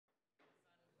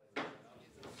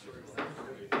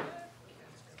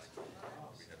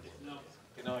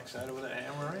You not excited with that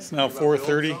hammer, right? It's now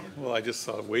 4:30. Well, I just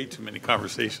saw way too many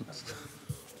conversations.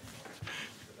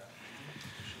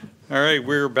 All right,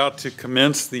 we're about to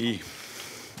commence the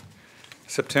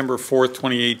September 4th,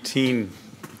 2018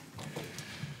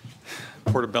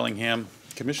 Port of Bellingham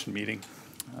Commission meeting.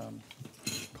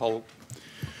 Call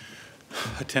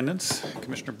attendance.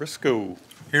 Commissioner Briscoe.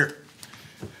 Here.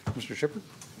 Commissioner Shepard.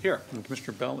 Here. And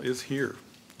Commissioner Bell is here.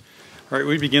 All right,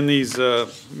 we begin these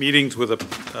meetings with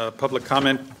a public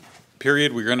comment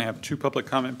period. We're going to have two public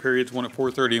comment periods, one at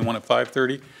 4:30 and one at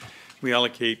 5:30. We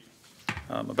allocate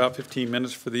about 15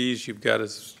 minutes for these. You've got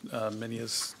as many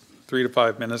as 3 to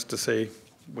 5 minutes to say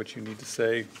what you need to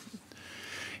say.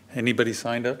 Anybody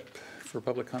signed up for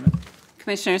public comment?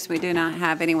 Commissioners, we do not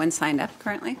have anyone signed up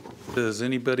currently. Does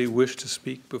anybody wish to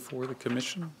speak before the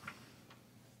commission?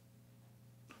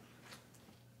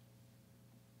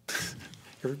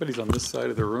 Everybody's on this side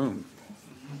of the room.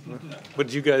 What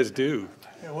did you guys do?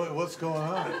 Hey, what's going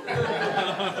on?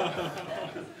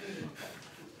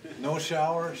 No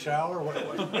shower? What?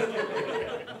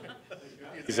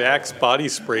 These Axe body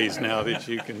sprays now that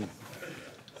you can.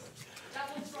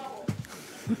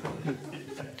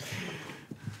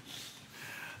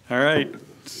 All right,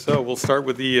 so we'll start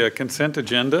with the consent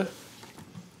agenda.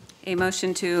 A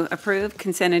motion to approve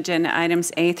consent agenda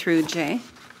items A through J.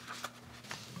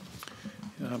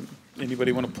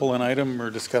 Anybody want to pull an item or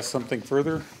discuss something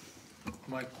further?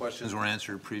 My questions were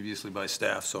answered previously by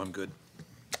staff, so I'm good.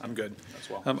 I'm good as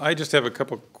well. I just have a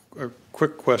couple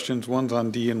quick questions. One's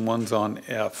on D and one's on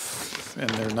F, and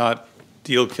they're not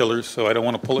deal killers, so I don't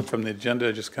want to pull it from the agenda.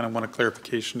 I just kind of want a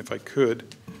clarification if I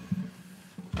could.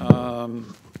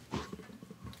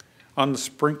 On the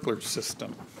sprinkler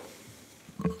system.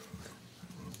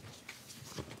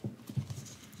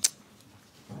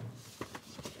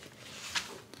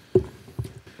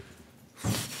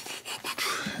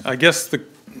 I guess the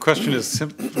question is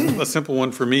a simple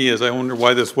one for me, is I wonder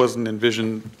why this wasn't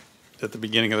envisioned at the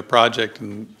beginning of the project,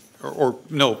 and or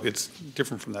no, it's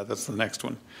different from that. That's the next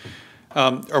one.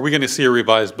 Are we going to see a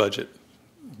revised budget?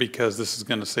 Because this is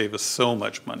going to save us so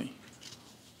much money.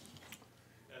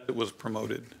 It was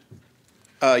promoted.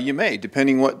 You may,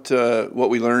 depending what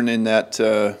we learn in that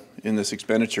in this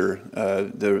expenditure.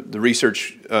 The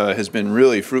research has been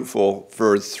really fruitful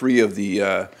for three of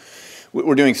the.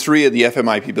 We're doing 3 of the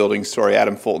FMIP buildings. Sorry,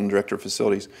 Adam Fulton, Director of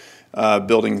Facilities.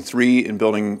 Building 3 and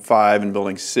Building 5 and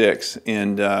Building 6.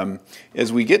 And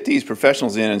as we get these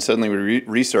professionals in and suddenly we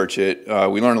research it,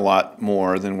 we learn a lot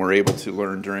more than we're able to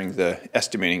learn during the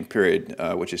estimating period,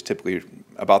 which is typically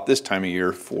about this time of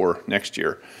year for next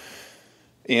year.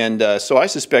 And so I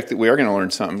suspect that we are going to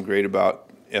learn something great about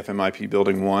FMIP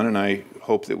Building 1, and I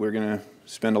hope that we're going to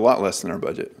spend a lot less than our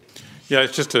budget. Yeah,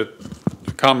 it's just a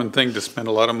common thing to spend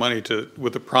a lot of money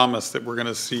with the promise that we're going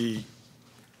to see.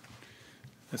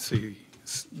 Let's see,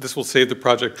 this will save the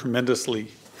project tremendously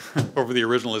over the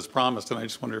original as promised, and I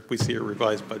just wonder if we see a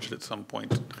revised budget at some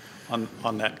point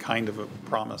on that kind of a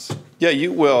promise. Yeah,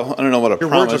 you will. I don't know what a Your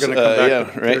promise. words are going to come back.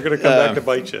 Yeah, right? They're going to come back to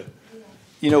bite you.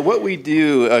 You know, what we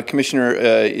do, Commissioner,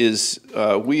 is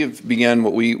we have begun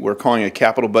what we're calling a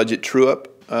capital budget true-up.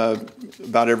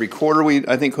 About every quarter,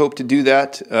 I think, hope to do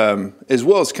that, as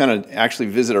well as kind of actually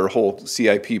visit our whole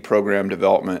CIP program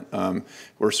development.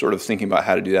 We're sort of thinking about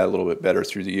how to do that a little bit better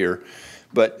through the year.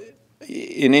 But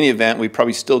in any event, we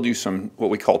probably still do some what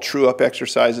we call true-up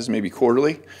exercises, maybe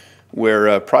quarterly,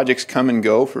 where projects come and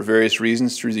go for various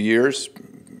reasons through the years.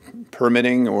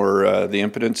 Permitting, or the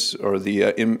impotence, or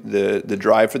the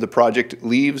drive for the project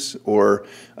leaves, or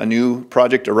a new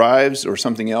project arrives, or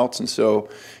something else. And so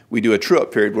we do a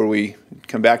true-up period where we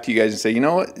come back to you guys and say, you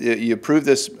know what, you approved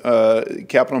this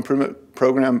capital improvement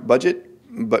program budget,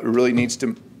 but it really needs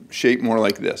to shape more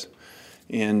like this.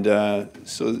 And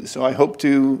so I hope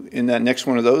to, in that next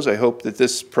one of those, I hope that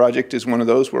this project is one of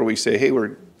those where we say, hey,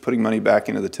 we're putting money back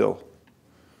into the till.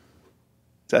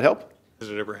 Does that help? Has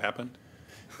it ever happened?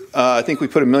 I think we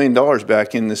put $1 million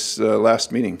back in this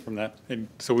last meeting. From that, and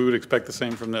so we would expect the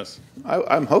same from this.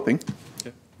 I'm hoping.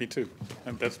 Yeah, me too.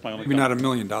 And that's my only. Maybe not $1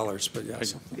 million, but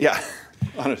yes. Yeah.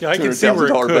 On a Yeah, I can see where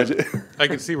it could. budget. I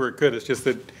can see where it could. It's just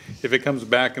that if it comes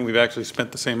back and we've actually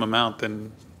spent the same amount,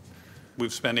 then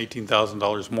we've spent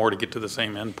 $18,000 more to get to the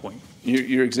same endpoint.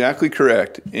 You're exactly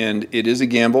correct, and it is a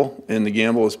gamble, and the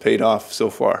gamble has paid off so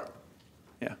far.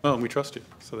 Yeah. Well, we trust you,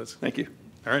 so that's. Thank you.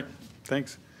 All right,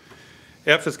 thanks.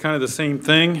 F is kind of the same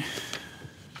thing.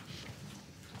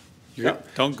 Yeah.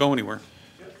 Don't go anywhere.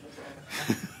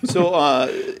 So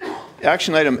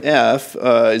action item F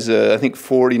is, I think,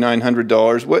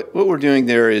 $4,900. What we're doing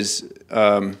there is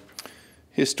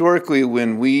historically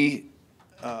when we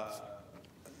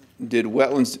did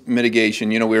wetlands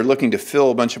mitigation. You know, we were looking to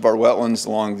fill a bunch of our wetlands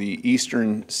along the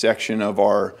eastern section of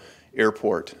our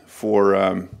airport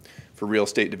for real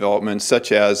estate development,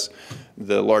 such as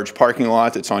the large parking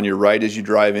lot that's on your right as you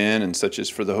drive in, and such as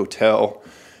for the hotel,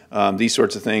 these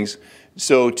sorts of things.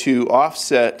 So to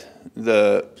offset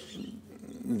the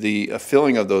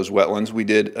filling of those wetlands, we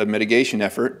did a mitigation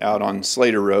effort out on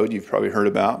Slater Road, you've probably heard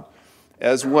about.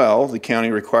 As well, the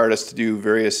county required us to do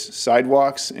various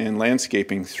sidewalks and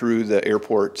landscaping through the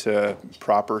airport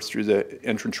proper, through the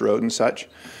entrance road and such.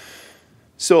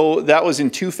 So that was in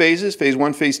 2 phases, phase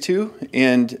 1, phase 2.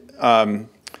 And and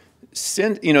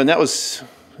that was,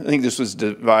 I think this was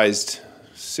devised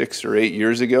 6 or 8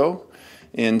 years ago.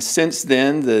 And since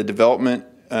then, the development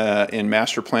and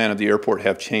master plan of the airport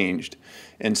have changed.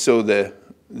 And so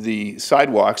the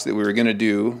sidewalks that we were going to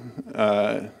do,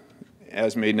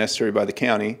 as made necessary by the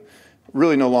county,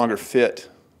 really no longer fit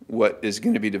what is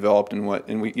going to be developed and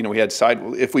we had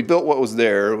if we built what was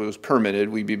there, it was permitted,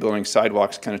 we'd be building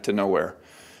sidewalks kind of to nowhere,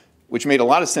 which made a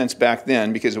lot of sense back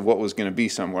then because of what was going to be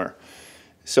somewhere.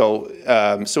 So,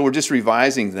 so we're just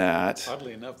revising that.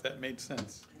 Oddly enough, that made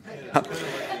sense.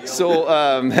 So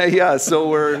yeah, so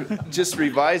we're just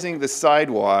revising the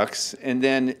sidewalks, and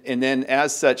then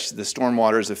as such, the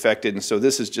stormwater is affected, and so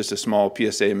this is just a small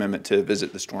PSA amendment to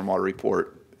visit the stormwater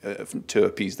report to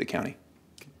appease the county.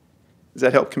 Does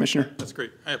that help, Commissioner? That's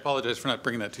great. I apologize for not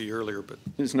bringing that to you earlier, but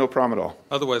There's no problem at all.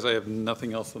 otherwise I have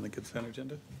nothing else on the consent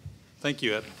agenda. Thank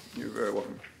you, Ed. You're very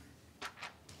welcome.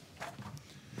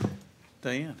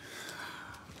 Diane?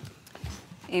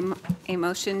 A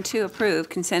motion to approve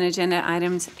consent agenda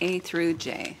items A through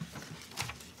J.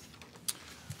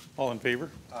 All in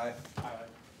favor? Aye.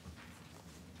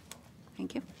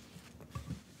 Thank you.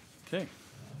 Okay.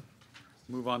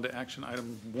 Move on to action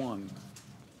item 1.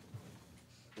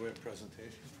 Do we have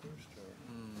presentation first,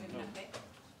 or?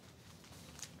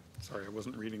 Sorry, I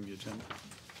wasn't reading the agenda.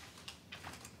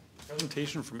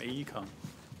 Presentation from AECom.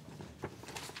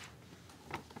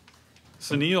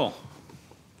 Sunil.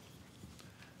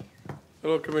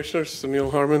 Hello, Commissioners.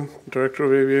 Sunil Harman, Director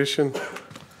of Aviation.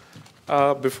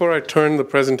 Before I turn the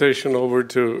presentation over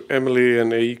to Emily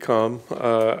and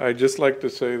AECom, I'd just like to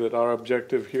say that our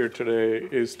objective here today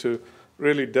is to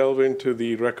really delve into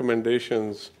the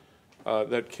recommendations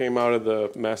that came out of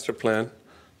the master plan.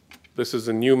 This is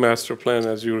a new master plan,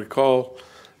 as you recall.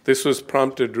 This was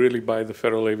prompted really by the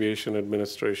Federal Aviation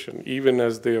Administration. Even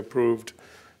as they approved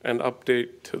an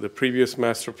update to the previous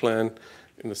master plan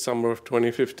in the summer of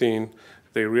 2015,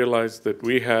 they realized that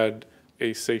we had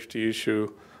a safety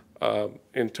issue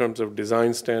in terms of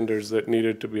design standards that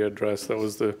needed to be addressed. That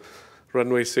was the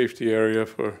runway safety area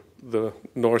for the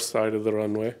north side of the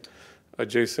runway,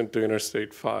 adjacent to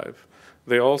Interstate 5.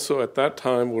 They also, at that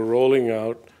time, were rolling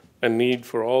out a need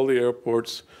for all the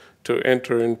airports to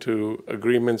enter into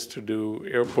agreements to do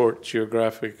airport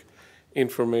geographic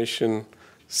information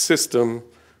system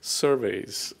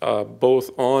surveys, both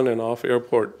on and off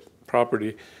airport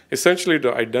property, essentially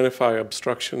to identify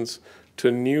obstructions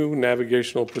to new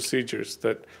navigational procedures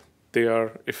that they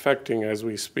are effecting as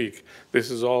we speak. This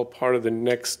is all part of the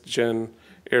next gen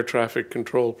air traffic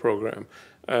control program.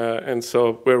 And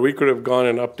so where we could have gone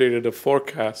and updated a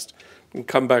forecast and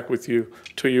come back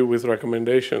to you with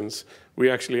recommendations, we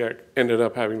actually ended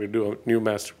up having to do a new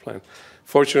master plan.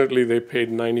 Fortunately, they paid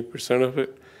 90% of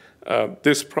it.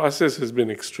 This process has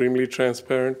been extremely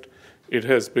transparent. It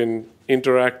has been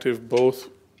interactive, both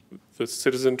the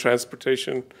Citizen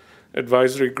Transportation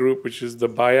Advisory Group, which is the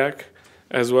BIAC,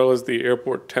 as well as the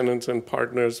Airport Tenants and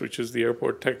Partners, which is the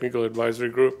Airport Technical Advisory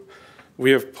Group.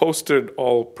 We have posted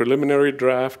all preliminary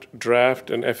draft,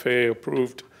 and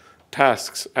FAA-approved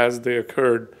tasks as they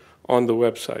occurred on the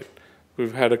website.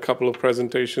 We've had a couple of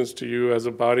presentations to you as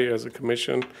a body, as a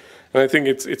commission, and I think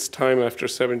it's time after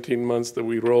 17 months that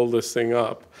we roll this thing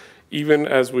up, even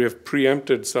as we have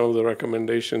preempted some of the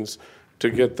recommendations to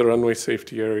get the runway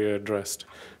safety area addressed.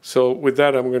 So with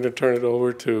that, I'm going to turn it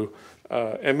over to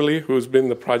Emily, who's been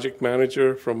the project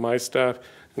manager from my staff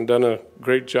and done a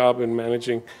great job in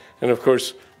managing, and of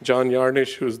course, John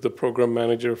Yarnish, who's the program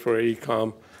manager for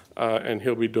AECom, and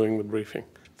he'll be doing the briefing.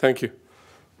 Thank you.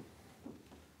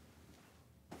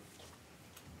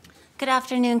 Good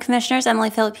afternoon, Commissioners. Emily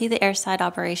Philippi, the Airside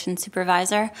Operations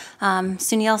Supervisor.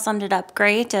 Sunil summed it up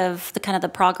great of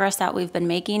the progress that we've been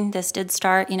making. This did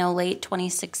start, late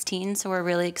 2016, so we're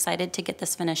really excited to get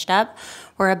this finished up.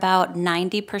 We're about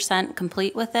 90%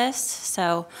 complete with this,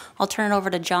 so I'll turn it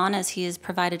over to John as he has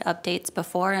provided updates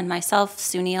before, and myself,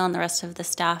 Sunil, and the rest of the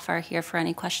staff are here for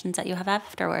any questions that you have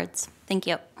afterwards. Thank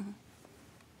you.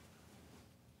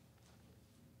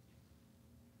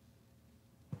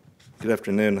 Good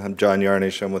afternoon. I'm John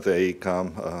Yarnish. I'm with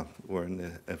AECOM. We're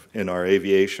in our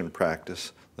aviation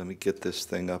practice. Let me get this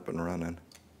thing up and running.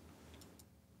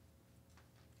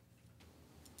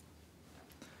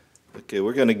 Okay,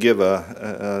 we're going to give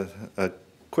a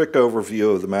quick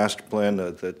overview of the master plan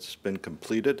that's been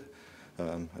completed.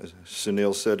 As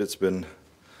Sunil said, it's been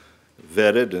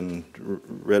vetted and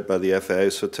read by the FAA.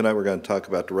 So tonight we're going to talk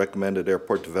about the recommended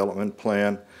airport development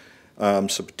plan,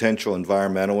 some potential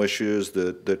environmental issues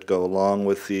that go along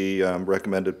with the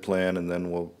recommended plan, and then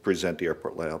we'll present the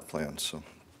airport layout plan. So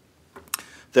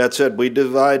that said, we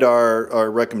divide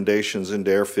our recommendations into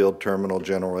airfield, terminal,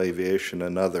 general aviation,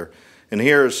 and other. And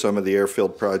here are some of the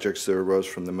airfield projects that arose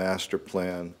from the master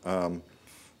plan.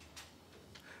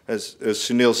 As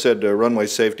Sunil said, the runway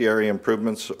safety area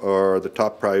improvements are the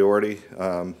top priority.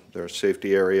 There are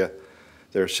safety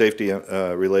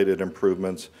related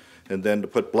improvements. And then to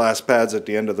put blast pads at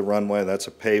the end of the runway, that's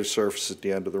a paved surface at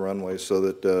the end of the runway so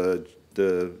that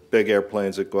the big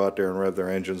airplanes that go out there and rev their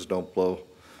engines don't blow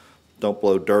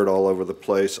dirt all over the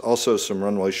place. Also some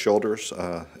runway shoulders.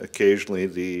 Occasionally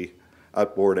the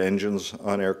outboard engines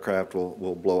on aircraft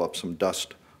will blow up some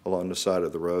dust along the side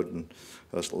of the road and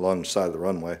along the side of the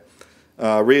runway.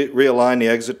 Realign the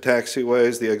exit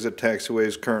taxiways. The exit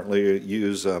taxiways currently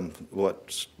use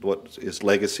what is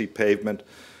legacy pavement,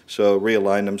 so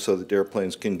realign them so that the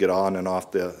airplanes can get on and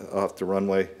off the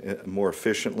runway more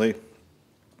efficiently.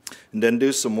 And then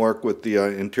do some work with the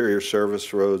interior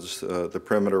service roads, the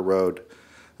perimeter road,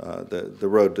 the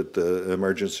road that the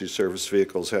emergency service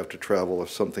vehicles have to travel if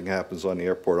something happens on the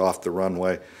airport off the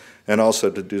runway, and also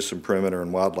to do some perimeter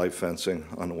and wildlife fencing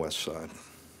on the west side.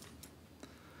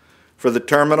 For the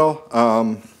terminal,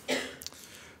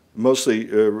 mostly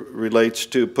relates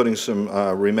to putting some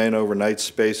remain overnight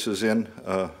spaces in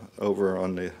over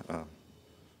on the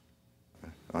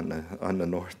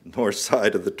north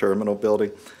side of the terminal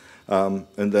building,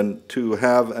 and then to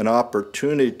have an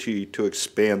opportunity to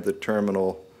expand the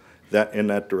terminal in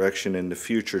that direction in the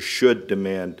future should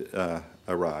demand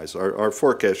arise. Our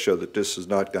forecasts show that this is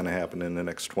not going to happen in the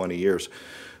next 20 years.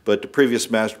 But the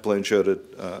previous master plan showed it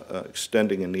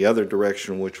extending in the other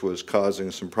direction, which was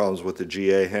causing some problems with the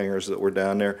GA hangars that were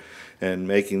down there and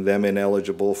making them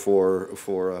ineligible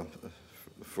for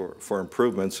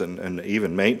improvements and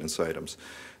even maintenance items.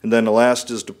 And then the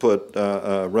last is to put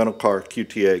a rental car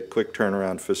QTA, quick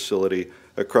turnaround facility,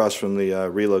 across from the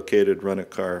relocated rental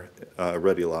car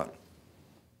ready lot.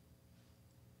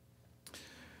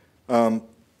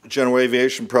 General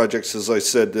aviation projects, as I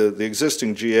said, the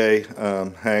existing GA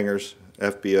hangars,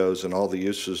 FBOs, and all the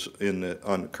uses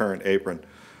on the current apron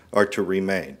are to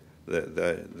remain.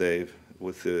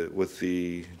 With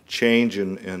the change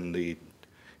in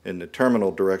the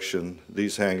terminal direction,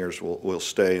 these hangars will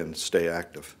stay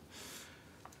active.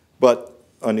 But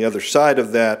on the other side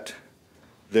of that,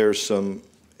 there's some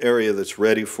area that's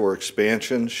ready for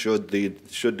expansion. Should the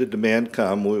demand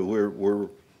come, we're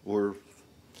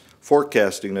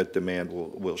forecasting that demand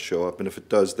will show up, and if it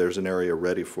does, there's an area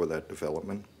ready for that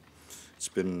development. It's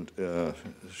been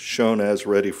shown as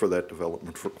ready for that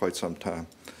development for quite some time.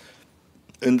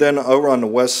 And then over on the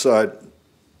west side,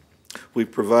 we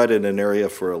provided an area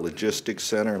for a logistics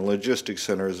center, and a logistics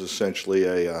center is essentially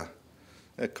a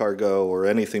cargo or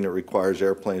anything that requires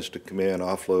airplanes to come in,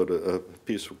 offload a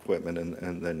piece of equipment,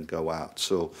 and then go out.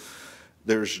 So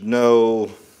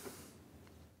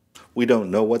we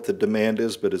don't know what the demand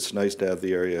is, but it's nice to have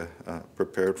the area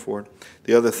prepared for it.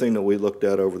 The other thing that we looked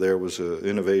at over there was an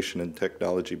innovation and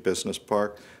technology business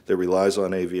park that relies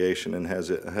on aviation and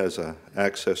has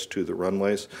access to the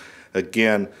runways.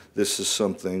 Again, this is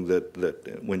something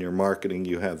that when you're marketing,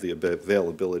 you have the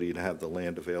availability to have the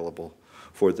land available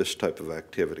for this type of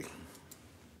activity.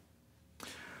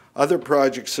 Other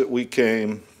projects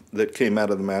that came out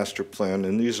of the master plan,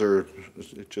 and these are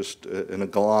just an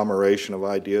agglomeration of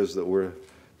ideas that were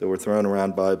thrown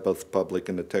around by both the public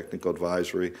and the technical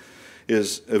advisory,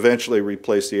 is eventually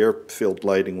replace the airfield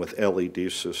lighting with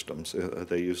LED systems.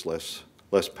 They use less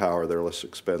power, they're less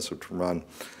expensive to run.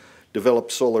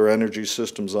 Develop solar energy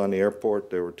systems on the airport.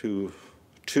 There were two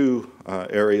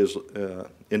areas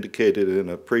indicated in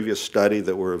a previous study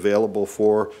that were available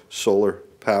for solar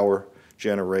power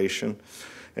generation,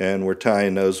 and we're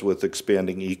tying those with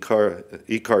expanding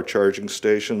e-car charging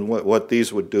stations. What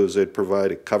these would do is they'd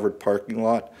provide a covered parking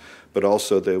lot, but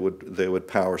also they would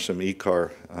power some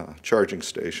e-car charging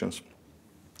stations.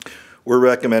 We're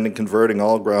recommending converting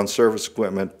all ground service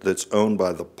equipment that's owned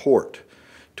by the port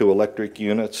to electric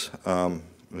units.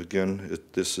 Again,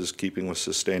 this is keeping with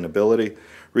sustainability.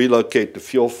 Relocate the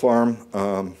fuel farm.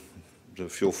 The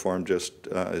fuel farm just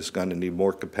is going to need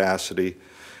more capacity,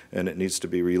 and it needs to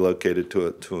be relocated to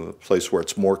a place where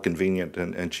it's more convenient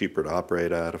and cheaper to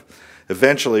operate out of.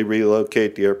 Eventually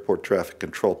relocate the airport traffic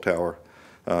control tower,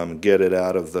 get it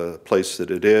out of the place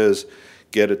that it is,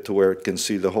 get it to where it can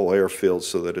see the whole airfield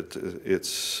so that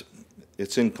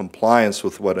it's in compliance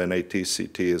with what an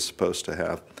ATCT is supposed to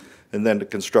have, and then to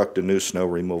construct a new snow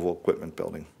removal equipment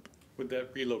building. Would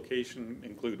that relocation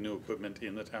include new equipment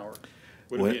in the tower?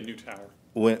 Would it be a new tower?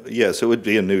 Yes, it would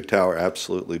be a new tower,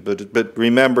 absolutely. But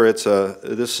remember,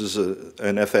 this is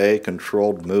an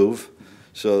FAA-controlled move,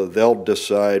 so they'll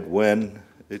decide when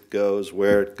it goes,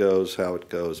 where it goes, how it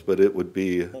goes. But it would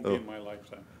be. Won't be in my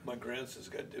lifetime. My grandson's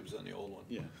got dibs on the old one.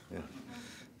 Yeah.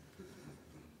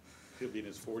 He'll be in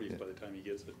his 40s by the time he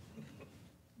gets it.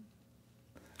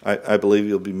 I believe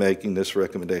you'll be making this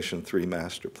recommendation 3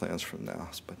 master plans from now.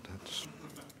 But that's,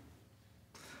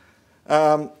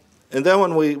 and then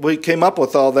when we came up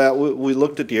with all that, we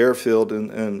looked at the airfield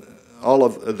and all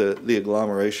of the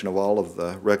agglomeration of all of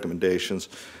the recommendations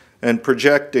and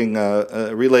projecting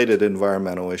related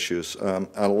environmental issues.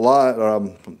 A lot,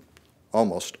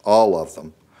 almost all of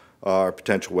them are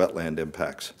potential wetland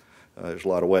impacts. There's a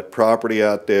lot of wet property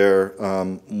out there.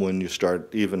 When you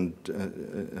start even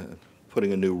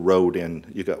putting a new road in,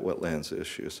 you got wetlands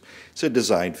issues. It's a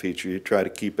design feature. You try to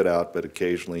keep it out, but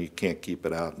occasionally you can't keep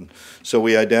it out. And so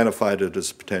we identified it as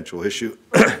a potential issue.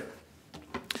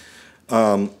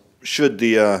 Should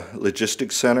the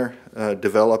logistics center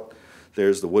develop,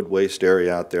 there's the wood waste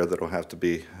area out there that will have to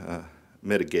be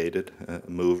mitigated,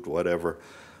 moved, whatever.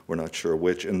 We're not sure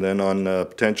which. And then on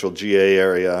potential GA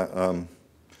area,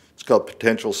 it's called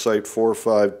Potential Site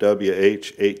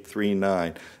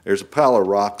 45WH839. There's a pile of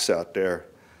rocks out there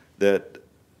that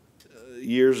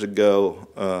years ago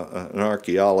an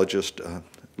archaeologist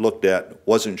looked at,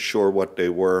 wasn't sure what they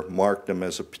were, marked them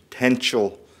as a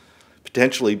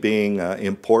potentially being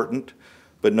important,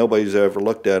 but nobody's ever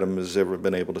looked at them, has ever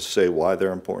been able to say why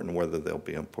they're important, whether they'll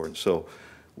be important. So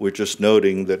we're just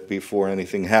noting that before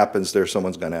anything happens there,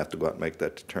 someone's going to have to go out and make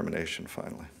that determination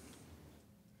finally.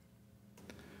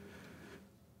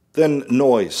 Then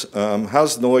noise.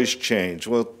 How's noise change?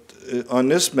 Well, on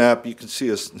this map, you can see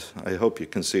I hope you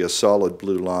can see a solid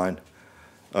blue line.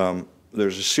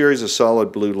 There's a series of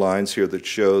solid blue lines here that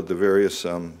show the various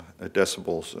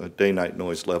decibels, day-night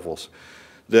noise levels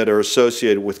that are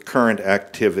associated with current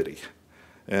activity.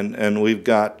 And we've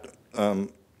got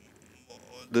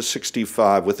the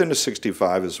 65. Within the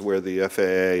 65 is where the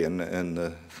FAA and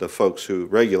the folks who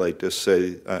regulate this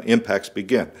say impacts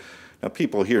begin. Now,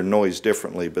 people hear noise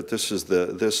differently, but this is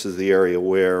the area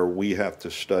where we have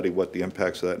to study what the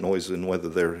impacts of that noise is and whether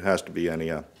there has to be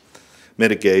any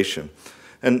mitigation.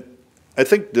 And I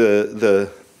think the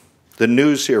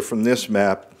news here from this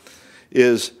map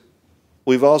is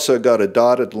we've also got a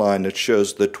dotted line that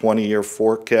shows the 20-year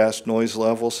forecast noise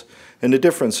levels, and the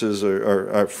differences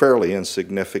are fairly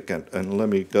insignificant. And let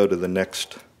me go to the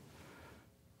next.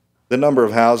 The number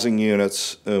of housing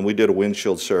units, we did a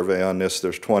windshield survey on this.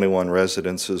 There's 21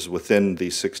 residences within the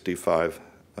 65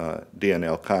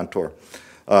 DNL contour.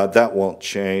 That won't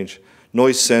change.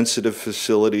 Noise-sensitive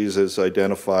facilities is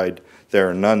identified. There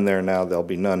are none there now. There'll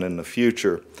be none in the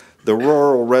future. The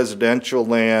rural residential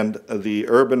land, the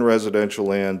urban residential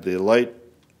land, the light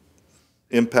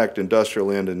impact industrial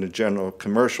land, and the general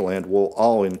commercial land will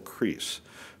all increase.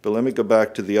 But let me go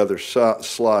back to the other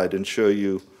slide and show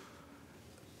you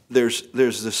there's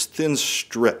this thin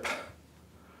strip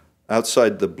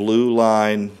outside the blue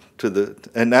line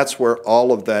and that's where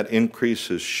all of that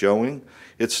increase is showing.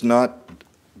 It's not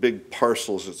big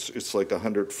parcels. It's like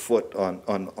 100 foot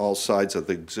on all sides of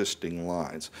the existing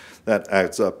lines. That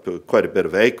adds up to quite a bit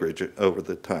of acreage over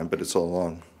the time, but it's a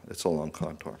long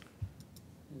contour.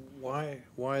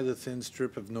 Why the thin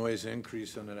strip of noise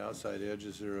increase on the outside edge?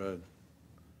 Is there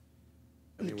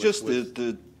just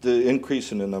the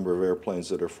increase in the number of airplanes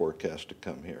that are forecast to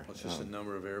come here. It's just the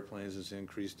number of airplanes that's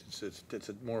increased.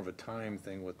 It's more of a time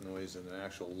thing with noise than an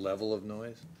actual level of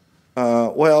noise.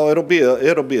 Well,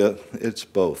 it's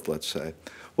both, let's say.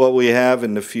 What we have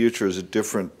in the future is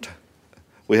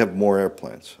we have more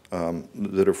airplanes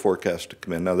that are forecast to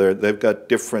come in. Now, they've got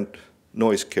different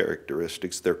noise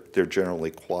characteristics. They're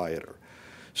generally quieter.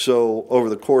 So over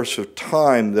the course of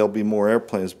time, there'll be more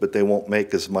airplanes, but they won't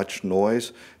make as much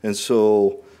noise. And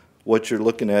so what you're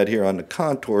looking at here on the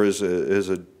contour is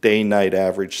a day-night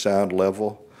average sound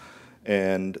level.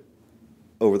 And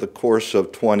over the course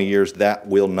of 20 years, that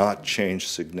will not change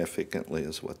significantly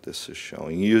is what this is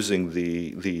showing, using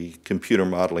the computer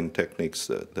modeling techniques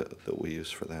that we use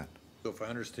for that. So if I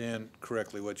understand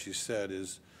correctly, what you said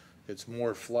is it's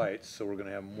more flights, so we're gonna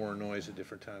have more noise at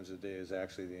different times of the day is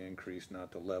actually the increase,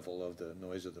 not the level of the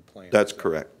noise of the plane. That's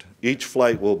correct. Each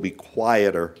flight will be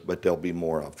quieter, but there'll be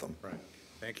more of them. Right,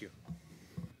 thank you.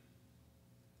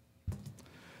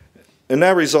 And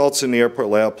that results in the airport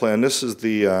layout plan. This is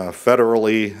the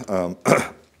federally,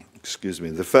 excuse me,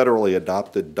 the federally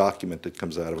adopted document that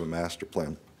comes out of a master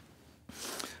plan.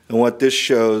 And what this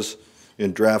shows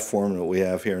in draft form that we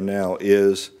have here now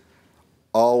is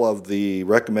all of the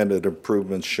recommended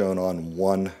improvements shown on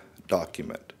one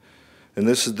document. And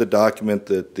this is the document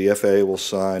that the FAA will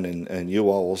sign and you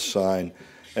all will sign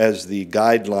as the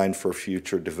guideline for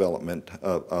future development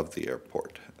of the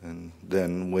airport. And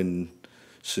then when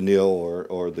Sunil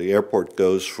or the airport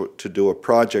goes to do a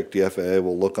project, the FAA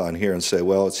will look on here and say,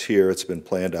 well, it's here, it's been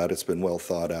planned out, it's been well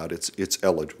thought out, it's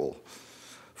eligible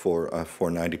for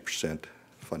 90%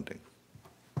 funding.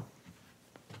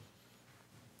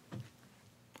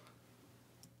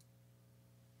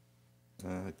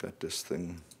 I got this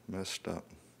thing messed up.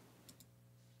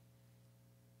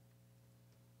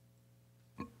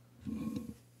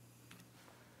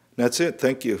 That's it.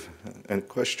 Thank you. Any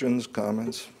questions,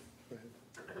 comments?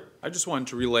 I just wanted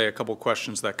to relay a couple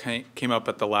questions that came up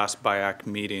at the last BIAC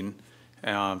meeting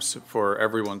for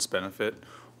everyone's benefit.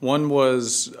 One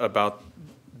was about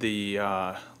the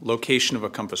location of a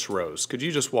compass rose. Could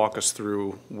you just walk us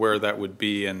through where that would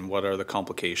be and what are the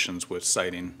complications with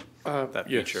citing that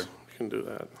feature? Yes, we can do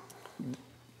that.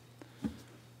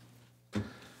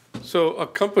 So a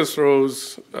compass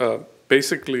rose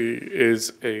basically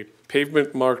is a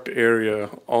pavement-marked area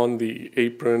on the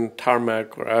apron,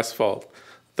 tarmac, or asphalt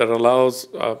that allows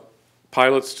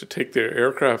pilots to take their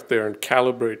aircraft there and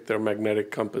calibrate their magnetic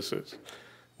compasses.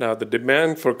 Now, the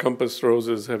demand for compass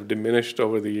roses have diminished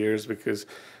over the years because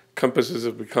compasses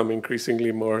have become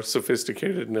increasingly more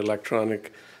sophisticated and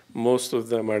electronic. Most of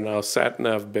them are now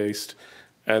sat-nav based,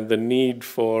 and the need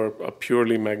for a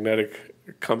purely magnetic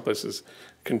compass is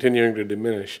continuing to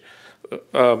diminish.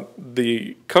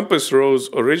 The compass rose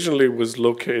originally was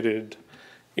located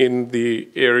in the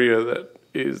area that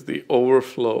is the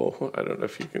overflow. I don't know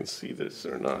if you can see this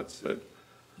or not, but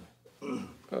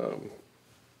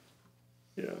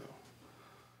yeah.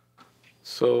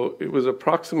 So it was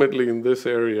approximately in this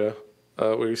area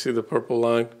where you see the purple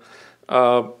line.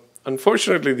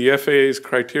 Unfortunately, the FAA's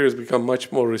criteria has become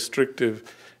much more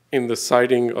restrictive in the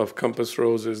siting of compass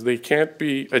roses. They can't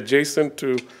be adjacent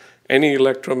to any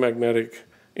electromagnetic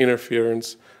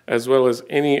interference, as well as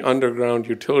any underground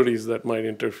utilities that might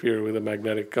interfere with a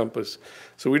magnetic compass.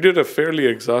 So we did a fairly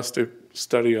exhaustive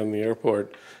study on the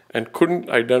airport and couldn't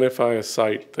identify a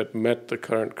site that met the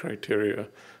current criteria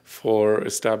for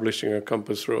establishing a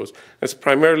compass rose. That's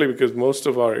primarily because most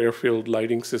of our airfield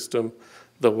lighting system,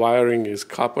 the wiring is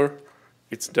copper,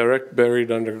 it's direct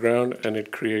buried underground, and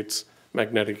it creates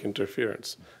magnetic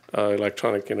interference,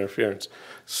 electronic interference.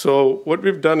 So what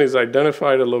we've done is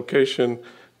identified a location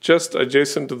just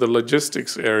adjacent to the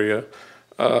logistics area.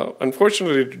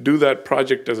 Unfortunately, to do that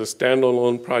project as a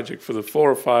standalone project for the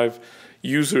 4 or 5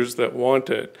 users that want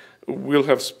it, we'll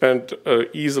have spent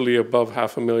easily above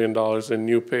 $500,000 in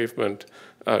new pavement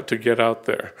to get out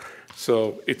there.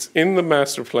 So it's in the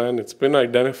master plan, it's been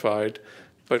identified,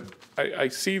 but I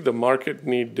see the market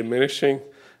need diminishing.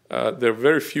 There are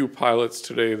very few pilots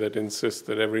today that insist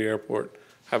that every airport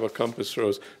have a compass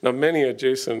rose. Now, many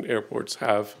adjacent airports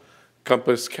have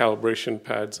compass calibration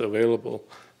pads available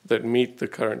that meet the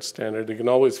current standard. They can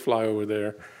always fly over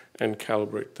there and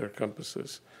calibrate their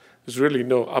compasses. There's really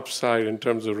no upside in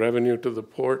terms of revenue to the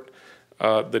port.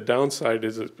 The downside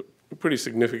is a pretty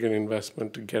significant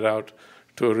investment to get out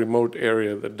to a remote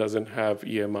area that doesn't have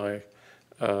EMI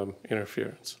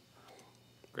interference.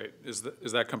 Great. Is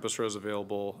that compass rose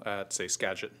available at, say,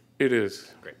 Skagit? It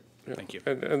is. Great. Yeah. Thank you.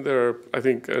 And there are, I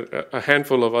think, a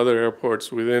handful of other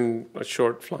airports within a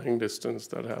short flying distance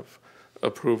that have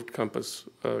approved compass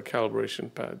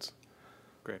calibration pads.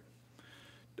 Great.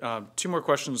 2 more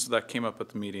questions that came up at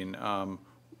the meeting.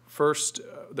 First,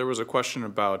 there was a question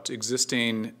about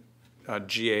existing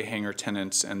GA hangar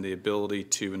tenants and the ability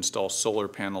to install solar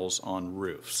panels on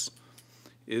roofs.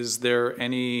 Is there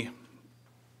anything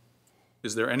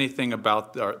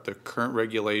about the current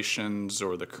regulations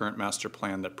or the current master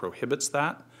plan that prohibits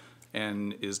that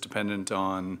and is dependent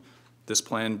on this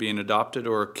plan being adopted,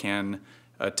 or can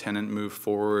a tenant move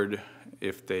forward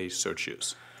if they so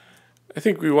choose? I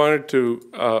think we wanted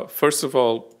to, first of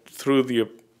all, through the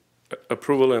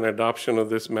approval and adoption of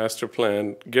this master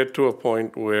plan, get to a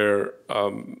point where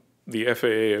the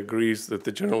FAA agrees that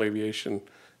the general aviation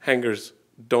hangars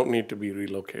don't need to be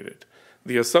relocated.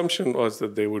 The assumption was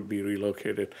that they would be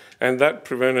relocated, and that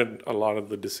prevented a lot of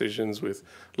the decisions with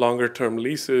longer-term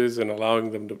leases and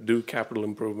allowing them to do capital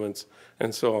improvements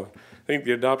and so on. I think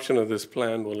the adoption of this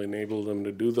plan will enable them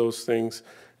to do those things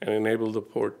and enable the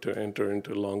port to enter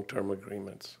into long-term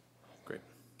agreements. Great.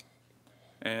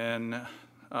 And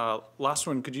last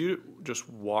one, could you just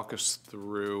walk us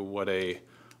through what a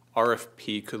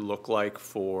RFP could look like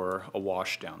for a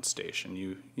washdown station?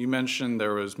 You mentioned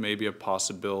there was maybe a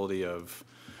possibility of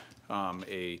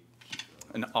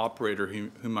an operator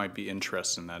who might be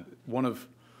interested in that. One of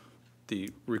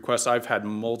the requests I've had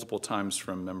multiple times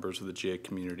from members of the GA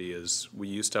community is we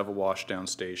used to have a washdown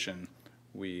station.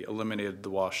 We eliminated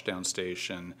the washdown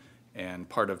station, and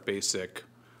part of basic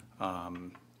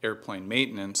airplane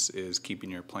maintenance is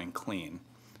keeping your plane clean.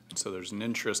 So there's an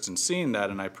interest in seeing that,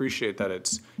 and I appreciate that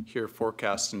it's here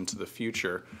forecast into the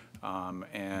future.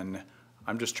 And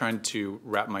I'm just trying to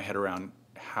wrap my head around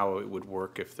how it would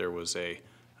work if there was a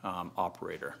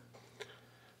operator.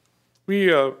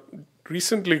 We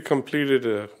recently completed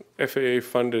a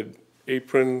FAA-funded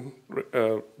apron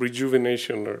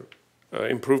rejuvenation or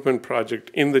improvement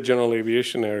project in the general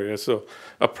aviation area. So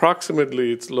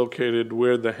approximately it's located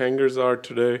where the hangars are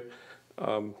today.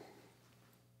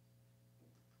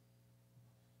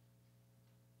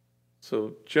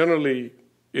 So generally,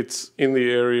 it's in the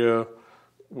area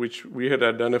which we had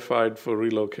identified for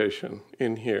relocation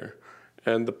in here.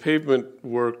 And the pavement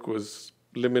work was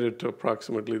limited to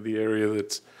approximately the area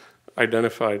that's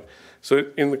identified.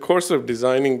 So in the course of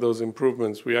designing those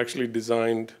improvements, we actually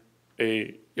designed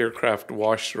a aircraft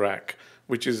wash rack,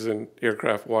 which is an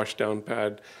aircraft washdown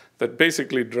pad that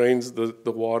basically drains the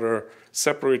water,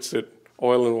 separates it,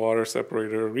 oil and water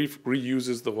separator,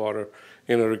 reuses the water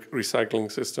in a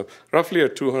recycling system, roughly a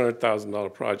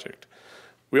 $200,000 project.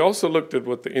 We also looked at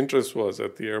what the interest was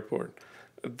at the airport.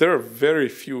 There are very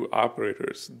few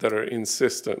operators that are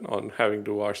insistent on having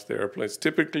to wash their airplanes.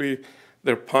 Typically,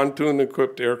 they're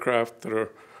pontoon-equipped aircraft that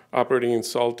are operating in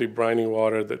salty, briny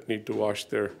water that need to wash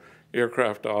their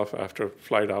aircraft off after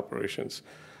flight operations.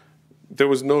 There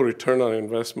was no return on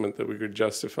investment that we could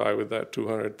justify with that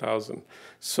 $200,000.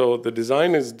 So the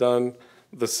design is done,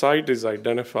 the site is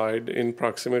identified in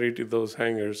proximity to those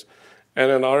hangars, and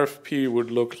an RFP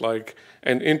would look like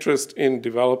an interest in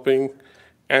developing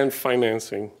and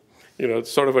financing. You know,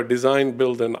 it's sort of a design,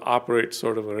 build, and operate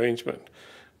sort of arrangement.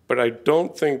 But I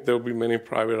don't think there'll be many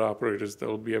private operators that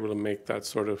will be able to make that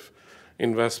sort of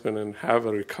investment and have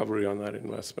a recovery on that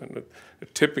investment. A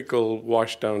typical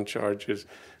washdown charge is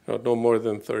no more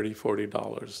than $30,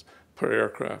 $40 per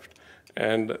aircraft.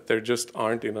 And there just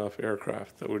aren't enough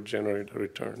aircraft that would generate a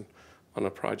return on a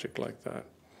project like that.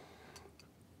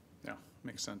 Yeah,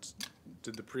 makes sense.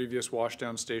 Did the previous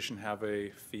washdown station have a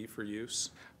fee for use?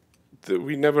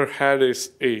 We never had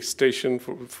a station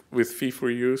with fee for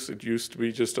use. It used to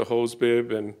be just a hose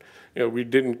bib, and we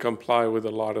didn't comply with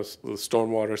a lot of the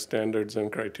stormwater standards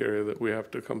and criteria that we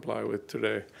have to comply with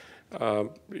today.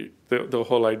 The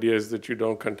whole idea is that you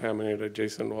don't contaminate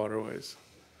adjacent waterways.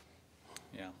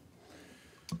 Yeah.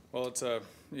 Well, it's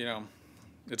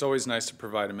it's always nice to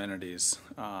provide amenities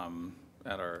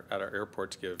at our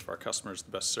airport to give our customers the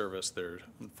best service. There's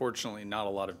unfortunately not a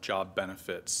lot of job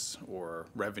benefits or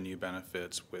revenue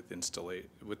benefits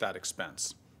with that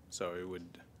expense. So it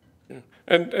would. Yeah.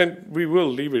 And we will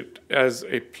leave it as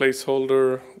a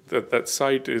placeholder. That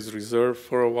site is reserved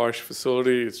for a wash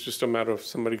facility. It's just a matter of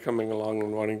somebody coming along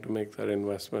and wanting to make that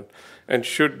investment. And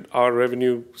should our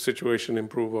revenue situation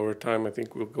improve over time, I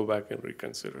think we'll go back and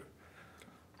reconsider.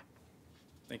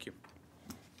 Thank you.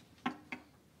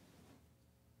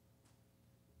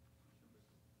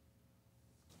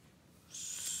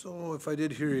 So if I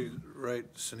did hear you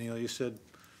right, Sunil, you said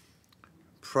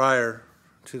prior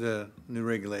to the new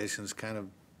regulations kind of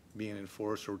being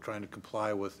enforced or trying to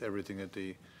comply with everything that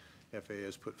the FAA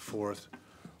has put forth,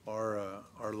 our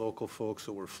local folks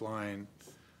that were flying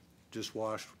just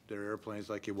washed their airplanes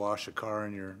like you wash a car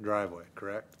in your driveway,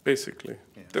 correct? Basically.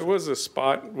 Yeah, there was a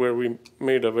spot where we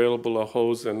made available a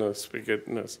hose and a spigot,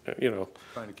 and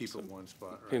trying to keep it one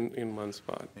spot, right? in one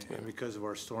spot. And because of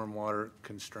our stormwater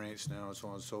constraints now and so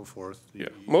on and so forth. Yeah,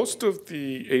 most of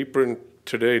the apron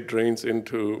today drains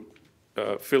into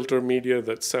filter media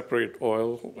that separate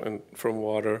oil from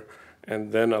water and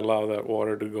then allow that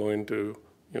water to go into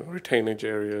retainage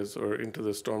areas or into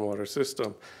the stormwater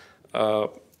system.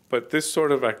 But this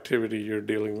sort of activity, you're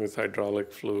dealing with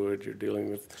hydraulic fluid, you're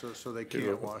dealing with... So they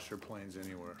can't wash their planes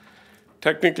anywhere?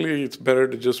 Technically, it's better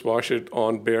to just wash it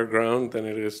on bare ground than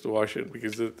it is to wash it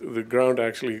because the ground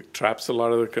actually traps a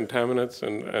lot of the contaminants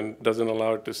and doesn't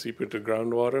allow it to seep into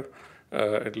groundwater.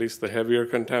 At least the heavier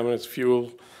contaminants,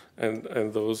 fuel,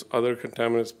 and those other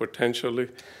contaminants potentially.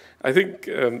 I think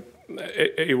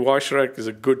a wash rack is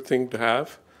a good thing to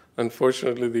have.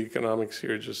 Unfortunately, the economics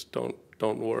here just don't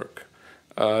work.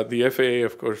 The FAA,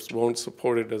 of course, won't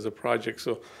support it as a project,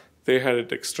 so they had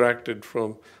it extracted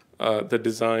from the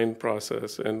design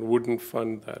process and wouldn't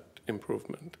fund that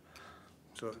improvement.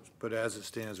 So, but as it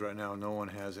stands right now, no one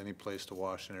has any place to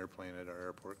wash an airplane at our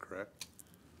airport, correct?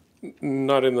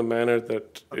 Not in the manner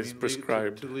that I is mean,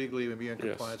 prescribed. To legally be in Yes.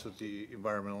 compliance with the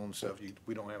environmental and stuff,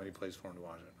 we don't have any place for them to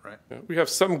wash it, right? Yeah, we have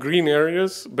some green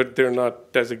areas, but they're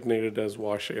not designated as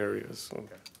wash areas. So.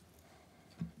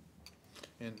 Okay.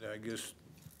 And I guess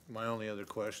my only other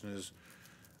question is,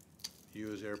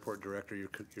 you as airport director,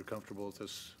 you're comfortable with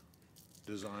this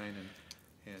design and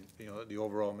you know, the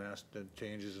overall the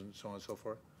changes and so on and so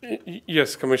forth?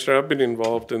 Yes, Commissioner, I've been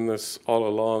involved in this all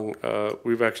along.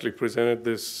 We've actually presented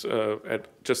this at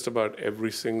just about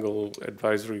every single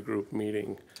advisory group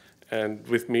meeting and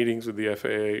with meetings with the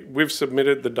FAA. We've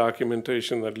submitted the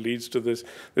documentation that leads to this.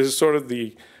 This is sort of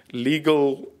the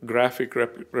legal graphic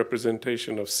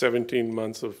representation of 17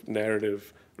 months of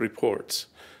narrative reports.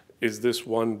 Is this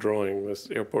one drawing,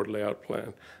 this airport layout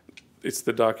plan? It's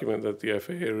the document that the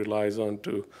FAA relies on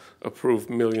to approve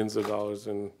millions of dollars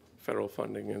in federal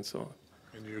funding and so on.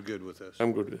 And you're good with this?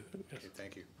 I'm good with it, yes. Okay,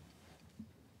 thank you.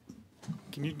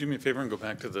 Can you do me a favor and go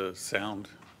back to the sound?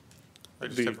 I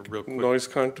just The have a real quick. noise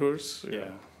contours? Yeah,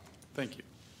 thank you.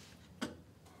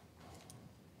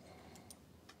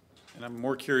 And I'm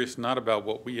more curious not about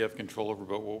what we have control over,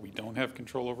 but what we don't have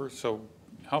control over. So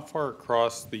how far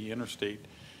across the interstate,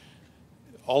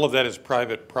 all of that is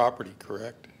private property,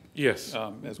 correct? Yes,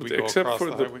 As we go except across for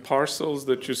the the highway? parcels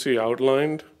that you see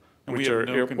outlined, And we which have are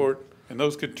no airport. And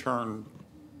those could turn,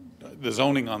 the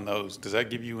zoning on those, does that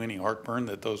give you any heartburn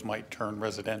that those might turn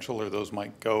residential or those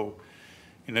might go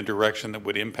in a direction that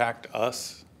would impact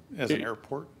us as an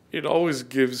airport? It always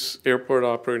gives airport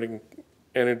operating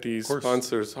entities, course.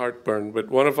 sponsors heartburn, but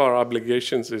one of our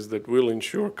obligations is that we'll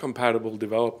ensure compatible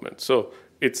development. So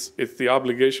it's the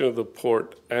obligation of the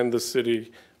port and the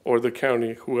city or the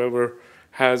county, whoever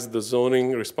has the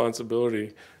zoning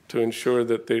responsibility to ensure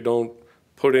that they don't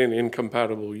put in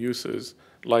incompatible uses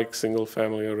like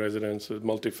single-family or residences,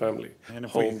 multifamily And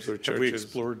if homes or have we churches.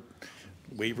 explored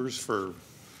waivers for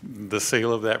the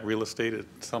sale of that real estate at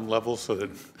some level so that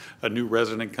a new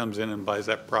resident comes in and buys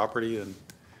that property? And,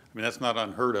 I mean, that's not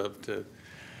unheard of to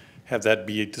have that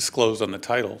be disclosed on the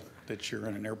title, that you're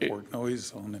in an airport noise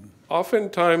zone. And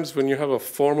Oftentimes, when you have a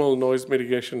formal noise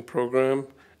mitigation program,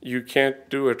 you can't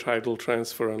do a title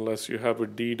transfer unless you have a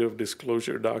deed of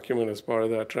disclosure document as part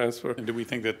of that transfer. And do we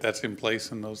think that that's in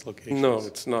place in those locations? No,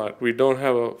 it's not. We don't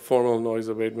have a formal noise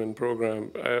abatement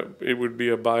program. It would be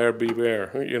a buyer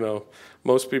beware. You know,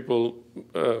 most people,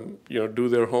 do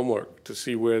their homework to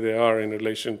see where they are in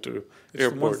relation to It's the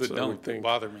ones airports. that I would don't that think.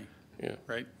 bother me, Yeah.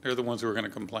 right? They're the ones who are going to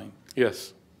complain.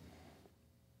 Yes.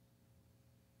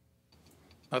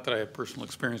 Not that I have personal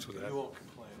experience with that. You won't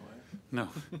complain, right? No,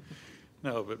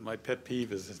 no, but my pet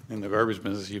peeve is in the garbage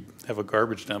business, you have a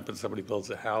garbage dump and somebody builds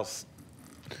a house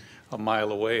a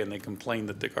mile away and they complain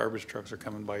that the garbage trucks are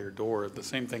coming by your door. The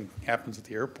same thing happens at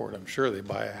the airport. I'm sure they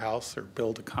buy a house or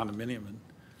build a condominium. And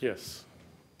Yes.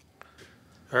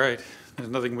 all right, there's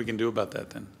nothing we can do about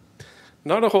that then.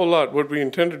 Not a whole lot. What we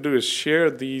intend to do is share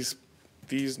these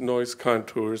noise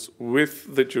contours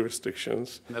with the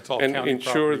jurisdictions. And that's all and county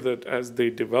ensure property. that as they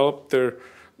develop their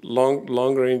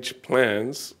long-range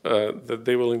plans, that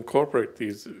they will incorporate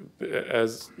these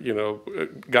as,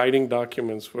 guiding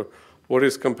documents for what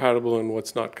is compatible and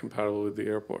what's not compatible with the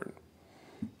airport.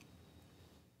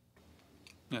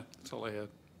 Yeah, that's all I had.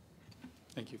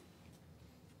 Thank you.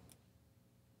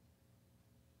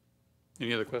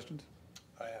 Any other questions?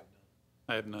 I have none.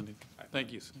 I have none.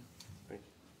 Thank you, Sam. Thank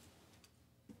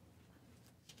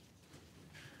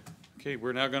Okay,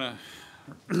 we're now going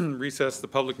to recess the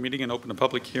public meeting and open a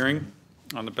public hearing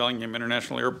on the Bellingham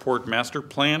International Airport Master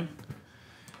Plan.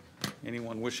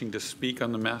 Anyone wishing to speak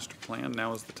on the master plan,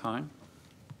 now is the time.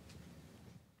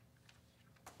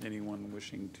 Anyone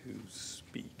wishing to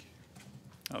speak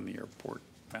on the airport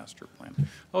master plan?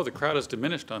 Oh, the crowd has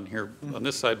diminished on here, on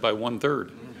this side by 1/3.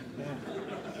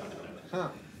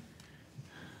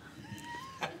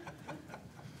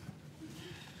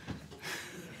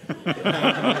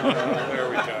 There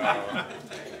we go.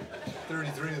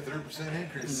 33%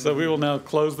 increase. So we will now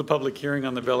close the public hearing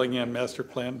on the Bellingham Master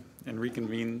Plan and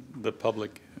reconvene the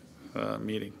public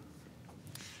meeting.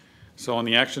 So on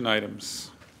the action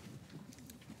items,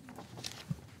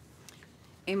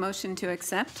 A motion to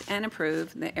accept and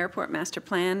approve the Airport Master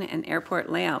Plan and Airport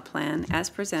Layout Plan as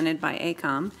presented by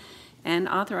ACOM and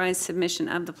authorize submission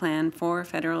of the plan for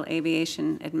Federal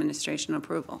Aviation Administration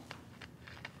approval.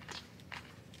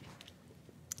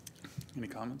 Any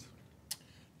comments?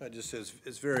 Just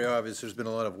it's very obvious, there's been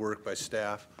a lot of work by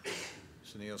staff,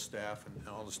 Sunil's staff, and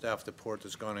all the staff support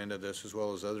that's gone into this, as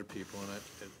well as other people, and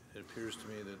it appears to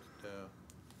me that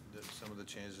some of the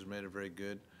changes made are very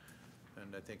good,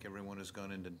 and I think everyone has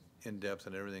gone into in-depth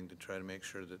and everything to try to make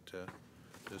sure that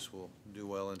this will do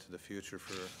well into the future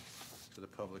for the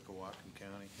public of Whatcom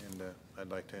County, and I'd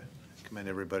like to commend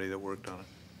everybody that worked on it.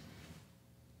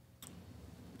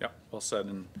 Yeah, well said.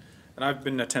 And I've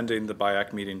been attending the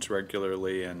BIAC meetings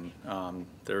regularly, and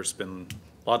there's been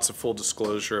lots of full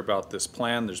disclosure about this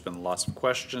plan. There's been lots of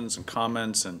questions and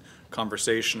comments and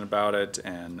conversation about it,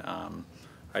 and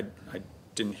I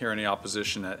didn't hear any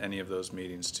opposition at any of those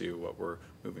meetings to what we're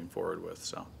moving forward with.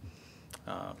 So,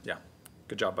 yeah,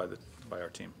 good job by our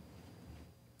team.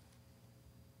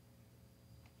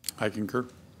 I concur.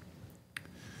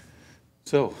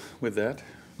 So, with that,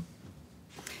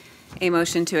 A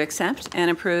motion to accept and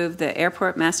approve the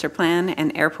Airport Master Plan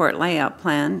and Airport Layout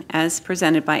Plan as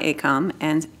presented by AECOM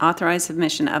and authorize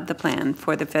submission of the plan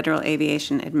for the Federal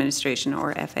Aviation Administration,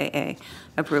 or FAA,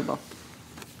 approval.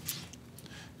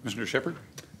 Commissioner Shepard?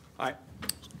 Aye.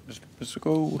 Mr.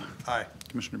 Piscopo? Aye.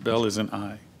 Commissioner Bell is an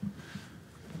aye.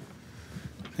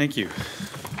 Thank you.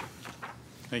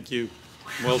 Thank you.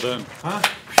 Well done.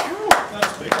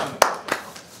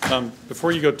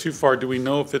 Before you go too far, do we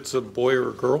know if it's a boy or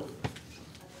a girl?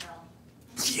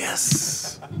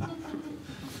 Yes.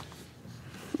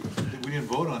 We didn't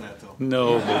vote on that, though.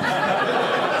 No.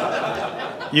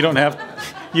 But you don't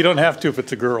have to if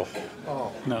it's a girl.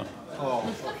 Oh. No.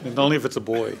 Oh, And only if it's a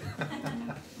boy.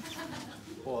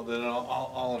 well, then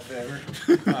all in favor?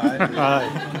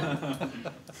 Aye.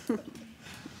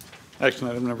 Action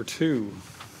item number 2.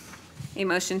 A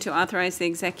motion to authorize the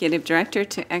Executive Director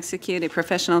to execute a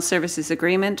professional services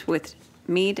agreement with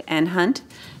Mead and Hunt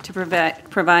to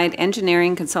provide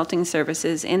engineering consulting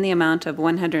services in the amount of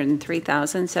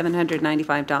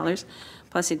 $103,795,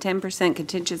 plus a 10%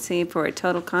 contingency for a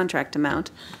total contract amount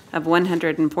of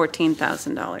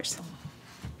 $114,000.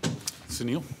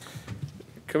 Sunil?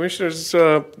 Commissioners,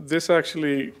 this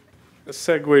actually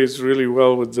segues really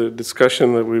well with the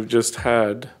discussion that we've just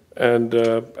had. And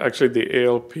actually, the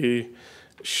ALP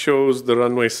shows the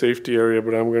runway safety area,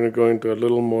 but I'm going to go into a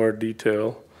little more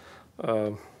detail.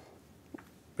 Bear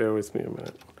with me a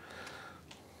minute.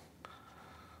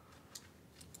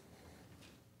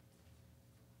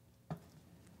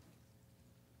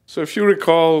 So if you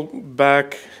recall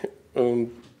back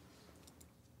on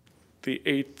the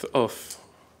 8th of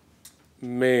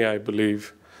May, I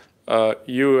believe,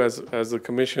 you as the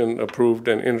commission approved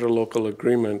an interlocal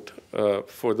agreement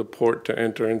for the port to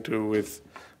enter into with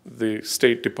the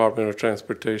State Department of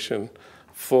Transportation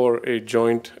for a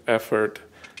joint effort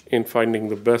in finding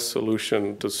the best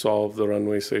solution to solve the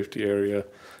runway safety area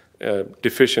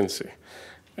deficiency.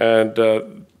 And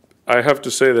I have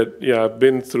to say that, yeah, I've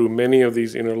been through many of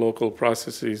these interlocal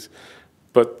processes,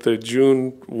 but the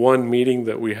June 1 meeting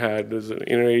that we had was an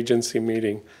interagency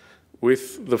meeting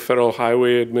with the Federal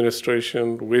Highway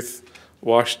Administration, with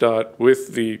WashDOT,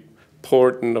 with the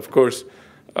port, and of course,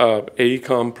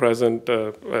 AECOM present,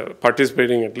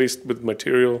 participating at least with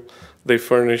material they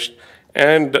furnished.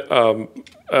 And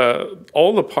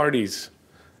all the parties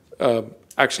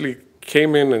actually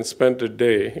came in and spent a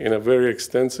day in a very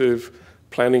extensive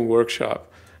planning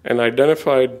workshop and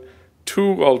identified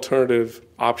 2 alternative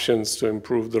options to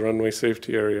improve the runway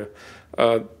safety area.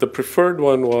 The preferred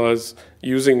one was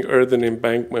using earthen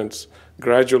embankments,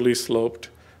 gradually sloped,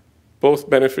 both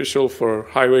beneficial for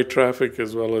highway traffic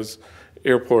as well as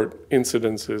airport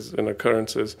incidences and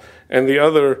occurrences. And the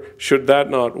other, should that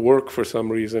not work for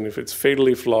some reason, if it's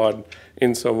fatally flawed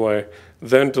in some way,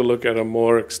 then to look at a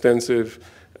more extensive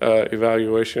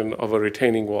evaluation of a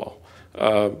retaining wall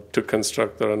to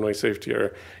construct the runway safety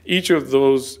area. Each of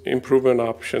those improvement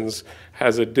options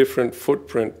has a different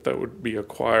footprint that would be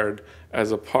acquired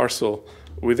as a parcel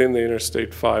within the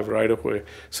Interstate 5 right-of-way.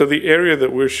 So the area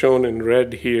that we're shown in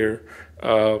red here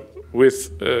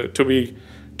with to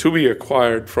be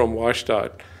acquired from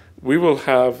WashDOT, we will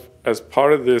have, as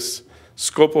part of this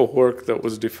scope of work that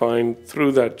was defined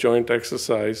through that joint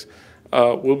exercise,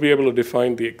 we'll be able to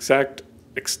define the exact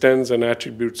extents and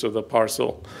attributes of the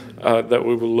parcel that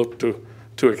we will look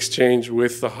to exchange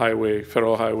with the highway,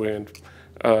 federal highway, and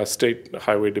state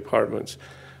highway departments.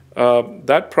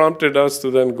 That prompted us to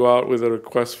then go out with a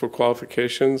request for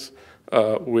qualifications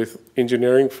with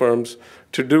engineering firms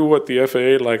to do what the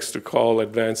FAA likes to call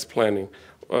advanced planning.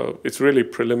 it's really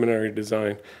preliminary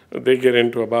design. They get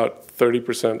into about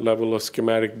 30% level of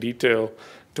schematic detail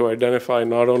to identify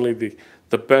not only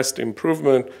the best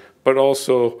improvement, but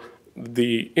also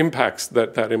the impacts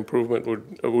that that improvement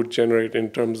would generate in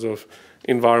terms of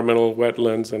environmental,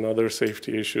 wetlands, and other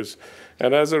safety issues.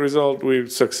 And as a result,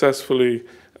 we've successfully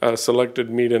selected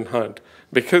Mead and Hunt.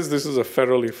 Because this is a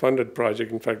federally funded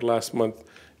project, in fact, last month,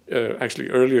 actually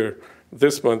earlier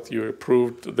this month, you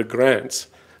approved the grants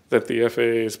that the FAA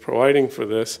is providing for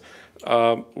this.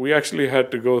 We actually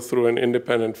had to go through an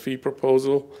independent fee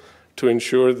proposal to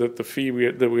ensure that the fee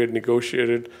that we had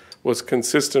negotiated was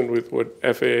consistent with what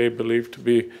FAA believed to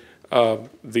be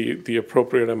the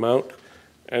appropriate amount.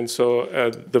 And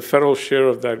so the federal share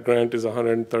of that grant is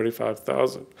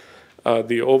 $135,000.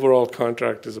 The overall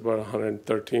contract is about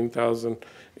 $113,000.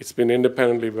 It's been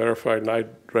independently verified, and I'd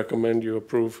recommend you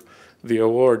approve the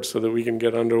award so that we can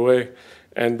get underway.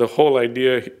 And the whole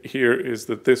idea here is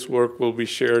that this work will be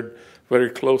shared very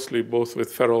closely both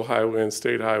with federal highway and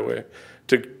state highway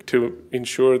to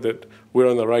ensure that we're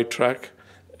on the right track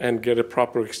and get a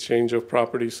proper exchange of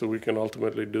property so we can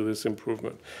ultimately do this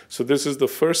improvement. So this is the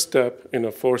first step in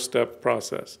a four-step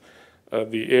process.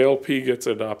 The ALP gets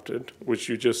adopted, which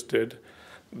you just did.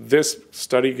 This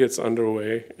study gets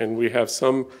underway, and we have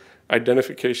some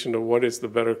identification of what is the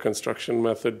better construction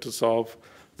method to solve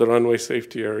the runway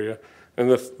safety area.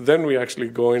 And then we actually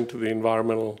go into the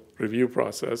environmental review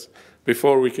process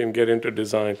before we can get into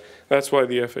design. That's why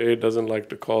the FAA doesn't like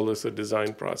to call this a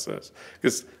design process,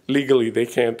 because legally they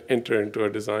can't enter into a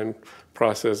design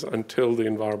process until the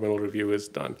environmental review is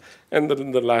done. And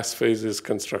then the last phase is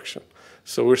construction.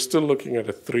 So we're still looking at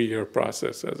a 3-year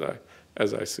process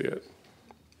as I see it.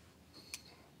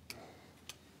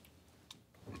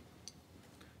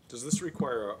 Does this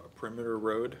require a perimeter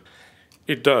road?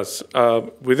 It does.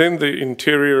 Within the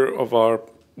interior of our,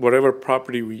 whatever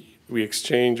property we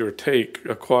exchange or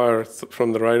acquire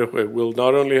from the right-of-way, we'll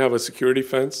not only have a security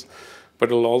fence, but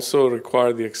it'll also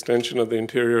require the extension of the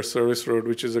interior service road,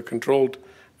 which is a controlled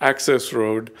access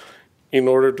road, in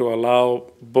order to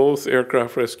allow both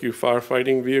aircraft rescue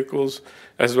firefighting vehicles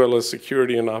as well as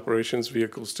security and operations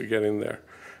vehicles to get in there.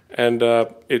 And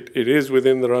it is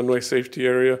within the runway safety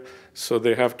area, so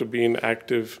they have to be in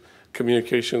active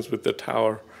communications with the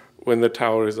tower when the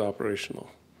tower is operational.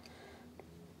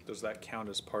 Does that count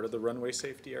as part of the runway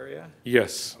safety area?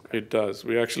 Yes, okay. It does.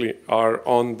 We actually are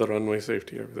on the runway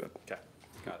safety area. Okay,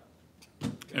 got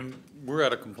it. And we're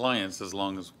out of compliance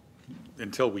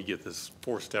until we get this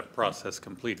four-step process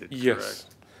completed, yes. Correct?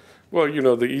 Well, you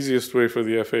know, the easiest way for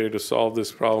the FAA to solve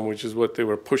this problem, which is what they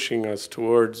were pushing us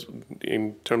towards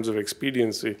in terms of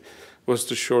expediency, was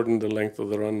to shorten the length of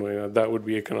the runway. Now, that would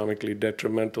be economically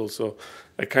detrimental, so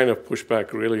I kind of pushed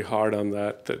back really hard on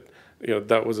that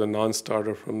that was a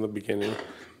non-starter from the beginning.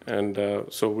 And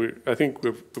so I think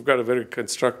we've got a very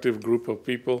constructive group of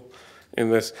people in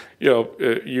this.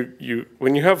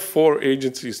 When you have 4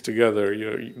 agencies together,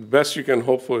 the best you can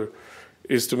hope for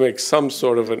is to make some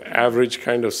sort of an average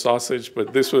kind of sausage,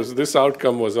 but this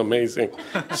outcome was amazing.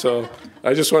 So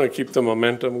I just want to keep the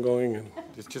momentum going. And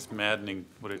it's just maddening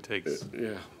what it takes.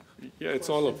 Yeah, it's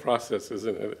all a process,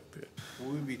 isn't it?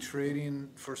 Will we be trading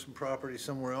for some property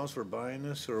somewhere else or buying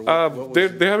this, or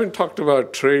they haven't talked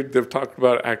about trade. They've talked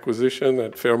about acquisition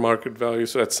at fair market value.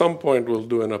 So at some point we'll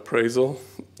do an appraisal,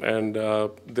 and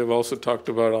they've also talked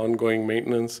about ongoing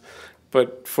maintenance.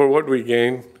 But for what we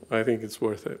gain, I think it's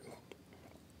worth it.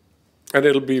 And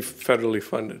it'll be federally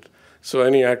funded. So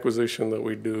any acquisition that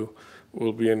we do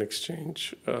will be in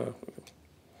exchange.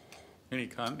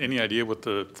 Any idea what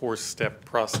the 4-step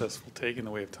process will take in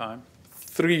the way of time?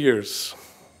 3 years.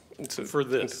 For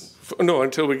this? No,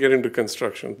 until we get into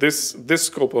construction. This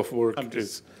scope of work I'm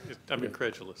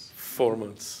incredulous. 4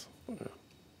 months. Yeah.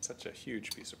 Such a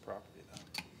huge piece of property, though.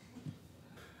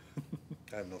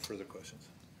 I have no further questions.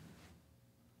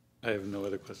 I have no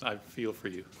other questions. I feel for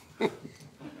you. I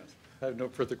have no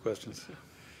further questions.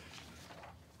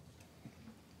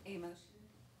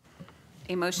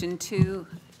 A motion to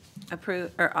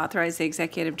approve or authorize the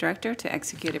executive director to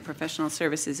execute a professional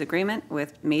services agreement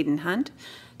with Mead and Hunt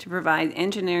to provide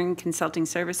engineering consulting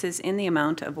services in the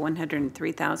amount of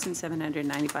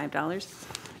 $103,795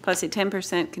 plus a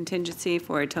 10% contingency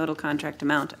for a total contract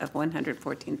amount of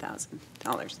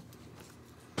 $114,000.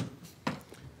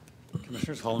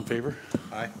 Commissioners, all in favor?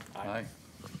 Aye. Aye.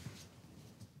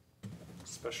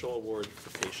 Special award for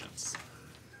patience.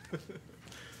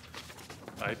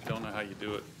 I don't know how you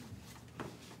do it.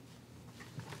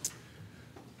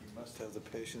 have the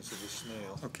patience of a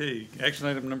snail. Okay, action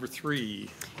item number 3.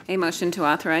 A motion to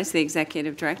authorize the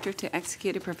executive director to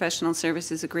execute a professional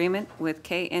services agreement with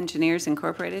K Engineers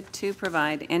Incorporated to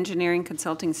provide engineering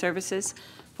consulting services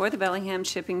for the Bellingham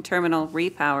Shipping Terminal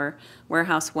Repower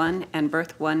Warehouse 1 and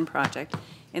Berth 1 project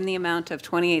in the amount of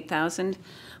 $28,000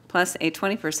 plus a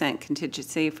 20%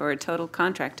 contingency for a total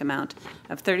contract amount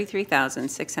of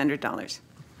 $33,600.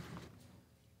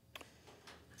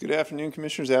 Good afternoon,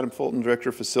 Commissioners. Adam Fulton, Director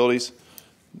of Facilities.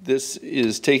 This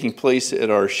is taking place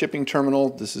at our shipping terminal.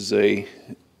 This is a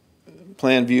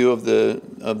plan view of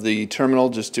the terminal.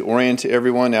 Just to orient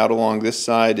everyone, out along this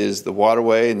side is the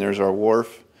waterway, and there's our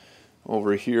wharf.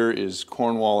 Over here is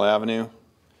Cornwall Avenue.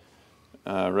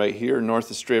 Right here,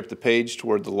 north is straight up the page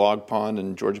toward the log pond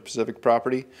and Georgia Pacific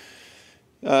property.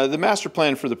 The master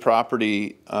plan for the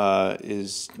property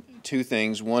is two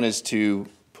things. One is to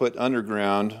put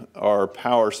underground our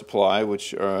power supply,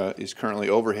 which is currently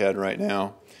overhead right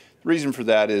now. The reason for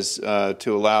that is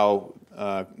to allow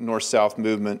north-south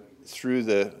movement through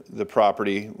the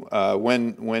property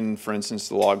when, for instance,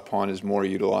 the log pond is more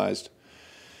utilized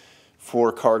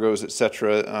for cargoes, et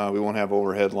cetera. We won't have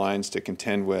overhead lines to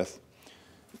contend with.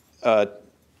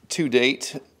 To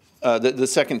date, the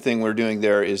second thing we're doing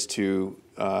there is to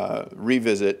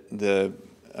revisit the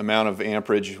amount of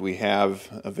amperage we have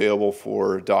available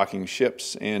for docking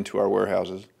ships and to our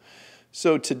warehouses.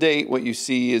 So to date, what you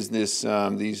see is this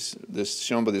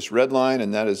shown by this red line,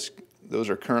 and those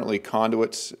are currently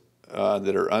conduits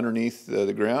that are underneath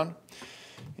the ground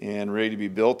and ready to be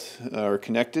built or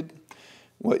connected.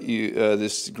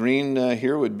 This green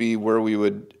here would be where we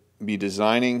would be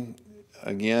designing,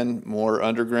 again, more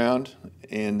underground,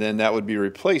 and then that would be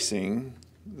replacing,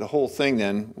 the whole thing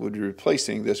then would be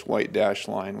replacing this white dash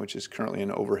line, which is currently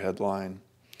an overhead line.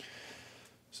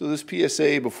 So this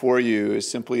PSA before you is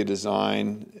simply a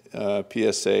design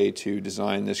PSA to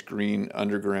design this green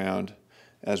underground,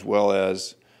 as well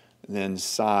as then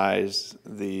size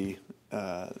the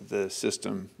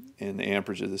system and the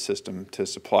amperage of the system to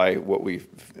supply what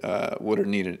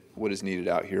is needed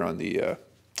out here on the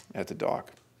at the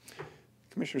dock.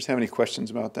 Commissioners have any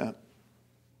questions about that?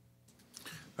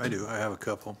 I do. I have a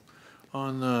couple.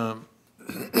 On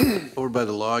over by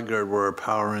the log yard where our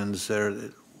power ends there,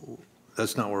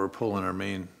 that's not where we're pulling our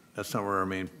main. That's not where our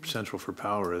main central for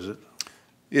power, is it?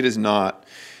 It is not.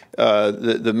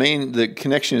 The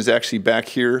connection is actually back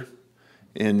here,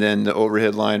 and then the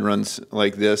overhead line runs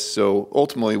like this. So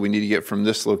ultimately, we need to get from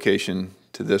this location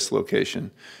to this location.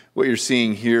 What you're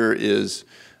seeing here is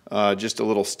just a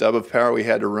little stub of power we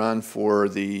had to run for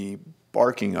the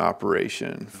barking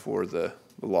operation for the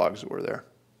logs that were there.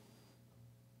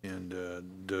 And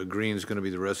the green's going to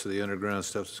be the rest of the underground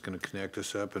stuff that's going to connect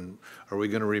us up. And are we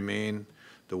going to remain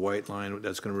the white line?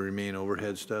 That's going to remain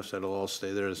overhead stuff. So that'll all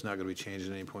stay there. It's not going to be changed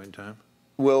at any point in time.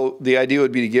 Well, the idea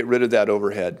would be to get rid of that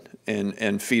overhead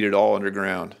and feed it all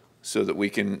underground so that we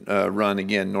can run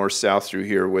again north-south through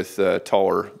here with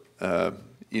taller.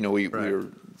 We were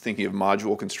thinking of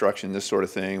module construction, this sort of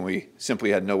thing. We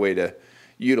simply had no way to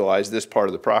utilize this part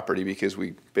of the property because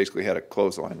we basically had a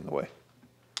clothesline in the way.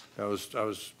 I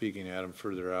was speaking, Adam,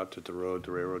 further out at the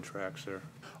railroad tracks there.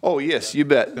 Oh, yes, you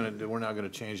bet. We're not going to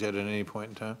change that at any point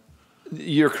in time?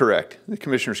 You're correct. The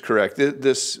Commissioner's correct.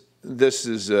 This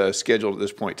is scheduled at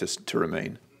this point to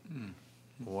remain.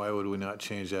 Why would we not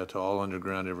change that to all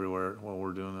underground everywhere while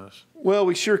we're doing this? Well,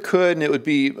 we sure could, and it would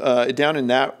be down in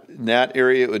that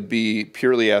area. It would be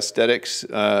purely aesthetics.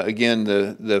 Again,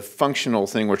 the functional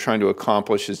thing we're trying to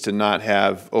accomplish is to not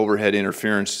have overhead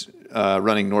interference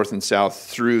running north and south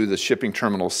through the shipping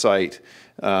terminal site.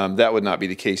 That would not be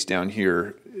the case down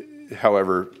here.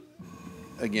 However,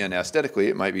 again, aesthetically,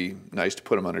 it might be nice to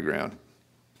put them underground,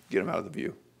 get them out of the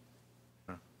view.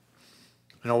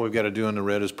 And all we've got to do in the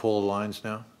red is pull the lines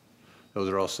now? Those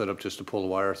are all set up just to pull the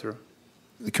wire through?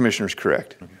 The Commissioner's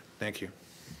correct. Okay, thank you.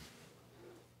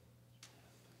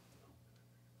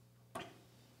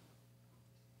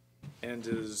 And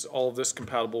is all of this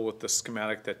compatible with the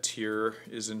schematic that TIER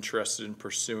is interested in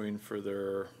pursuing for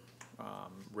their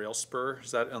rail spur?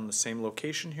 Is that on the same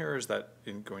location here, or is that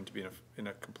going to be in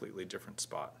a completely different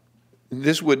spot?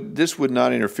 This would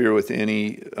not interfere with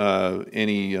any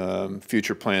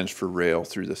future plans for rail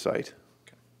through the site.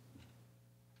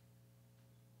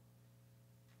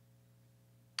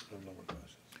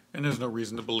 And there's no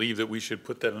reason to believe that we should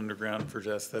put that underground for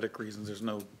aesthetic reasons. There's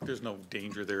no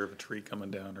danger there of a tree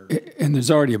coming down or. And there's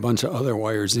already a bunch of other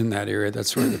wires in that area.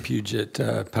 That's where the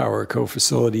Puget Power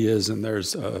Co-facility is, and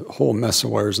there's a whole mess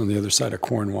of wires on the other side of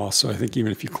Cornwall. So I think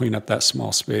even if you clean up that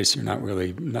small space, you're not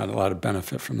a lot of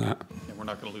benefit from that. And we're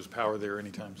not going to lose power there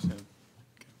anytime soon.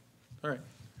 Okay. All right.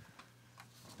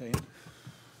 Diane?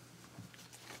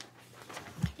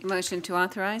 A motion to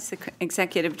authorize the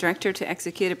executive director to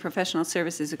execute a professional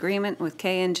services agreement with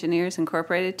K Engineers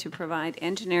Incorporated to provide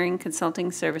engineering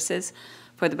consulting services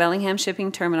for the Bellingham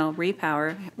Shipping Terminal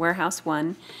Repower Warehouse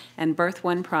 1 and Berth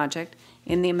 1 project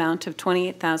in the amount of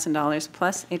 $28,000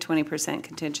 plus a 20%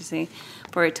 contingency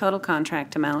for a total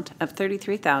contract amount of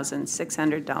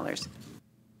 $33,600.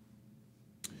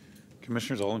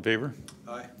 Commissioners, all in favor?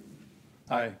 Aye.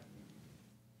 Aye.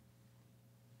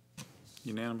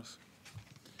 Unanimous.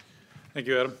 Thank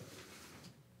you, Adam.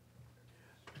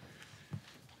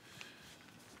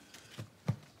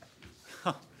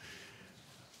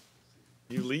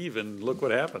 You leave and look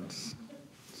what happens.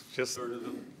 It's just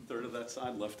Third of that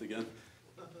side left again.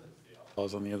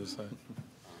 pause on the other side.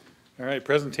 All right,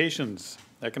 presentations,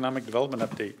 economic development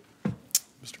update.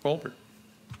 Mr. Colbert.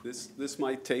 This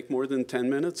might take more than 10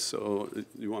 minutes, so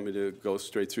you want me to go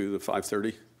straight through the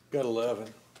 5:30? Got 11.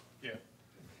 Yeah.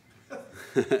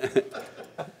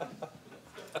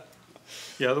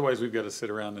 Yeah, otherwise we've got to sit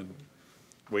around and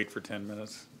wait for 10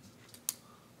 minutes.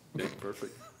 Okay,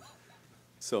 perfect.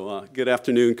 So good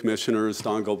afternoon, Commissioners.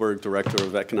 Don Goldberg, Director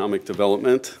of Economic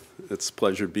Development. It's a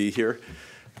pleasure to be here.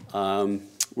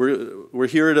 We're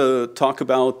here to talk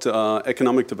about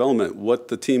economic development, what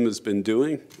the team has been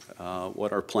doing,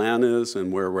 what our plan is,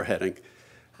 and where we're heading.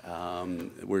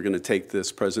 We're going to take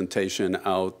this presentation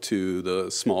out to the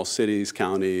small cities,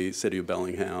 county, city of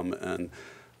Bellingham, and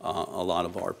a lot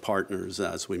of our partners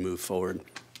as we move forward.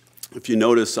 If you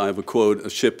notice, I have a quote, "A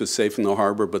ship is safe in the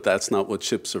harbor, but that's not what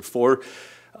ships are for."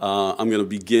 I'm going to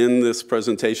begin this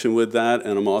presentation with that,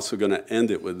 and I'm also going to end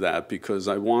it with that, because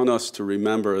I want us to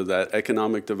remember that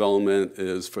economic development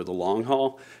is for the long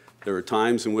haul. There are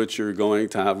times in which you're going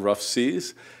to have rough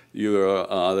seas. There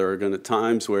are going to be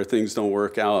times where things don't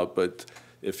work out, but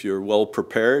if you're well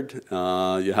prepared,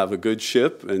 you have a good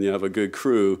ship and you have a good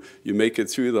crew, you make it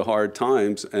through the hard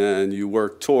times and you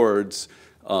work towards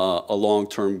a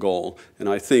long-term goal. And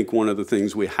I think one of the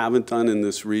things we haven't done in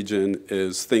this region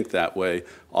is think that way.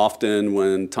 Often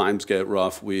when times get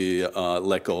rough, we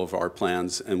let go of our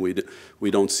plans and we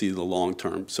don't see the long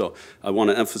term. So I want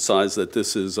to emphasize that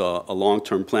this is a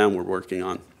long-term plan we're working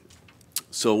on.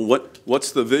 So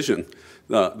what's the vision?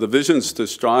 The vision is to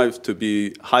strive to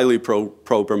be highly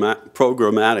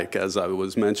programmatic, as I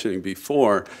was mentioning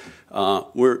before.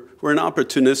 We're an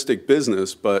opportunistic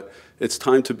business, but it's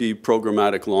time to be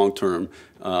programmatic long-term.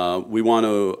 We want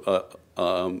to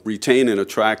retain and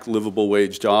attract livable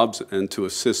wage jobs and to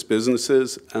assist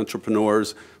businesses,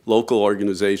 entrepreneurs, local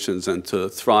organizations, and to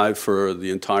thrive for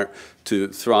the entire,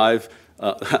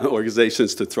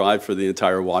 organizations to thrive for the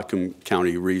entire Whatcom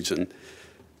County region.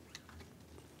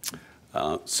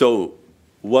 So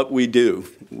what we do,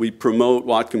 we promote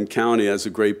Whatcom County as a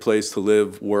great place to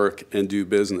live, work, and do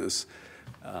business.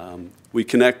 We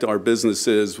connect our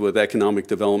businesses with economic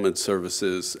development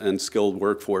services and skilled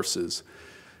workforces.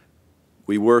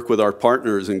 We work with our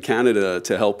partners in Canada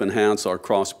to help enhance our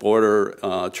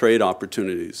cross-border trade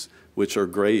opportunities, which are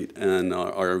great and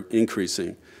are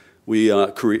increasing. We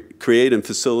create and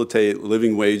facilitate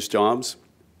living wage jobs,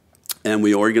 and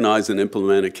we organize and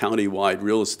implement a county-wide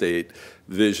real estate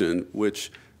vision,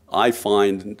 which I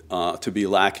find to be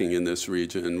lacking in this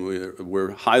region.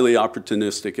 We're highly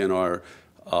opportunistic in our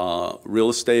real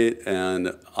estate,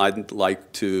 and I'd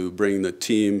like to bring the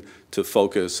team to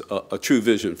focus a true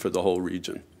vision for the whole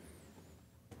region.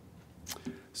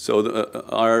 So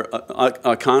our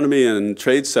economy and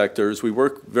trade sectors, we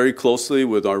work very closely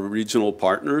with our regional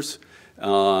partners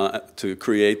to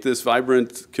create this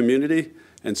vibrant community,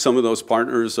 and some of those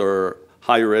partners are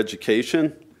higher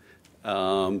education.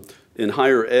 In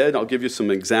higher ed, I'll give you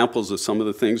some examples of some of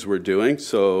the things we're doing.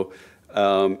 So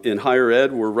in higher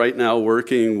ed, we're right now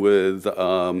working with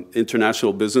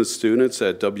international business students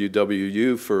at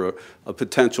WWU for a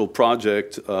potential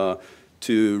project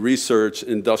to research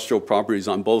industrial properties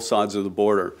on both sides of the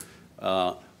border.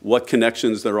 What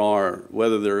connections there are,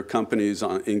 whether there are companies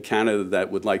in Canada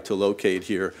that would like to locate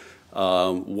here,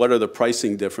 what are the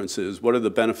pricing differences, what are the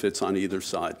benefits on either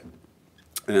side.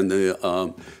 And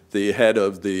the head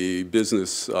of the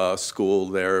business school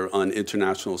there on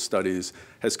international studies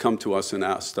has come to us and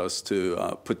asked us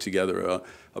to put together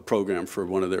a program for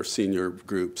one of their senior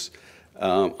groups.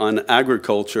 On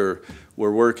agriculture,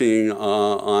 we're working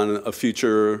on a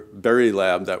future berry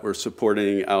lab that we're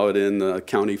supporting out in the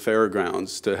county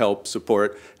fairgrounds to help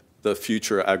support the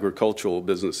future agricultural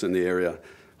business in the area.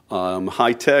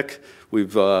 High tech,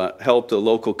 we've helped a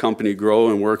local company grow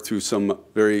and work through some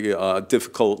very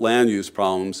difficult land use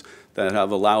problems that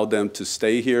have allowed them to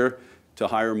stay here, to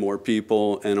hire more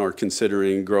people, and are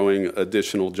considering growing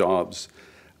additional jobs.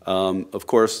 Of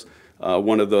course,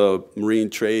 one of the marine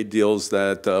trade deals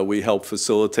that we help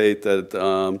facilitate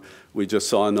that we just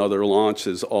saw another launch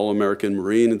is All American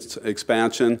Marine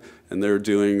expansion, and they're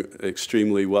doing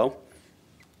extremely well.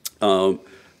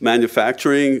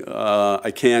 Manufacturing,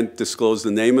 I can't disclose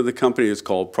the name of the company. It's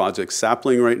called Project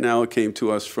Sapling right now. It came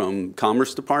to us from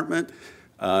Commerce Department.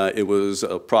 It was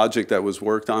a project that was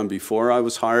worked on before I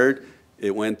was hired.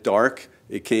 It went dark.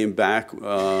 It came back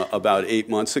about 8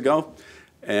 months ago,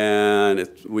 and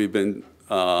we've been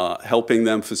helping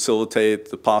them facilitate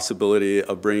the possibility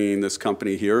of bringing this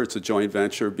company here. It's a joint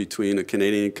venture between a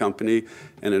Canadian company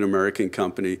and an American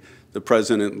company. The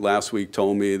president last week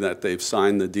told me that they've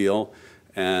signed the deal,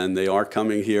 and they are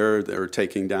coming here. They're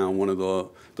taking down one of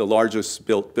the largest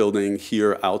built building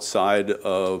here outside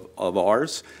of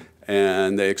ours,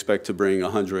 and they expect to bring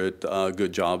 100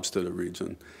 good jobs to the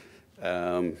region.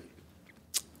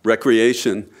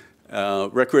 Recreation.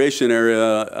 Recreation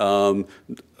area,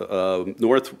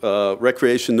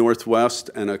 Recreation Northwest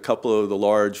and a couple of the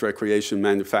large recreation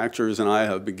manufacturers and I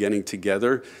have been getting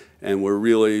together, and we're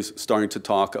really starting to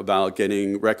talk about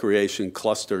getting recreation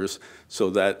clusters so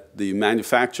that the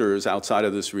manufacturers outside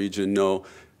of this region know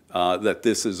that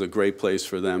this is a great place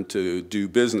for them to do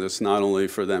business, not only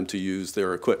for them to use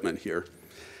their equipment here.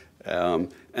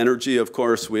 Energy, of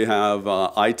course, we have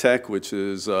iTech, which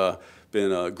has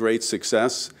been a great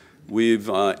success. We've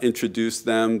introduced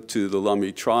them to the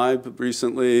Lummi tribe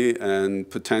recently, and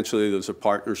potentially there's a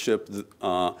partnership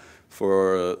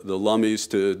for the Lummis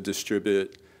to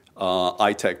distribute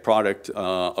iTech product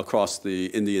across the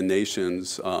Indian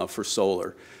nations for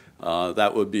solar.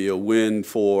 That would be a win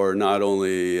for not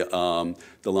only the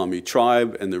Lummi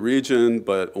tribe and the region,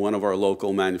 but one of our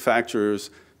local manufacturers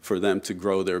for them to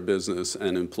grow their business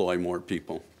and employ more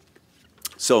people.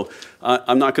 So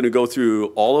I'm not going to go through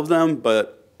all of them,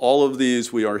 but all of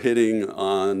these we are hitting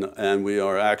on, and we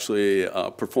are actually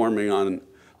performing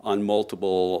on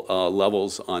multiple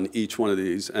levels on each one of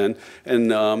these. And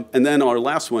then our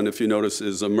last one, if you notice,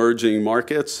 is emerging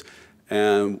markets.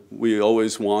 And we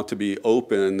always want to be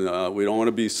open. We don't want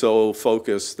to be so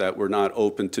focused that we're not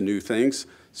open to new things.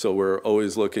 So we're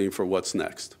always looking for what's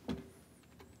next.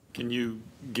 Can you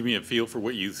give me a feel for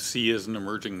what you see as an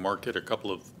emerging market, a couple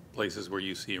of places where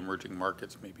you see emerging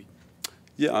markets maybe?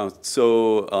 Yeah,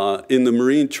 so in the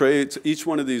marine trades, each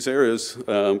one of these areas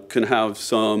can have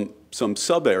some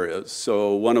sub-areas.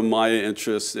 So one of my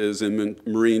interests is in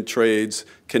marine trades,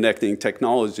 connecting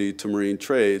technology to marine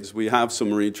trades. We have some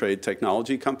marine trade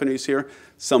technology companies here.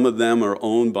 Some of them are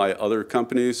owned by other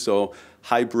companies, so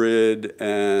hybrid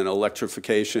and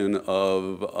electrification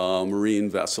of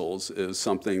marine vessels is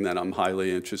something that I'm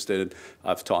highly interested in.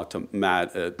 I've talked to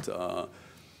Matt at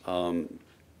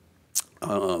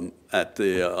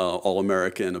the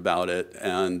All-American about it,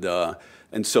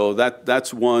 and so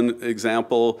that's one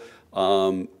example.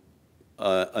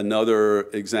 Another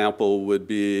example would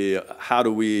be how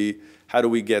do we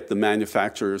get the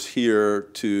manufacturers here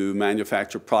to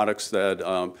manufacture products that,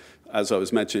 as I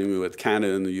was mentioning with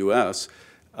Canada and the U.S.,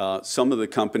 some of the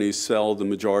companies sell the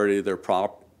majority of their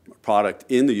product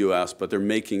in the U.S., but they're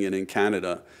making it in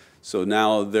Canada. So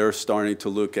now they're starting to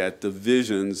look at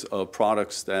divisions of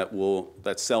products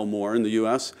that sell more in the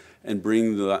U.S. and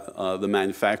bring the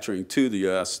manufacturing to the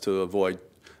U.S. to avoid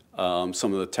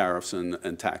some of the tariffs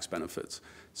and tax benefits.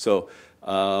 So,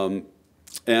 some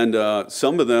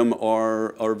of them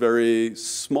are very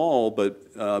small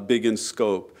but big in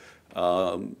scope.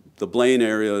 The Blaine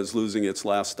area is losing its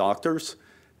last doctors.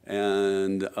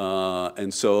 And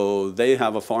so they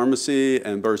have a pharmacy,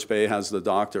 and Birch Bay has the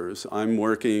doctors. I'm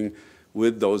working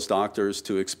with those doctors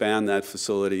to expand that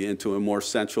facility into a more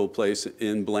central place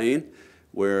in Blaine,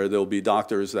 where there'll be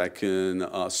doctors that can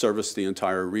service the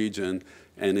entire region.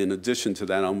 And in addition to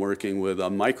that, I'm working with a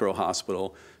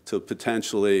micro-hospital to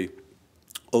potentially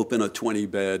open a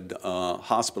 20-bed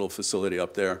hospital facility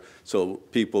up there, so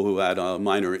people who had a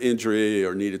minor injury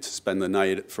or needed to spend the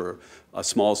night for a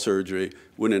small surgery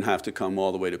wouldn't have to come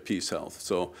all the way to Peace Health.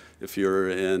 So if you're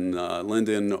in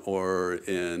Linden or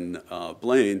in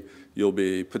Blaine, you'll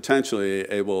be potentially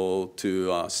able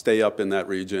to stay up in that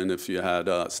region if you had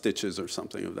stitches or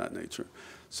something of that nature.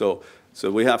 So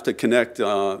we have to connect,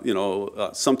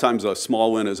 sometimes a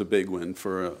small win is a big win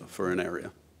for an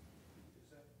area.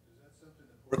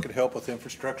 Or it could help with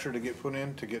infrastructure to get put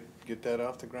in, to get that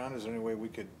off the ground? Is there any way we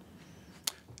could?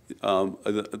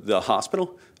 The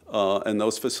hospital and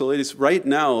those facilities. Right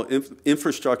now,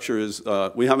 infrastructure is,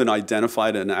 we haven't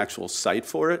identified an actual site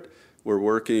for it. We're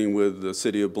working with the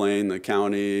city of Blaine, the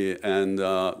county, and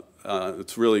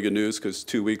it's really good news because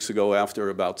 2 weeks ago, after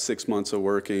about 6 months of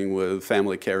working with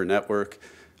Family Care Network,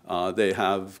 they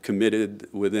have committed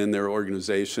within their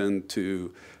organization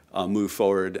to move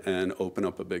forward and open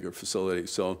up a bigger facility.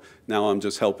 So now I'm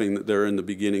just helping. They're in the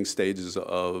beginning stages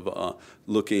of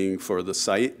looking for the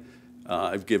site.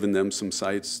 I've given them some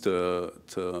sites to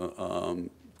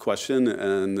question,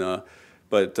 and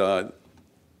but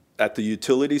at the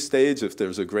utility stage, if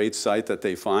there's a great site that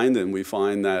they find and we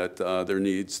find that there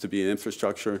needs to be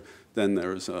infrastructure, then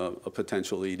there's a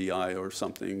potential EDI or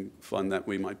something fund that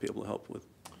we might be able to help with.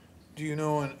 Do you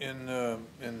know in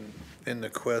the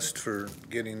quest for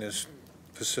getting this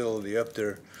facility up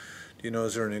there, do you know,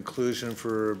 is there an inclusion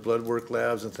for blood work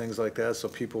labs and things like that, so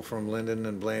people from Linden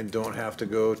and Blaine don't have to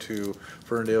go to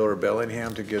Ferndale or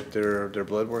Bellingham to get their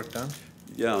blood work done?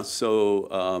 Yeah,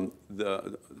 so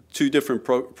the two different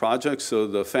projects. So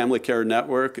the Family Care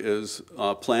Network is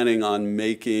planning on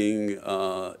making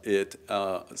it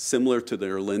similar to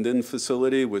their Linden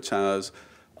facility, which has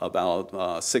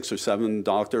about 6 or 7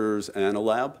 doctors and a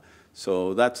lab.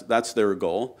 So that's their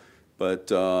goal.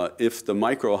 But if the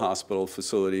micro-hospital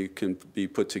facility can be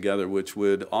put together, which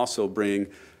would also bring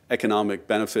economic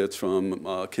benefits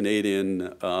from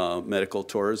Canadian medical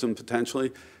tourism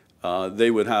potentially, they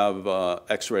would have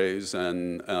x-rays,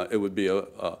 and it would be,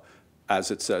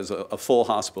 as it says, a full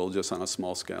hospital just on a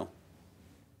small scale.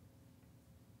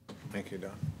 Thank you,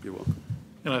 Don. You're welcome.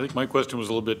 And I think my question was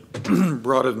a little bit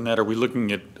broader than that. Are we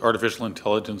looking at artificial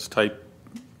intelligence type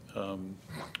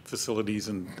facilities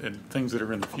and things that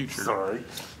are in the future? Sorry.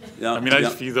 Yeah, I mean, I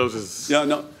just view those as... Yeah,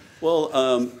 no. Well,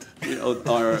 you know,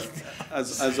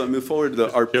 as I move forward,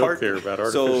 our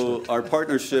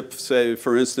partnership, say,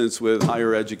 for instance, with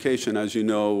higher education, as you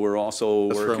know, we're also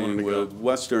working with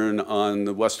Western on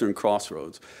the Western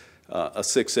Crossroads, a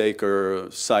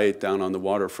 6-acre site down on the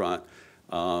waterfront.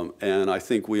 And I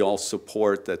think we all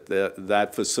support that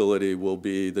facility will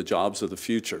be the jobs of the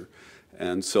future.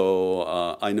 And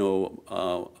so I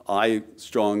know I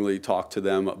strongly talk to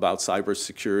them about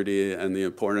cybersecurity and the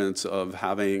importance of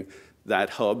having that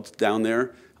hub down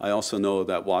there. I also know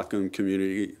that Whatcom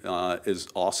community is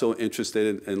also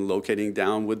interested in locating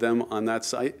down with them on that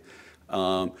site.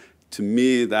 To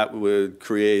me, that would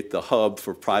create the hub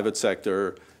for private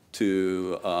sector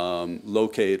to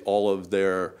locate all of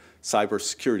their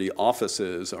cybersecurity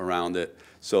offices around it.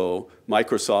 So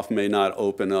Microsoft may not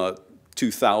open a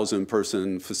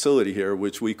 2,000-person facility here,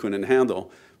 which we couldn't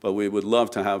handle, but we would love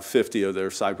to have 50 of their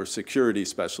cybersecurity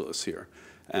specialists here.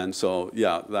 And so,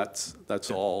 yeah, that's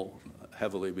all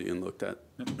heavily being looked at.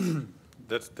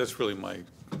 That's really my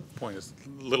point, is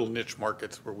little niche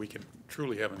markets where we can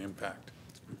truly have an impact.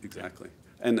 Exactly.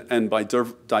 And by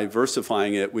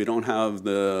diversifying it, we don't have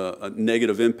the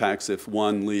negative impacts if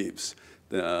one leaves.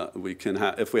 We can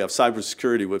if we have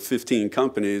cybersecurity with 15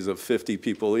 companies of 50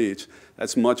 people each,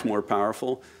 that's much more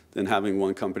powerful than having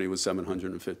one company with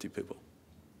 750 people.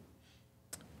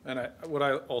 And what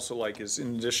I also like is,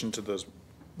 in addition to those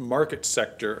market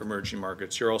sector emerging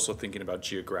markets, you're also thinking about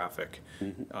geographic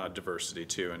diversity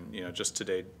too. And you know, just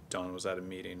today, Don was at a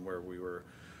meeting where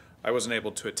I wasn't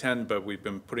able to attend, but we've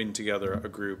been putting together a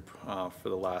group for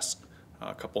the last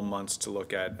couple months to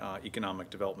look at economic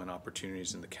development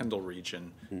opportunities in the Kendall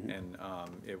region, and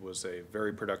it was a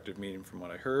very productive meeting from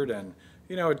what I heard. And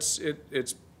you know,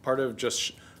 it's part of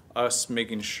just us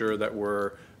making sure that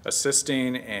we're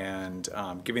assisting and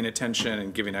giving attention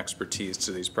and giving expertise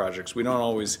to these projects. We don't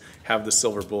always have the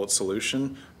silver bullet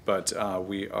solution, but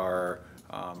we are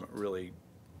really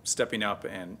stepping up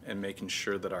and making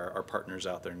sure that our partners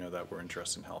out there know that we're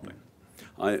interested in helping.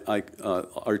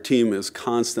 Our team is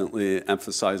constantly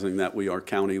emphasizing that we are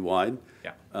county-wide.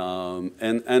 Yeah.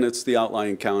 And it's the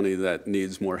outlying county that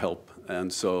needs more help.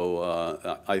 And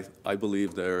so I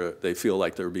believe they feel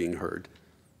like they're being heard.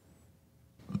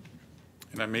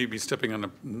 And I may be stepping on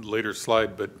a later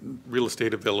slide, but real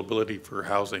estate availability for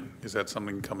housing, is that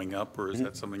something coming up, or is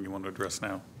that something you want to address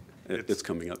now? It's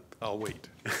coming up. I'll wait.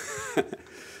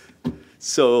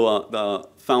 So the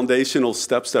foundational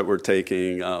steps that we're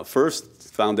taking, first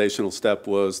foundational step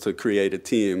was to create a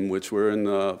team, which we're in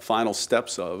the final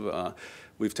steps of.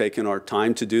 We've taken our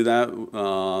time to do that.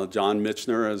 John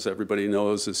Michener, as everybody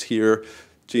knows, is here.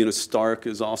 Gina Stark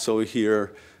is also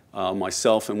here.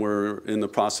 Myself, and we're in the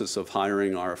process of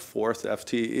hiring our 4th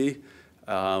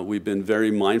FTE. We've been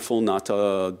very mindful not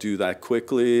to do that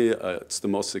quickly. It's the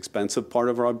most expensive part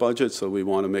of our budget, so we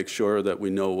want to make sure that we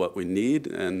know what we need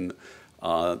and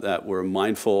that we're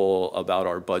mindful about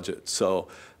our budget. So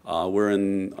we're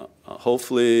in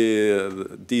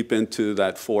hopefully deep into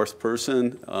that 4th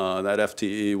person. That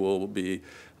FTE will be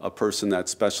a person that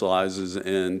specializes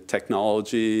in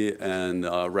technology and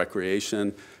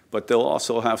recreation, but they'll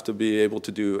also have to be able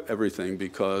to do everything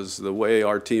because the way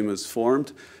our team is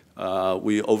formed,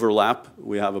 we overlap.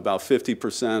 We have about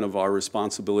 50% of our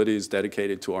responsibilities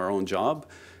dedicated to our own job,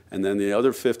 and then the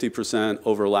other 50%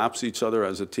 overlaps each other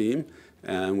as a team,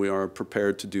 and we are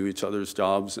prepared to do each other's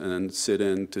jobs and sit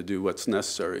in to do what's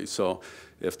necessary. So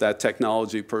if that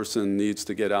technology person needs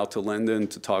to get out to Linden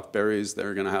to talk berries,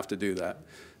 they're going to have to do that.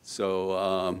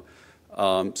 So,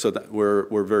 so that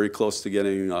we're very close to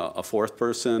getting a fourth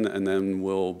person, and then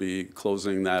we'll be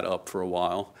closing that up for a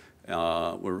while.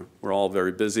 We're all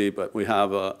very busy, but we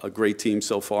have a great team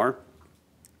so far.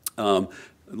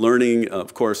 Learning,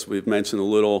 of course, we've mentioned a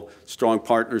little strong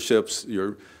partnerships.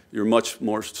 You're much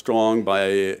more strong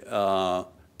by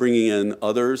bringing in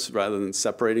others rather than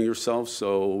separating yourselves.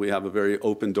 So we have a very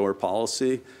open door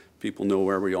policy. People know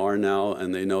where we are now,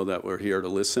 and they know that we're here to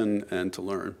listen and to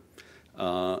learn.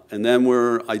 And then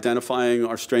we're identifying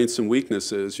our strengths and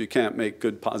weaknesses. You can't make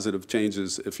good positive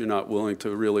changes if you're not willing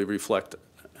to really reflect.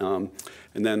 And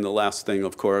then the last thing,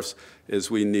 of course, is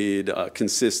we need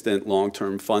consistent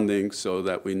long-term funding so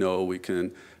that we know we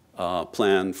can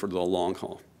plan for the long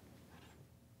haul.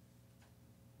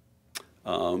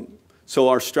 So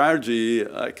our strategy,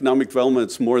 economic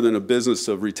development, is more than a business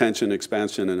of retention,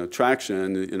 expansion, and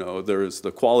attraction. You know, there's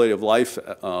the quality of life,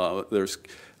 there's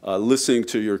listening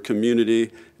to your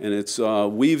community, and it's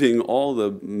weaving all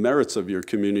the merits of your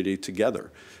community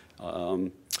together.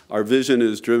 Our vision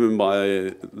is driven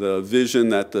by the vision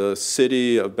that the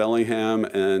city of Bellingham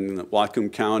and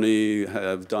Whatcom County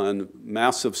have done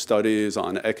massive studies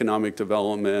on economic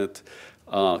development,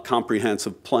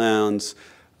 comprehensive plans.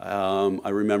 I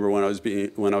remember when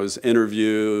I was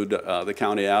interviewed, the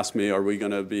county asked me, "Are we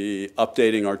going to be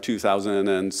updating our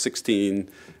 2016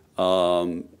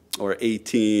 or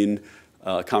 18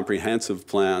 comprehensive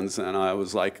plans?" And I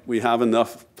was like, "We have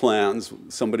enough plans.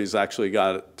 Somebody's actually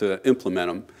got to implement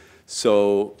them."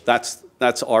 So that's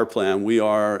our plan. We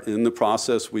are in the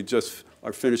process. We just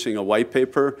are finishing a white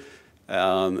paper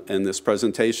in this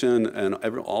presentation, and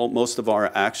most of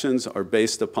our actions are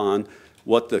based upon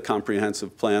what the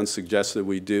comprehensive plan suggested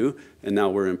we do, and now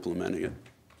we're implementing it.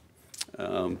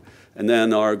 And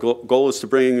then our goal is to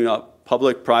bring up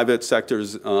public-private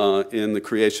sectors in the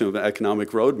creation of an economic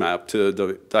roadmap to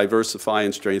diversify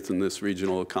and strengthen this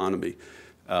regional economy.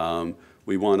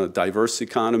 We want a diverse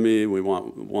economy. We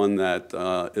want one that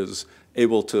is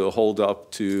able to hold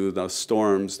up to the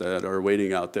storms that are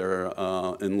waiting out there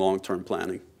in long-term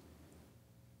planning.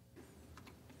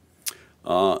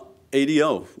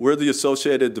 ADO, we're the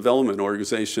Associated Development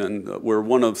Organization. We're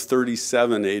one of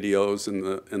 37 ADOs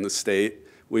in the state.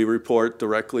 We report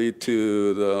directly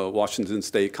to the Washington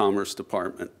State Commerce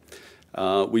Department.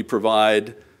 We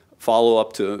provide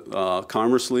follow-up to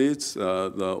commerce leads.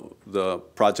 The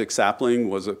Project Sapling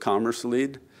was a commerce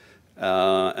lead.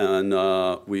 And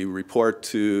we report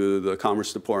to the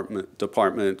Commerce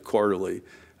Department quarterly.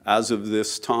 As of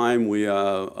this time, we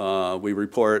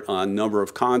report on number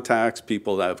of contacts,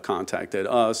 people that have contacted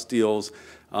us, deals.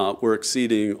 We're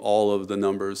exceeding all of the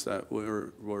numbers that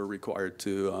we're required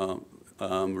to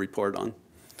report on.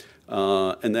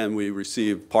 And then we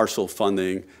receive partial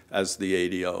funding as the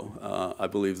ADO. I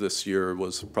believe this year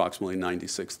was approximately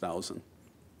 $96,000.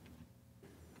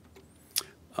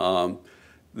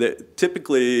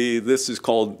 Typically, this is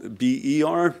called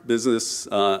BER, business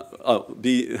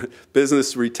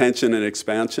retention and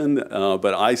expansion,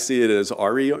 but I see it as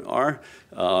RER,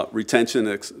 retention,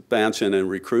 expansion, and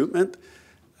recruitment.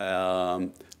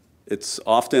 It's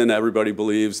often everybody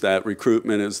believes that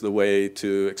recruitment is the way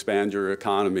to expand your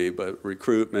economy, but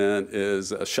recruitment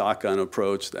is a shotgun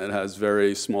approach that has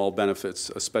very small benefits,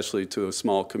 especially to a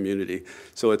small community.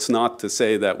 So it's not to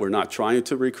say that we're not trying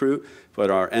to recruit,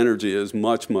 but our energy is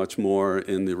much, much more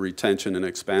in the retention and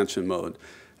expansion mode.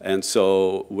 And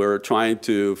so we're trying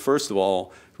to, first of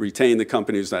all, retain the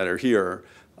companies that are here.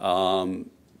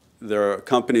 There are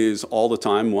companies all the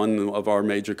time. One of our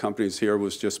major companies here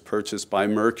was just purchased by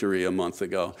Mercury a month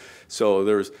ago.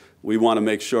 So we want to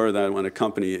make sure that when a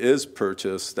company is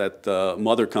purchased, that the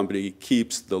mother company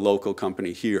keeps the local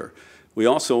company here. We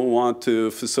also want to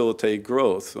facilitate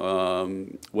growth,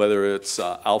 whether it's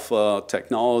Alpha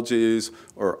Technologies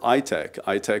or iTech.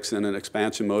 iTech's in an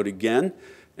expansion mode again,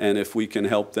 and if we can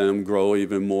help them grow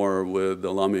even more with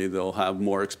the LUMI, they'll have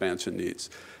more expansion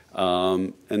needs.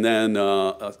 And then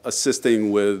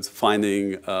assisting with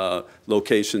finding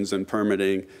locations and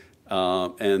permitting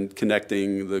and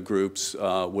connecting the groups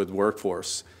with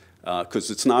workforce.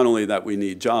 Because it's not only that we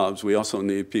need jobs, we also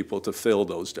need people to fill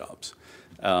those jobs.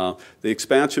 The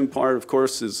expansion part, of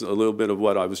course, is a little bit of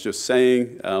what I was just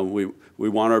saying. We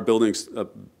want our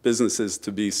businesses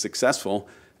to be successful,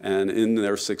 and in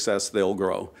their success, they'll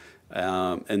grow.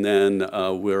 And then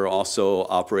we're also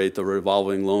operate the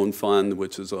revolving loan fund,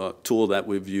 which is a tool that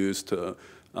we've used to,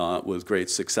 with great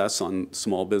success on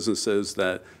small businesses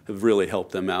that have really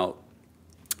helped them out.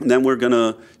 And then we're going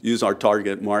to use our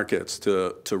target markets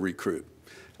to recruit.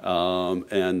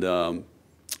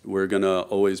 We're going to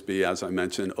always be, as I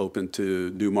mentioned, open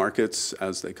to new markets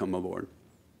as they come aboard.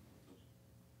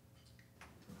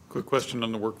 Quick question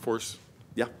on the workforce.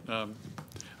 Yeah.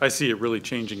 I see a really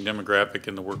changing demographic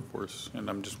in the workforce, and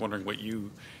I'm just wondering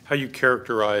how you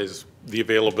characterize the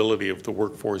availability of the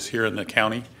workforce here in the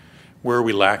county. Where are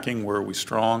we lacking? Where are we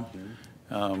strong?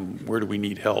 Where do we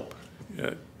need help?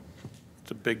 It's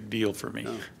a big deal for me.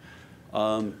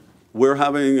 We're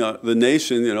having the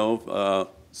nation,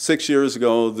 6 years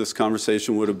ago, this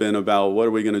conversation would have been about what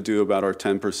are we going to do about our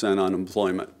 10%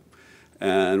 unemployment,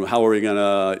 and how are we going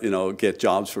to, get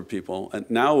jobs for people. And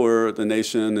now the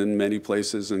nation in many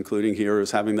places, including here,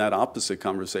 is having that opposite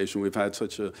conversation. We've had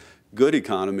such a good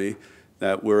economy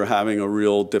that we're having a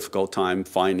real difficult time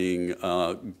finding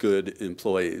good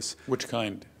employees. Which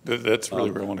kind? That's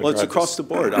really where I want to Well, it's across the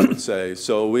board, I would say.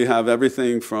 So we have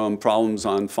everything from problems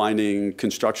on finding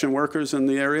construction workers in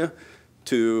the area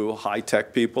to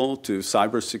high-tech people, to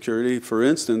cybersecurity. For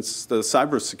instance, the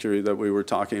cybersecurity that we were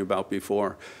talking about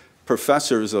before,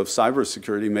 professors of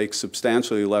cybersecurity make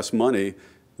substantially less money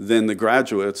than the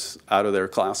graduates out of their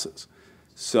classes.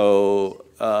 So,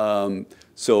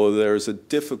 so there's a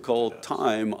difficult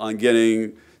time on getting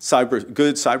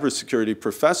good cybersecurity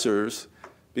professors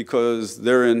because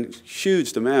they're in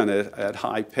huge demand at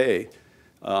high pay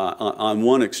on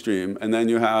one extreme. And then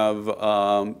you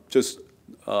have just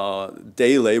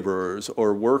day laborers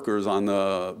or workers on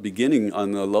the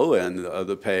low end of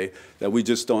the pay that we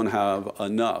just don't have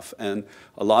enough. And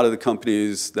a lot of the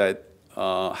companies that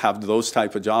have those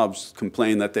type of jobs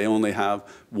complain that they only have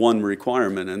one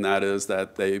requirement, and that is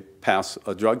that they pass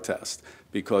a drug test,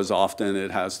 because often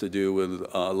it has to do with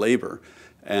labor.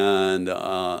 And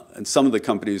some of the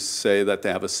companies say that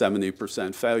they have a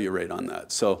 70% failure rate on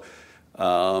that. So,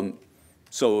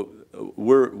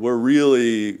 we're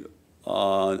really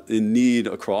in need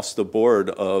across the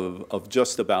board of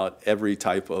just about every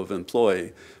type of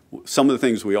employee. Some of the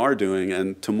things we are doing,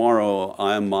 and tomorrow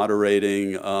I am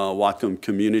moderating Whatcom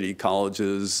Community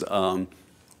College's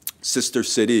Sister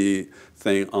City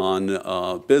thing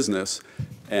on business,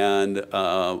 and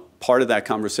part of that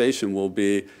conversation will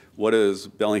be what is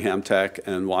Bellingham Tech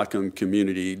and Whatcom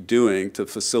Community doing to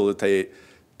facilitate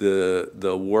the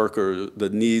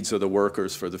needs of the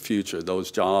workers for the future, those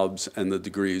jobs and the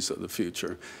degrees of the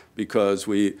future. Because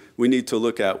we need to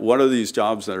look at what are these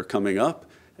jobs that are coming up,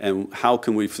 and how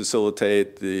can we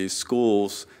facilitate the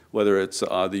schools, whether it's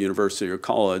the university or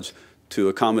college, to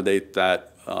accommodate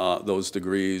that those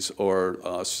degrees or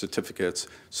certificates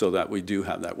so that we do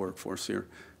have that workforce here.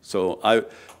 So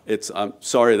I'm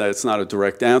sorry that it's not a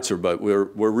direct answer, but we're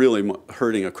really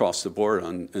hurting across the board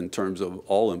in terms of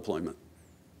all employment.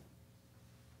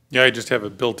 Yeah, I just have a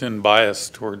built-in bias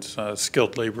towards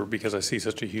skilled labor because I see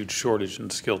such a huge shortage in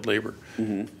skilled labor.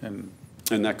 Mm-hmm.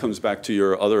 And that comes back to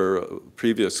your other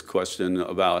previous question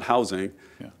about housing,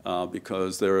 yeah.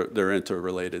 Because they're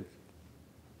interrelated.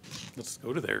 Let's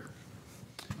go to there.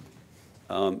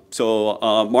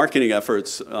 Marketing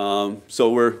efforts. So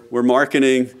we're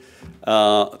marketing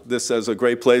this as a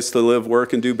great place to live,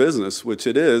 work, and do business, which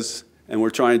it is, and we're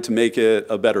trying to make it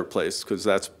a better place because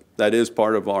that is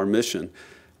part of our mission.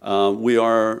 We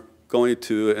are going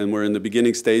to, and we're in the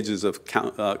beginning stages of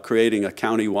creating a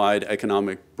county-wide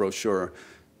economic brochure.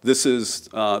 This is,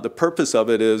 the purpose of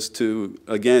it is to,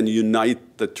 again,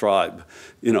 unite the tribe,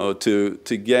 to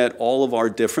get all of our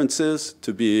differences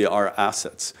to be our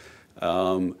assets.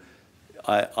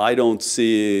 I don't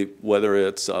see whether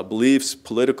it's beliefs,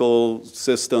 political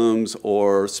systems,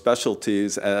 or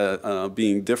specialties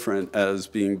being different as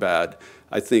being bad.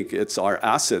 I think it's our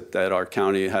asset that our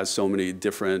county has so many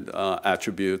different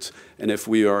attributes, and if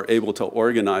we are able to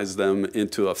organize them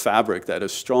into a fabric that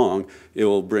is strong, it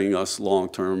will bring us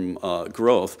long-term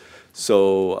growth.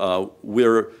 So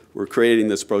we're creating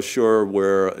this brochure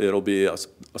where it'll be a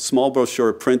small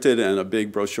brochure printed and a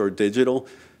big brochure digital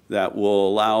that will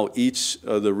allow each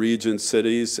of the region,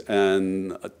 cities,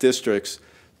 and districts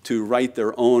to write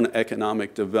their own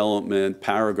economic development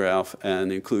paragraph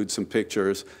and include some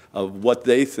pictures of what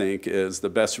they think is the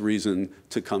best reason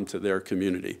to come to their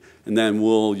community. And then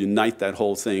we'll unite that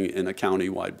whole thing in a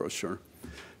county-wide brochure.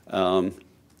 We're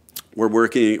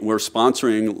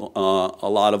sponsoring a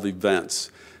lot of events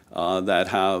that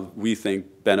have, we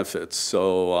think, benefits.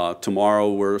 So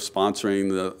tomorrow we're sponsoring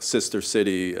the Sister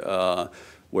City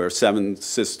where 7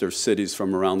 sister cities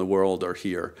from around the world are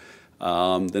here.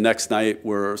 The next night,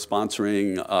 we're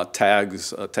sponsoring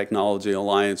TAGS, Technology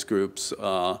Alliance Group's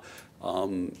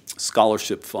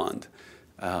scholarship fund.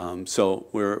 So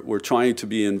we're trying to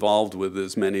be involved with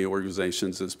as many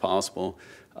organizations as possible.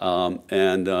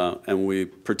 And we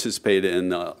participate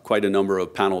in quite a number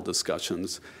of panel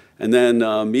discussions. And then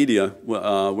media,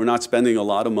 we're not spending a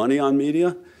lot of money on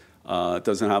media. It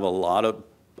doesn't have a lot of,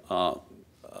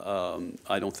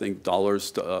 I don't think, dollars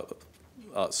to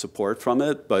support from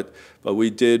it, but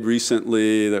we did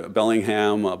recently,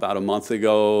 Bellingham about a month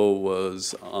ago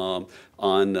was on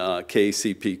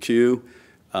KCPQ.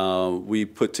 We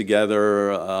put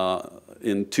together,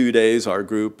 in 2 days, our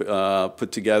group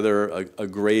put together a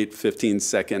great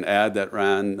 15-second ad that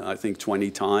ran, I think,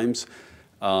 20 times.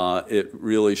 It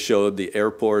really showed the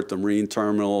airport, the marine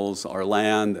terminals, our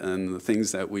land, and the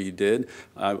things that we did.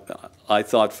 I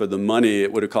thought for the money,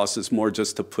 it would have cost us more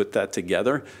just to put that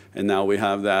together. And now we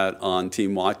have that on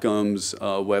Team Whatcom's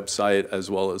website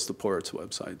as well as the Port's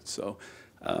website. So,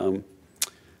 and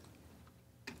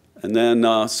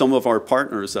then some of our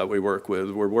partners that we work with.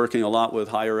 We're working a lot with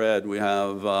higher ed. We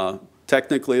have,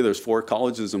 technically, there's 4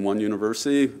 colleges and 1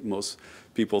 university. Most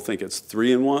people think it's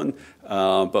 3 in 1,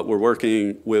 but we're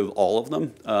working with all of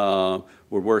them.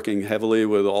 We're working heavily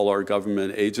with all our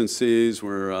government agencies.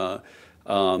 We're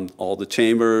all the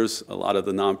chambers, a lot of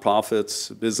the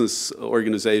nonprofits, business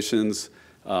organizations,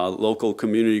 local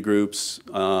community groups,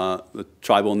 the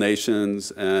tribal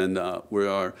nations, and we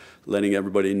are letting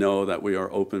everybody know that we are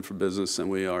open for business and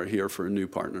we are here for new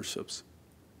partnerships.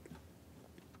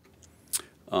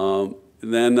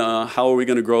 Then how are we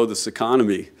going to grow this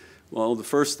economy? Well, the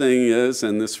first thing is,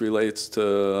 and this relates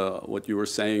to what you were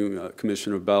saying,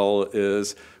 Commissioner Bell,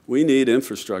 is we need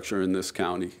infrastructure in this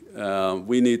county.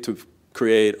 We need to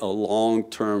create a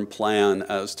long-term plan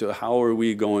as to how are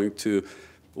we going to,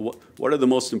 what are the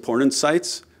most important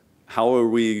sites? How are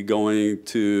we going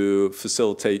to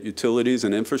facilitate utilities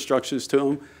and infrastructures to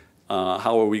them?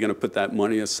 How are we going to put that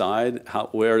money aside?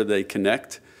 Where do they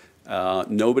connect?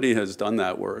 Nobody has done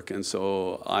that work, and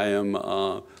so I am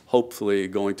hopefully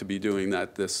going to be doing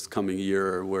that this coming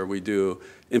year, where we do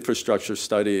infrastructure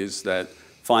studies that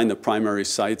find the primary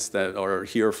sites that are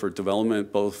here for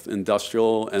development, both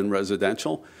industrial and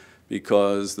residential,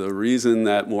 because the reason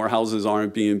that more houses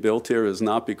aren't being built here is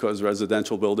not because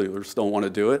residential builders don't want to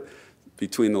do it.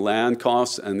 Between the land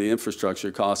costs and the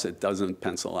infrastructure costs, it doesn't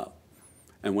pencil out.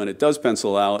 And when it does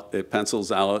pencil out, it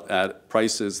pencils out at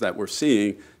prices that we're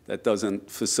seeing that doesn't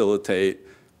facilitate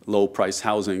low-price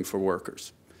housing for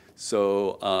workers.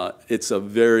 So it's a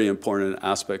very important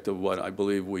aspect of what I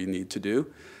believe we need to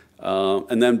do.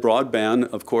 And then broadband,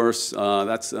 of course,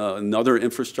 that's another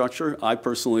infrastructure. I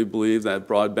personally believe that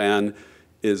broadband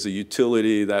is a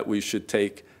utility that we should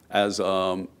take as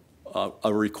a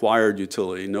required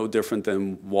utility, no different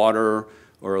than water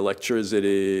or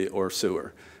electricity or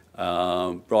sewer.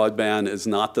 Broadband is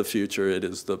not the future, it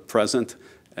is the present.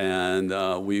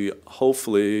 And we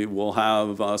hopefully will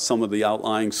have some of the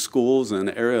outlying schools and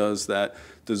areas that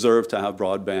deserve to have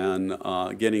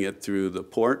broadband, getting it through the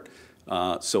port.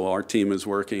 So our team is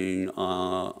working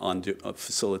on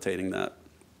facilitating that.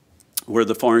 We're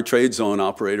the foreign trade zone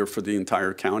operator for the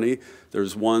entire county.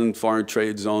 There's one foreign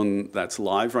trade zone that's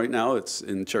live right now. It's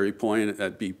in Cherry Point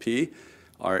at BP.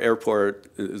 Our airport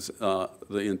is, the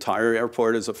entire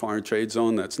airport is a foreign trade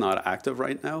zone that's not active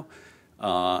right now.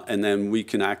 And then we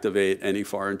can activate any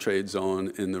foreign trade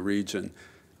zone in the region.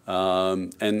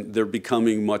 And they're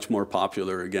becoming much more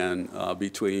popular again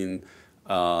between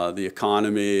the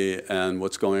economy and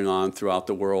what's going on throughout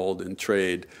the world in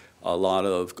trade. A lot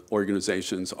of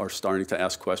organizations are starting to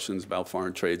ask questions about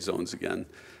foreign trade zones again.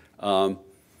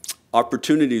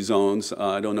 Opportunity zones,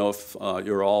 I don't know if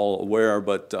you're all aware,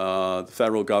 but the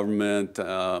federal government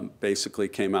basically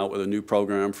came out with a new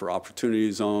program for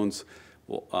opportunity zones.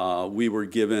 We were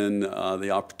given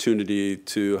the opportunity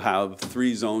to have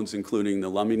 3 zones, including the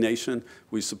Lummi Nation.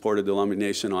 We supported the Lummi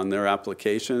Nation on their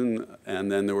application,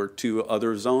 and then there were 2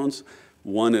 other zones.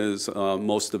 One is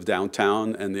most of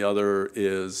downtown, and the other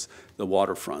is the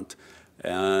waterfront.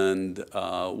 And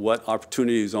what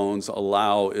opportunity zones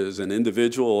allow is an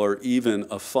individual or even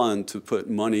a fund to put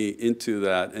money into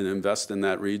that and invest in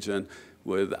that region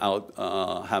without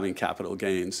having capital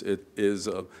gains. It is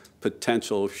a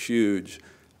potential huge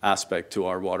aspect to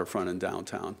our waterfront and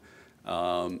downtown.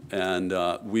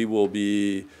 We will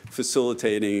be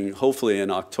facilitating, hopefully in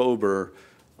October,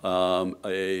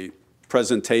 a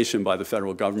presentation by the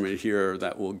federal government here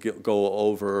that will go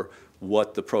over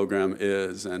what the program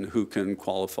is and who can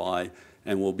qualify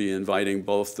and we'll be inviting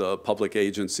both the public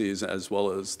agencies as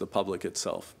well as the public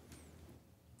itself.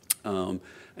 And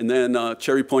then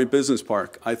Cherry Point Business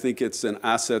Park. I think it's an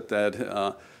asset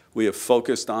that we have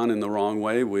focused on in the wrong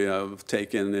way. We have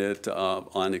taken it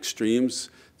on extremes.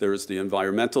 There's the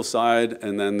environmental side,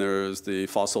 and then there's the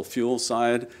fossil fuel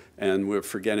side, and we're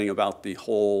forgetting about the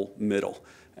whole middle.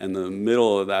 And the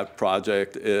middle of that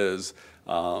project is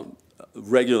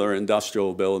regular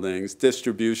industrial buildings,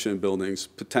 distribution buildings,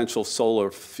 potential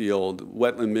solar field,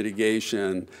 wetland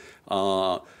mitigation.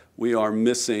 We are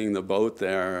missing the boat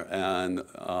there, and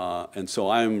so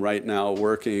I'm right now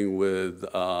working with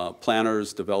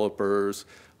planners, developers,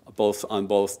 on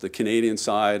both the Canadian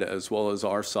side as well as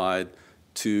our side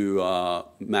to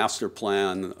master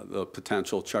plan the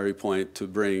potential Cherry Point to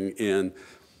bring in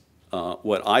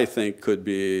what I think could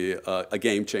be a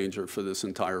game changer for this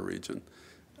entire region.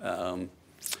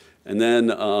 And then,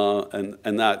 the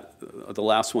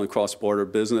last one, cross-border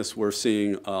business, we're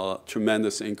seeing a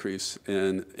tremendous increase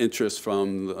in interest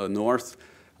from the north.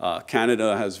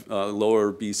 Canada has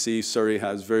lower BC. Surrey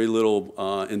has very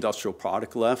little industrial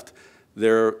product left.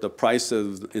 The price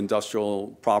of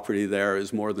industrial property there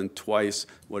is more than twice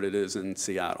what it is in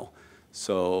Seattle.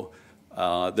 So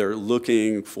they're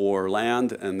looking for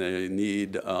land, and they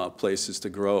need places to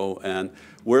grow. And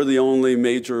we're the only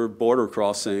major border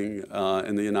crossing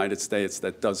in the United States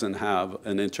that doesn't have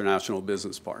an international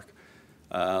business park.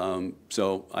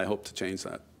 So I hope to change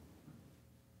that.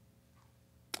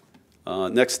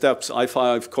 Next steps,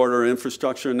 I-5 corridor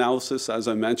infrastructure analysis, as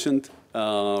I mentioned.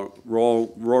 Rural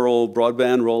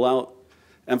broadband rollout.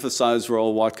 Emphasize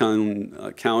rural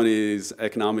Whatcom County's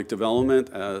economic development.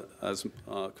 As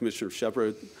Commissioner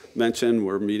Shepherd mentioned,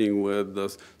 we're meeting with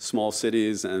the small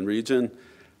cities and region,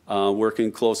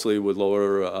 working closely with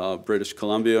Lower British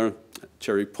Columbia,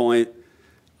 Cherry Point.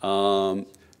 We're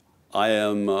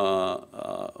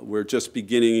just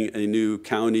beginning a new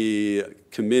county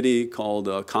committee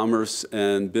called Commerce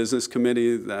and Business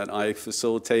Committee that I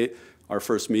facilitate. Our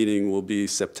first meeting will be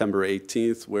September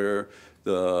 18th, where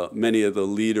many of the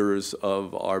leaders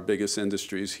of our biggest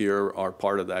industries here are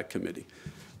part of that committee.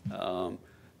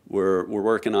 We're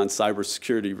working on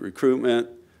cybersecurity recruitment.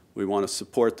 We want to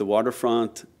support the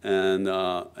waterfront, and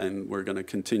we're going to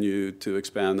continue to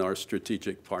expand our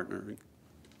strategic partnering.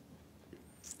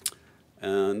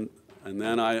 And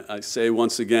then I say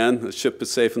once again, the ship is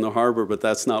safe in the harbor, but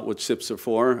that's not what ships are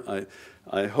for.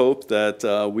 I hope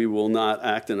that we will not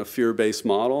act in a fear-based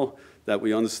model, that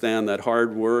we understand that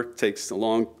hard work takes a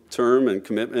long term and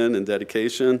commitment and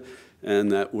dedication,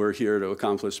 and that we're here to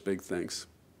accomplish big things.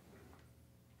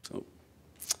 So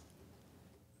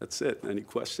that's it. Any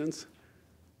questions?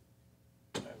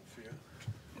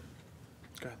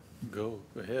 Go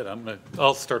ahead.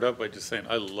 I'll start out by just saying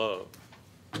I love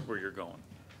where you're going.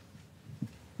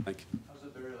 Thank you. How's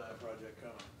the Berry Lab project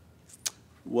coming?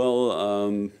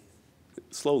 Well,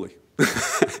 slowly.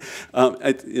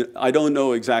 I don't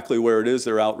know exactly where it is.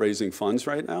 They're out raising funds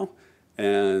right now,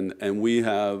 and we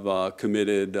have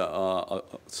committed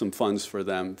some funds for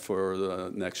them for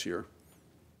the next year.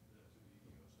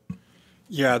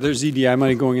 Yeah, there's EDI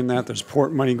money going in that. There's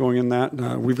port money going in that.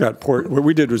 We've got port. What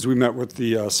we did was we met with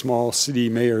the small city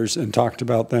mayors and talked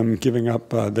about them giving up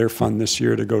their fund this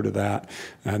year to go to that.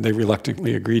 They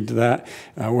reluctantly agreed to that.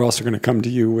 We're also going to come to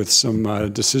you with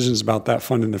some decisions about that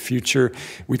fund in the future.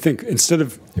 We think instead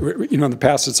of, in the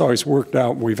past it's always worked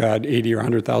out. We've had $80,000 or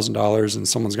 $100,000 and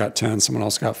someone's got 10, someone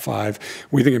else got 5.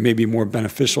 We think it may be more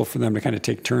beneficial for them to kind of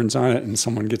take turns on it, and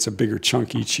someone gets a bigger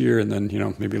chunk each year, and then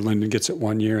maybe Linden gets it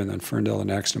one year, and then Ferndale the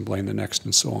next, and Blaine the next,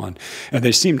 and so on. And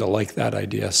they seem to like that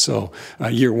idea. So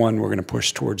year one, we're going to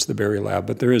push towards the Berry Lab.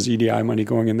 But there is EDI money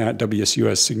going in that. WSU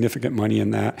has significant money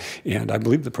in that. And I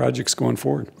believe the project's going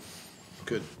forward.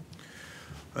 Good.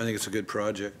 I think it's a good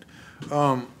project.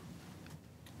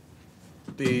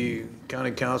 The county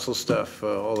council stuff,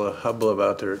 all the hubbub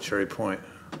out there at Cherry Point,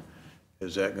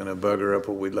 is that going to bugger up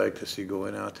what we'd like to see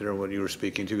going out there, what you were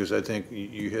speaking to? Because I think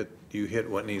you hit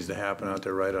what needs to happen out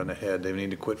there right on the head. They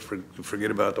need to forget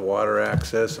about the water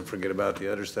access and forget about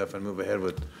the other stuff and move ahead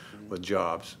with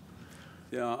jobs.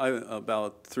 Yeah,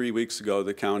 about 3 weeks ago,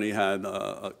 the county had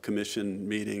a commission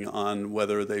meeting on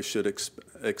whether they should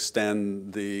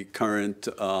extend the current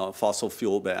fossil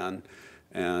fuel ban,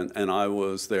 and I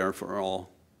was there for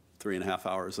all 3.5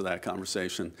 hours of that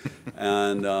conversation.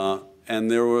 And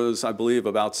there was, I believe,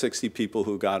 about 60 people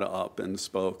who got up and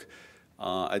spoke.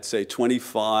 I'd say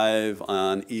 25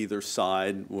 on either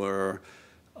side were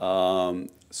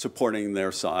supporting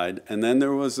their side. And then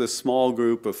there was a small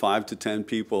group of 5 to 10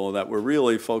 people that were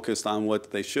really focused on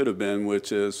what they should have been,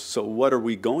 which is, so what are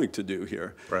we going to do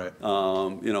here? Right.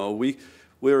 You know,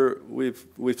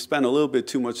 we've spent a little bit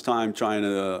too much time trying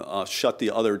to shut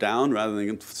the other down rather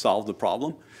than solve the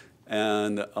problem.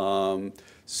 And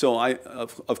so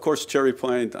of course, Cherry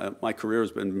Point, my career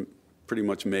has been pretty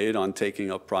much made on taking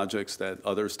up projects that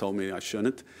others told me I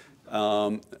shouldn't.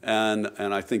 And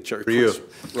I think Cherry Point's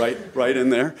right in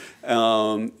there.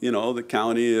 You know, the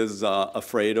county is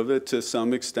afraid of it to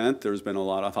some extent. There's been a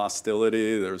lot of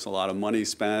hostility. There's a lot of money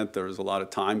spent. There's a lot of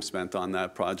time spent on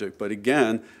that project. But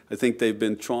again, I think they've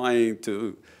been trying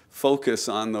to focus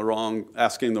on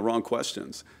asking the wrong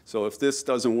questions. So if this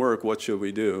doesn't work, what should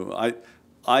we do?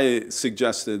 I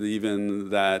suggested even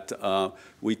that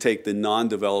we take the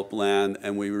non-developed land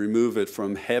and we remove it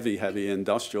from heavy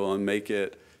industrial and make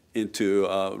it into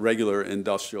regular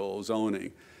industrial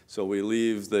zoning. So we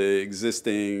leave the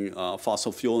existing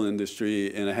fossil fuel industry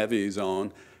in a heavy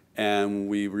zone, and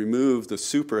we remove the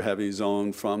super heavy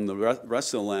zone from the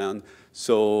rest of the land,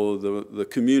 so the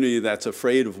community that's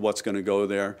afraid of what's going to go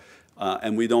there,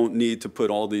 and we don't need to put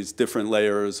all these different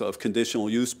layers of conditional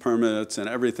use permits and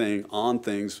everything on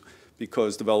things,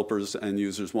 because developers and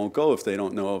users won't go if they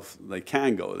don't know if they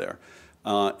can go there.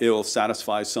 It will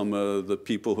satisfy some of the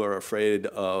people who are afraid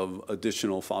of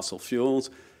additional fossil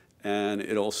fuels, and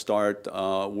it'll start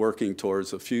working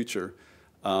towards a future.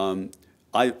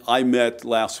 I met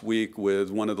last week with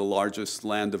one of the largest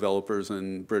land developers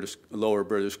in lower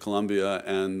British Columbia,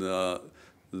 and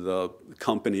the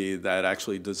company that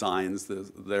actually designs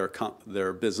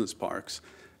their business parks.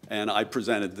 And I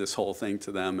presented this whole thing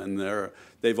to them, and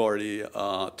they've already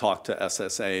talked to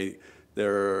SSA.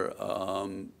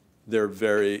 They're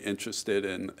very interested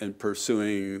in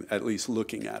pursuing, at least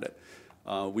looking at it.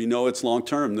 We know it's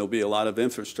long-term. There'll be a lot of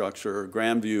infrastructure.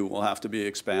 Grandview will have to be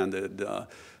expanded.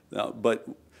 But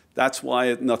that's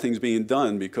why nothing's being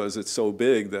done, because it's so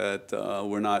big that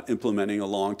we're not implementing a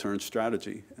long-term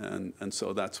strategy. And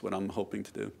so that's what I'm hoping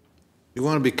to do. You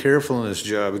want to be careful in this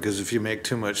job, because if you make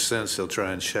too much sense, they'll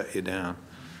try and shut you down.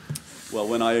 Well,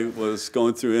 when I was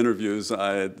going through interviews,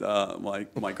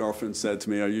 my girlfriend said to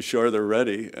me, "Are you sure they're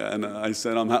ready?" And I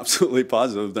said, "I'm absolutely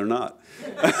positive they're not."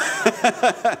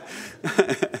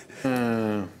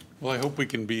 Well, I hope we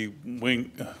can be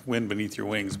wind beneath your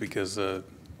wings, because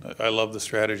I love the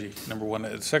strategy, number one.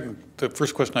 The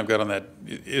first question I've got on that,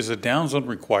 is a down zone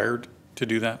required to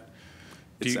do that?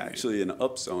 It's actually an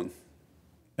up zone.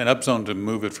 An up zone to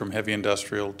move it from heavy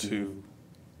industrial to?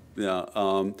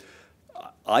 Yeah.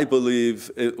 I believe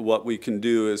what we can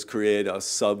do is create a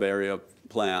sub-area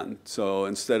plan. So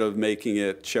instead of making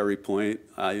it Cherry Point,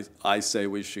 I say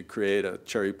we should create a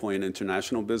Cherry Point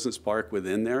International Business Park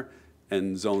within there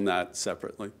and zone that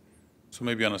separately. So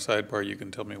maybe on a sidebar, you can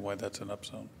tell me why that's an up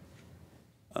zone.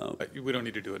 We don't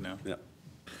need to do it now. Yeah.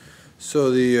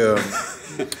 So the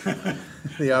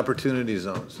opportunity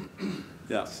zones.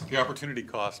 Yes. The opportunity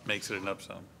cost makes it an up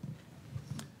zone.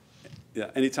 Yeah,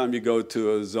 anytime you go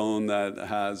to a zone that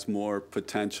has more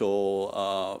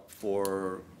potential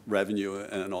for revenue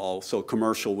and all, so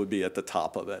commercial would be at the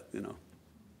top of it, you know.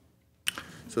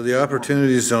 So the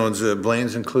opportunity zones,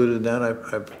 Blaine's included in that,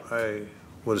 I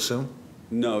would assume?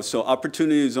 No, so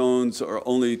opportunity zones are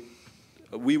only,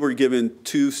 we were given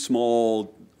 2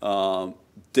 small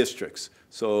districts.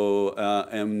 So,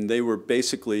 and they were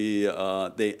basically,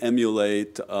 they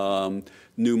emulate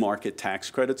new market tax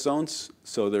credit zones.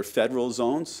 So they're federal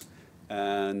zones.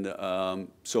 And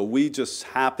so we just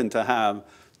happen to have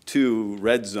 2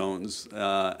 red zones,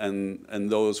 and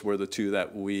those were the 2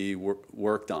 that we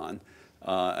worked on.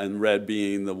 And red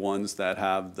being the ones that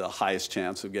have the highest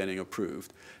chance of getting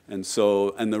approved. And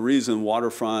so, and the reason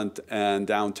Waterfront and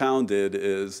Downtown did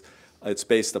is it's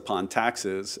based upon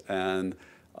taxes, and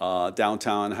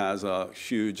downtown has a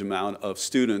huge amount of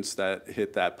students that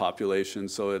hit that population,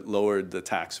 so it lowered the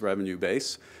tax revenue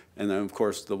base. And then, of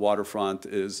course, the waterfront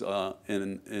is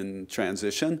in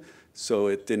transition, so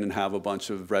it didn't have a bunch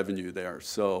of revenue there.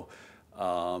 So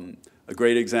a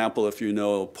great example, if you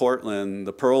know Portland,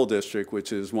 the Pearl District,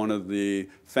 which is one of the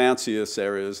fanciest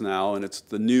areas now, and it's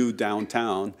the new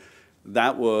downtown,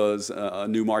 that was a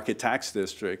new market tax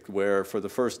district where for the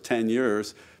first 10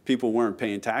 years, people weren't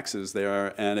paying taxes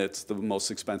there, and it's the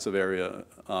most expensive area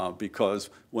because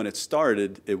when it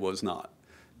started, it was not.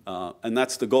 And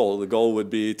that's the goal. The goal would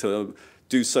be to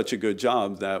do such a good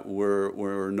job that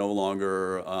we're no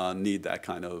longer need that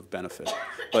kind of benefit.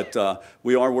 But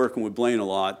we are working with Blaine a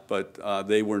lot, but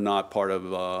they were not part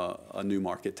of a new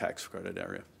market tax credit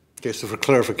area. Okay, so for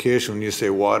clarification, when you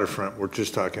say waterfront, we're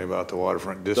just talking about the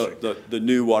waterfront district. The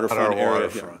new waterfront our area, yeah.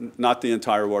 waterfront. Not the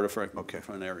entire waterfront Okay.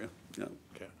 front area, yeah.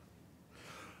 Okay.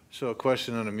 So a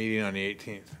question on a meeting on the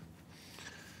 18th.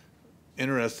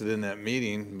 Interested in that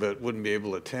meeting, but wouldn't be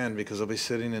able to attend because I'll be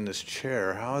sitting in this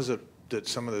chair. How is it that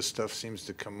some of this stuff seems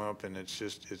to come up and it's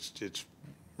just, it's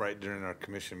right during our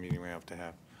commission meeting we have to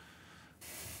have?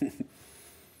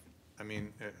 I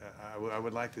mean, I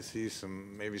would like to see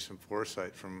maybe some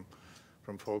foresight from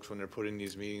folks when they're putting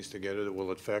these meetings together that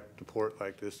will affect a port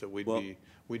like this, that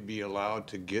we'd be allowed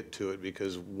to get to it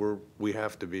because we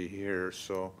have to be here.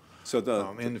 So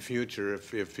in the future,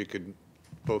 if you could,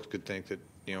 folks could think that,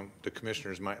 you know, the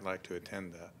commissioners might like to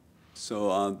attend that.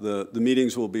 So the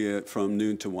meetings will be from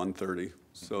noon to 1:30.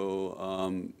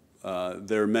 So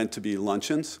they're meant to be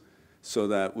luncheons so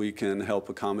that we can help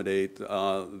accommodate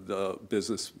the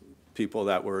business people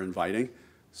that we're inviting.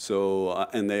 So,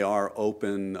 and they are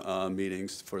open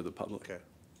meetings for the public. Okay.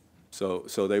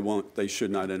 So they should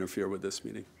not interfere with this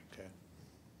meeting. Okay.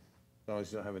 As long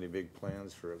as you don't have any big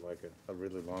plans for like a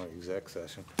really long exec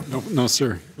session. No,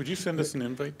 sir. Would you send us an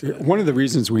invite to that? One of the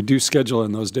reasons we do schedule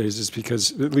in those days is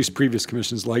because at least previous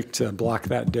commissions like to block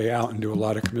that day out and do a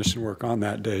lot of commission work on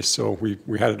that day. So we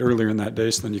had it earlier in that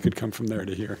day, so then you could come from there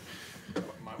to here.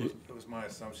 It was my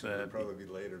assumption that it'd probably be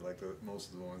later, like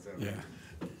most of the ones that. Yeah.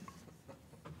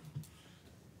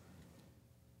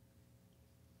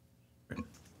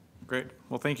 Great.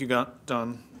 Well, thank you,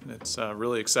 Don. It's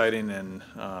really exciting, and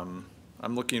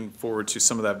I'm looking forward to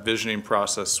some of that visioning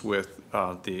process with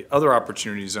the other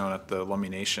opportunity zone at the Lummi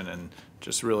Nation, and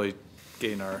just really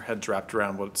getting our heads wrapped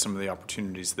around what some of the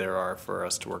opportunities there are for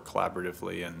us to work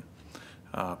collaboratively and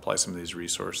apply some of these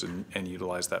resources and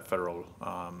utilize that federal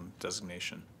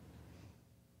designation.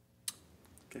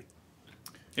 Okay.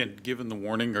 And given the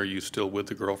warning, are you still with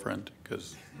the girlfriend?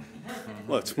 Because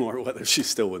Well, it's more whether she's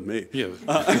still with me. yeah,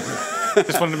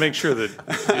 just wanted to make sure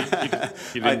that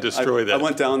you didn't destroy that. I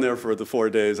went down there for the 4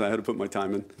 days. I had to put my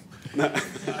time in.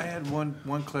 I had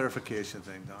one clarification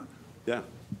thing, Don. Yeah.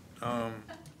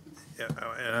 Yeah,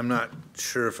 and I'm not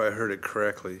sure if I heard it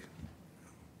correctly.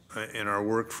 In our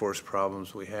workforce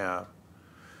problems we have,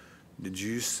 did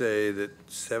you say that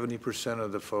 70%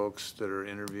 of the folks that are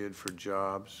interviewed for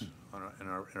jobs in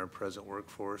our present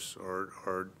workforce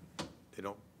or they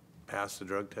don't pass the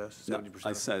drug test? 70%?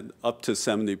 I said up to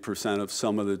 70% of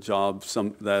some of the jobs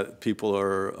that people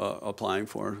are applying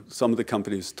for. Some of the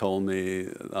companies told me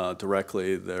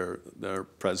directly, their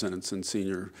presidents and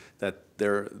senior, that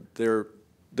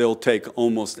they'll take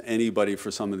almost anybody for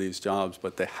some of these jobs,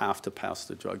 but they have to pass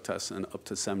the drug test, and up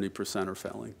to 70% are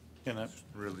failing. And that's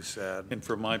Really sad. And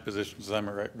for my positions, I'm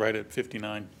right at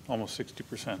 59, almost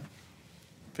 60%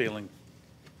 failing.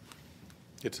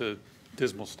 It's a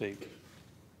dismal state.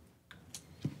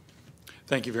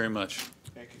 Thank you very much.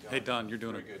 Thank you, Don. Hey, Don, you're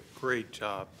doing Very a good. great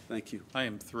job. Thank you. I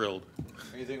am thrilled.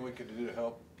 Anything we could do to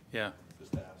help, Yeah,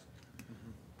 just ask.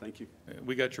 Thank you.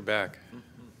 we got your back.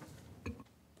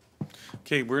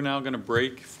 Okay, we're now going to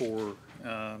break for,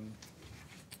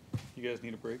 you guys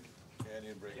need a break? Yeah, I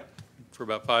need a break. For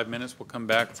about 5 minutes. We'll come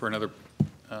back for another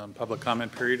public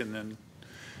comment period, and then,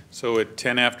 so at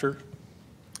 10 after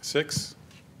 6,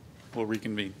 we'll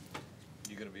reconvene.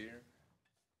 You gonna be here?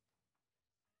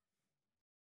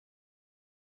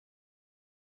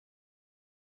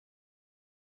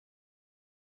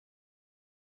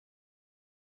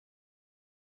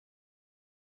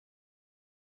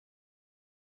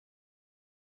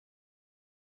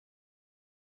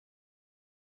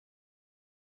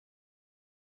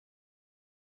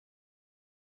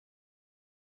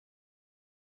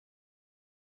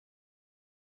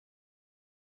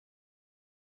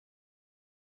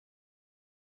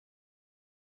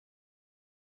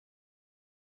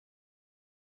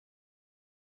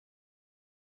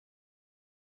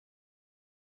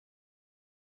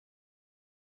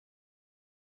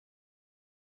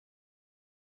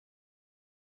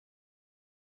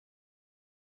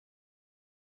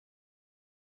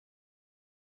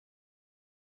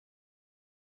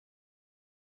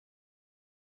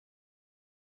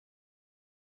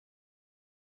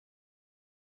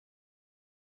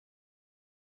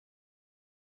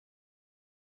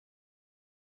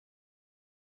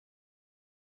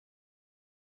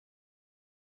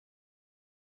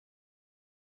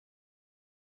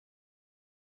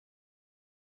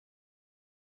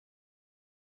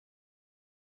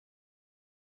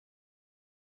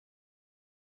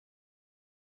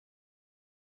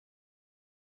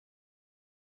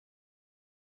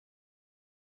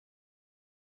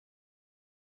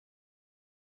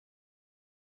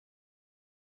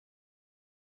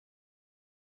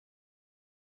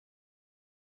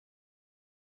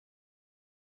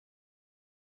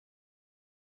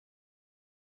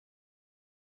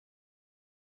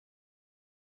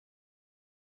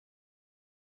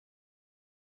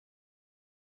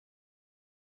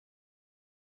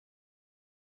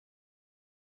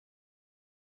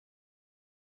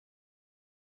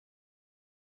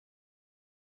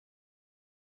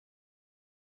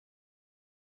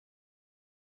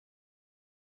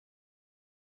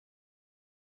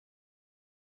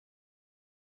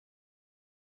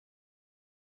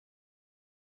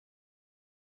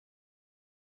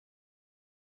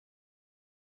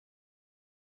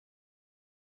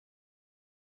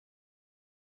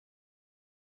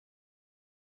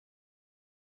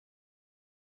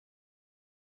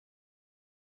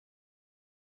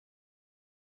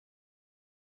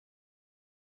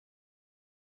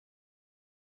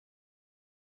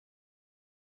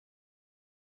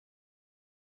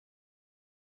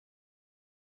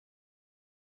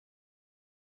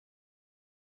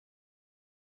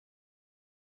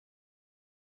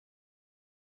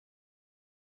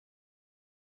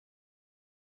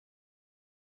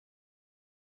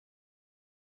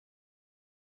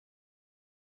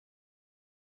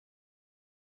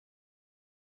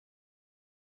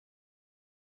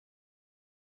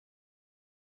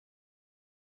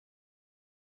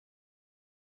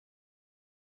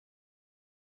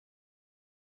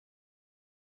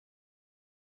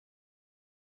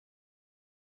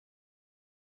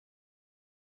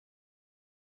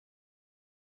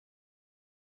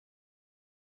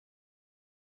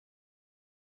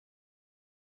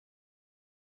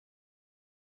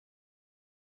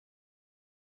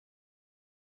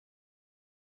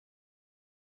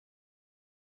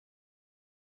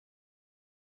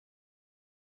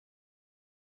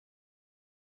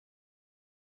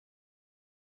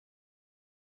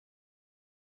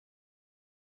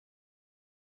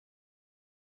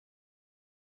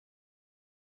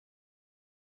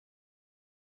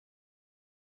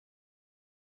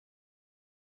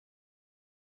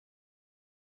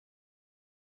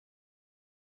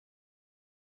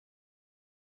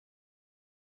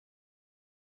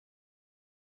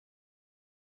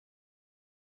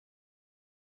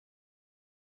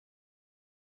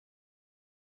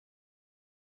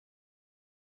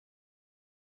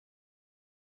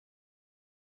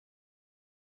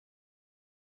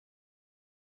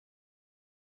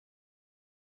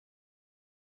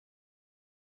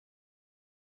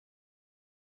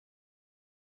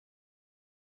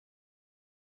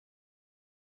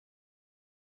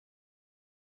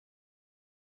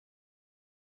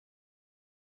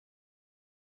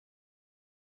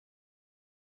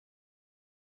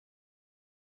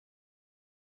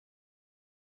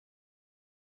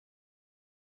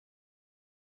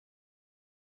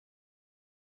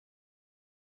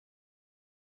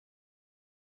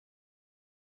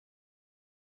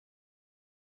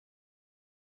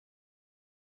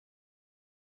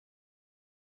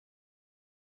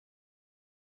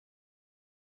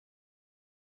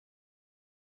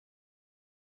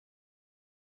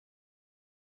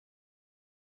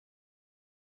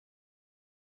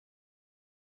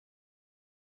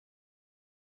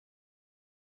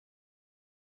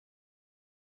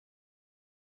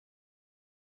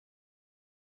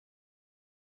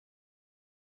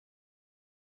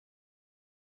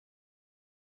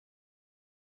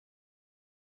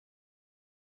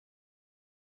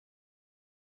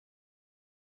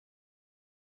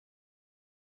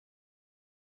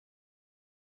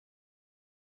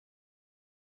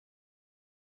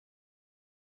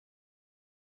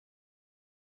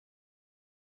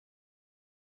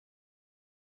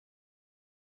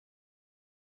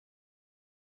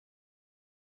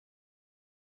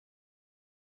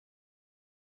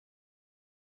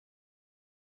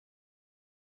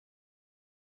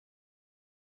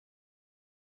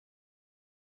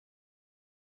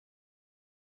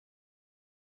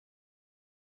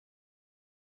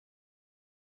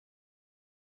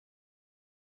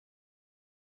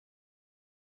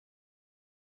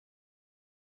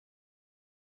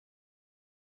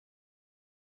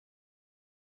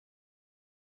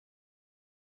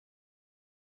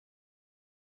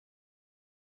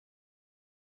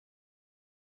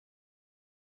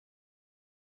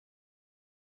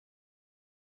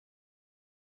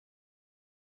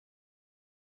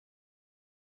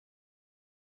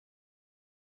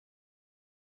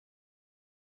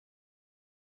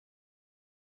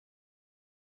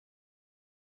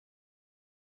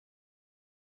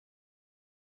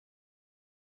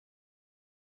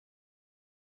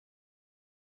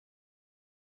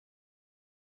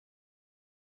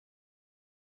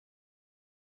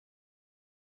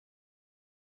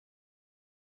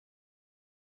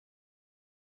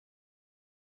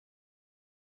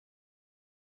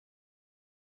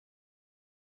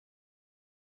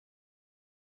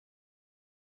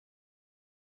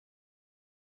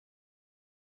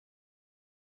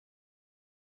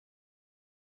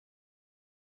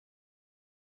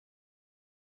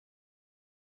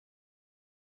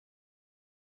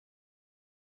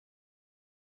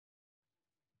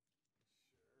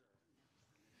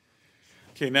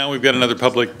 Okay, now we've got another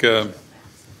public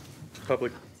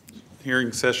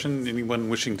hearing session. Anyone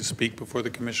wishing to speak before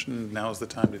the commission, now is the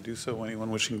time to do so.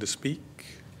 Anyone wishing to speak?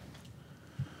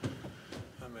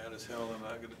 I'm mad as hell, I'm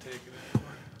not going to take it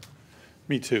anymore.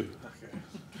 Me too. Okay.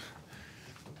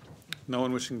 No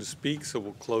one wishing to speak, so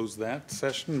we'll close that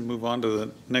session and move on to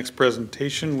the next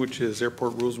presentation, which is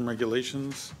airport rules and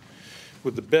regulations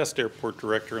with the best airport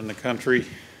director in the country,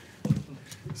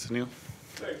 Sunil.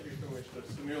 Thank you, Commissioner.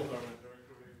 Sunil Harman,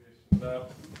 Director of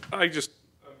Aviation. I'm going to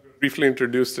briefly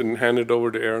introduce and hand it over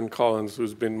to Aaron Collins,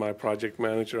 who's been my project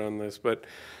manager on this. But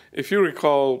if you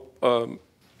recall, a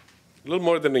little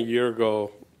more than a year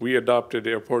ago, we adopted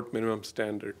airport minimum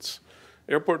standards.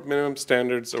 Airport minimum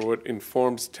standards are what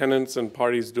informs tenants and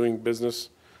parties doing business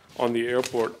on the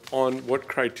airport on what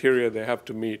criteria they have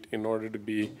to meet in order to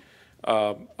be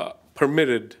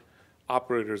permitted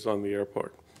operators on the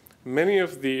airport. Many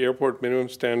of the airport minimum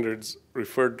standards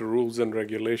referred to rules and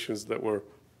regulations that were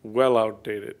well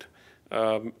outdated.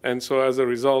 And so as a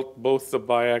result, both the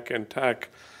BIAC and TAC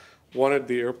wanted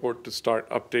the airport to start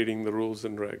updating the rules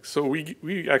and regs. So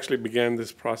we actually began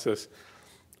this process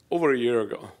over a year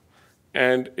ago.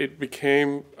 And it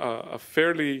became a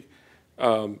fairly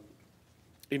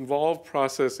involved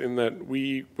process in that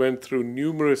we went through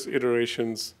numerous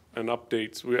iterations and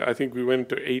updates. I think we went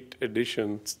to 8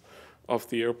 editions of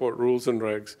the airport rules and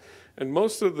regs. And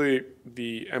most of the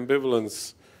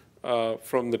ambivalence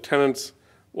from the tenants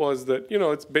was that, you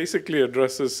know, it basically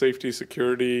addresses safety,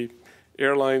 security.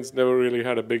 Airlines never really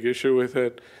had a big issue with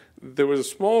it. There was a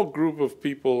small group of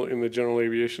people in the general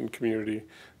aviation community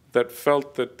that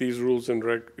felt that these rules and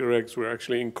regs were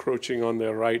actually encroaching on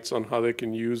their rights on how they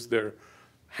can use their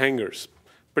hangars,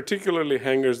 particularly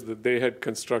hangars that they had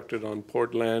constructed on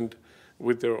port land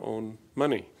with their own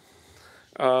money.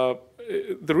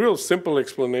 The real simple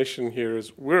explanation here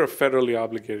is we're a federally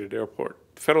obligated airport.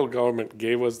 The federal government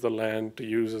gave us the land to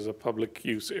use as a public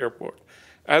use airport.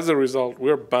 As a result,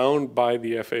 we're bound by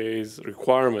the FAA's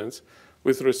requirements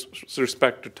with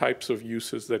respect to types of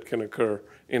uses that can occur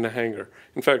in a hangar.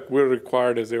 In fact, we're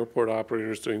required as airport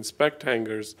operators to inspect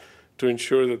hangars to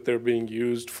ensure that they're being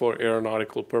used for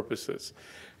aeronautical purposes.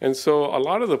 And so a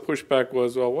lot of the pushback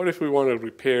was, well, what if we want to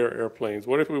repair airplanes?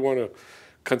 What if we want to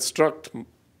construct,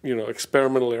 you know,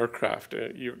 experimental aircraft?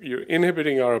 You're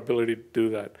inhibiting our ability to do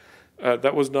that.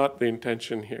 That was not the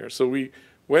intention here. So we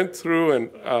went through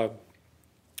and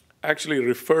actually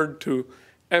referred to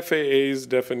FAA's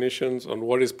definitions on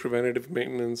what is preventative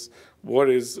maintenance, what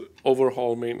is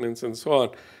overhaul maintenance, and so on,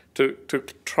 to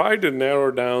try to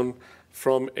narrow down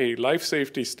from a life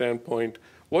safety standpoint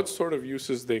what sort of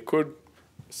uses they could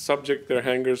subject their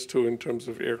hangars to in terms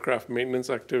of aircraft maintenance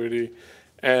activity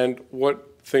and what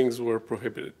things were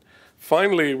prohibited.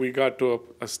 Finally, we got to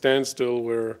a standstill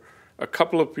where a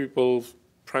couple of people,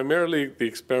 primarily the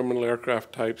experimental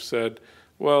aircraft type, said,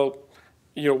 well,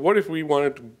 you know, what if we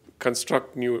wanted to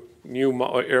construct new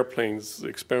airplanes,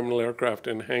 experimental aircraft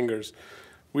in hangars?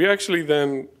 We actually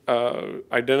then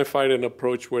identified an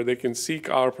approach where they can seek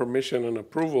our permission and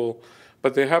approval,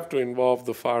 but they have to involve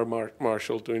the fire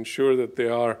marshal to ensure that they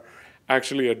are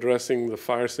actually addressing the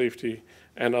fire safety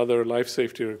and other life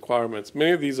safety requirements.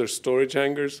 Many of these are storage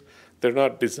hangars. They're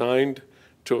not designed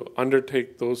to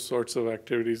undertake those sorts of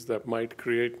activities that might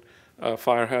create a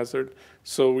fire hazard.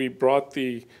 So we brought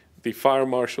the fire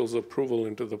marshal's approval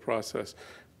into the process.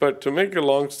 But to make a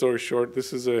long story short,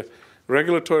 this is a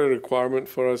regulatory requirement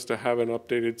for us to have an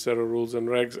updated set of rules and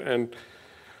regs. And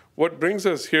what brings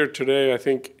us here today, I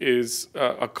think, is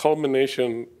a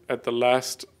culmination at the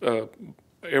last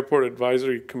Airport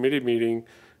Advisory Committee meeting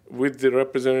with the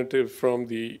representative from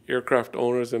the Aircraft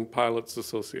Owners and Pilots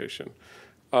Association.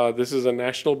 This is a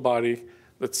national body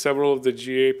that several of the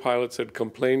GA pilots had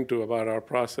complained to about our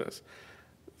process.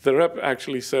 The rep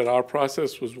actually said our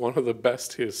process was one of the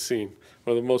best he has seen,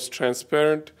 one of the most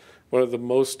transparent, one of the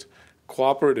most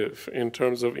cooperative in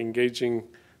terms of engaging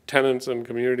tenants and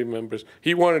community members.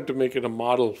 He wanted to make it a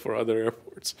model for other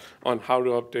airports on how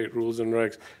to update rules and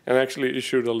regs, and actually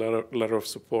issued a letter of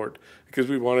support, because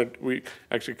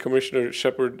actually Commissioner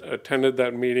Shepard attended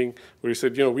that meeting where he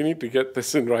said, you know, we need to get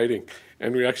this in writing.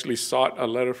 And we actually sought a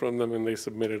letter from them, and they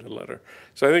submitted a letter.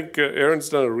 So I think Aaron's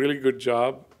done a really good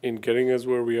job in getting us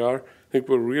where we are. I think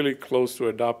we're really close to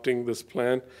adopting this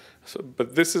plan.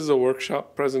 But this is a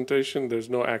workshop presentation. There's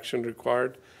no action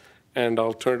required. And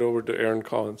I'll turn it over to Aaron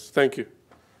Collins. Thank you.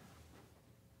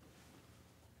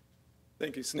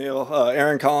 Thank you, Sunil.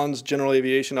 Aaron Collins, General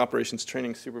Aviation Operations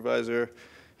Training Supervisor.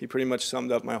 He pretty much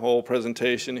summed up my whole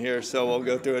presentation here, so we'll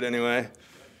go through it anyway.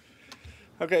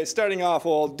 Okay, starting off,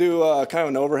 we'll do kind of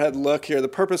an overhead look here. The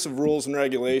purpose of rules and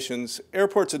regulations.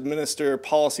 Airports administer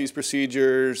policies,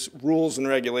 procedures, rules, and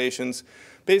regulations,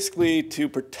 basically to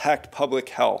protect public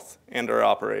health and our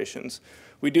operations.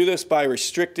 We do this by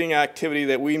restricting activity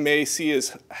that we may see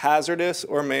as hazardous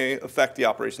or may affect the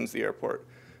operations of the airport.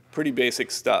 Pretty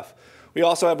basic stuff. We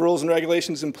also have rules and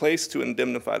regulations in place to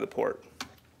indemnify the port.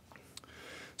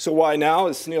 So why now?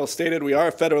 As Sunil stated, we are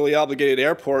a federally obligated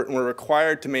airport and we're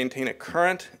required to maintain a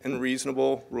current and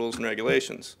reasonable rules and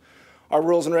regulations. Our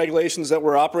rules and regulations that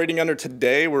we're operating under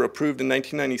today were approved in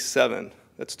 1997.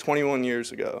 That's 21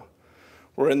 years ago.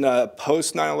 We're in the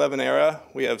post 9/11 era.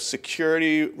 We have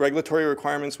security regulatory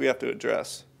requirements we have to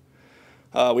address.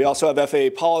 We also have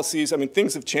FAA policies. I mean,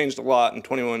 things have changed a lot in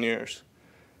 21 years.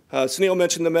 Sunil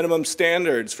mentioned the minimum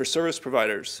standards for service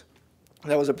providers.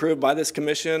 That was approved by this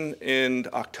commission in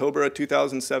October of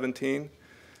 2017.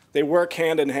 They work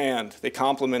hand in hand. They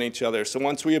complement each other. So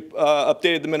once we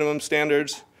updated the minimum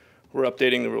standards, we're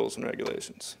updating the rules and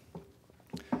regulations.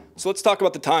 So let's talk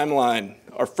about the timeline.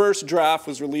 Our first draft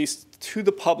was released to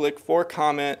the public for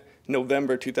comment in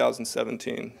November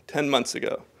 2017, 10 months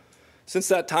ago. Since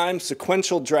that time,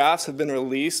 sequential drafts have been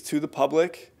released to the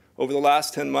public over the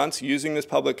last 10 months using this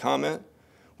public comment.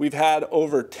 We've had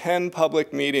over 10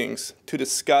 public meetings to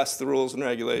discuss the rules and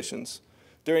regulations.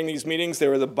 During these meetings, there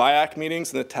were the BIAC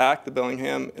meetings and the TAC, the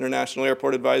Bellingham International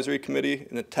Airport Advisory Committee,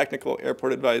 and the Technical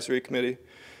Airport Advisory Committee.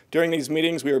 During these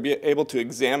meetings, we were able to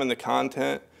examine the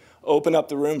content, open up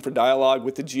the room for dialogue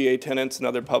with the GA tenants and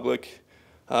other public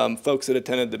folks that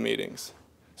attended the meetings.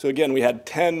 So again, we had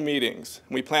 10 meetings.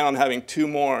 We plan on having 2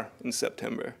 more in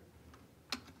September.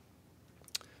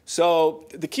 So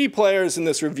the key players in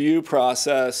this review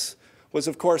process was,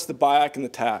 of course, the BIAC and the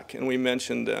TAC, and we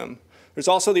mentioned them. There's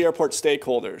also the airport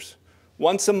stakeholders.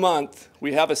 Once a month,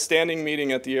 we have a standing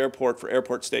meeting at the airport for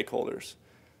airport stakeholders.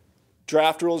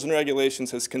 Draft rules and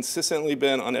regulations has consistently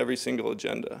been on every single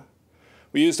agenda.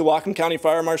 We use the Whatcom County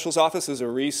Fire Marshal's Office as a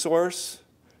resource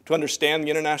to understand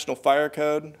the International Fire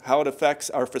Code, how it affects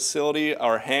our facility,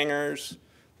 our hangars,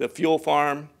 the fuel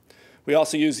farm. We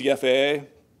also use the FAA,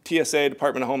 TSA,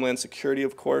 Department of Homeland Security,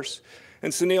 of course.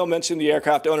 And Sunil mentioned the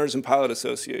Aircraft Owners and Pilot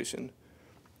Association.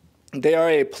 They are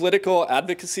a political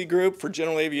advocacy group for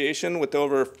general aviation with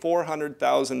over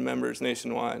 400,000 members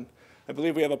nationwide. I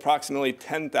believe we have approximately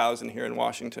 10,000 here in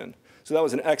Washington. So that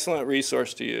was an excellent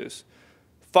resource to use.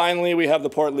 Finally, we have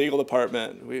the Port Legal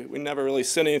Department. We never really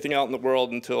send anything out in the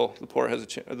world until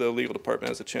the legal department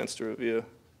has a chance to review.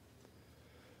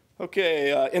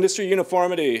 Okay, industry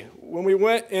uniformity. When we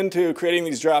went into creating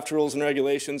these draft rules and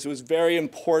regulations, it was very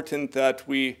important that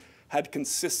we had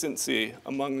consistency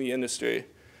among the industry.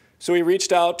 So we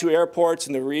reached out to airports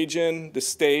in the region, the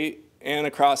state, and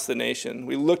across the nation.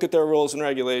 We looked at their rules and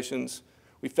regulations.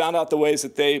 We found out the ways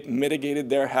that they mitigated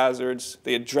their hazards,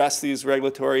 they addressed these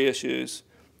regulatory issues,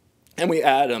 and we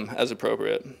added them as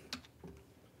appropriate.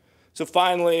 So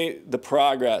finally, the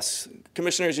progress.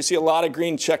 Commissioners, you see a lot of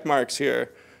green check marks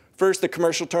here. First, the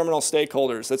commercial terminal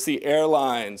stakeholders. That's the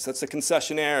airlines, that's the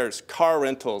concessionaires, car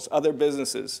rentals, other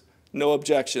businesses. No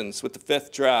objections with the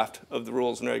 5th draft of the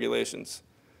rules and regulations.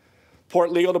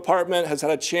 Port Legal Department has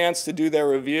had a chance to do their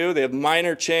review. They have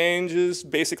minor changes,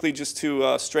 basically just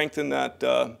to strengthen that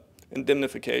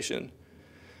indemnification.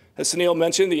 As Sunil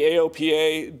mentioned, the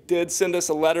AOPA did send us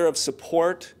a letter of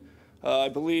support. I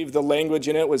believe the language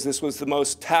in it was this was the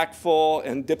most tactful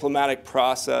and diplomatic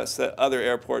process that other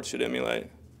airports should emulate.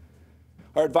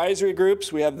 Our advisory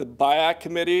groups, we have the BIAC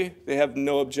committee. They have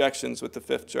no objections with the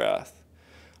 5th draft.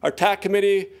 Our TAC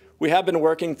committee, we have been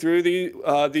working through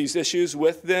these issues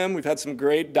with them. We've had some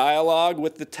great dialogue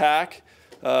with the TAC.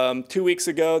 2 weeks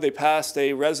ago, they passed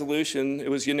a resolution. It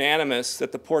was unanimous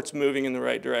that the port's moving in the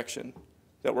right direction,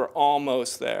 that we're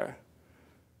almost there.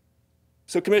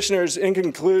 So commissioners, in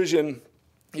conclusion,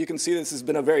 you can see this has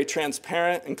been a very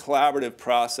transparent and collaborative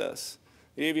process.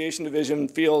 The Aviation Division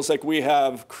feels like we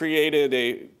have created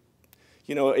a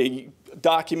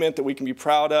document that we can be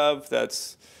proud of,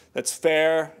 that's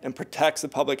fair and protects the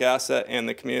public asset and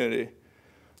the community.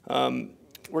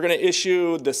 We're going to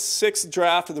issue the 6th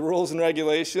draft of the rules and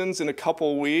regulations in a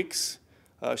couple weeks.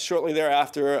 Shortly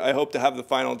thereafter, I hope to have the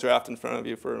final draft in front of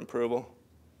you for approval.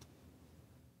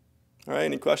 All right,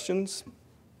 any questions?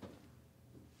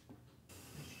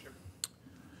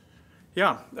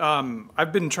 Yeah,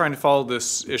 I've been trying to follow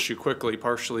this issue quickly,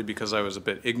 partially because I was a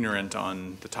bit ignorant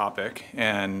on the topic,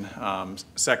 and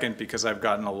second, because I've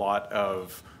gotten a lot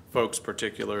of folks,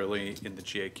 particularly in the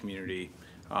GA community,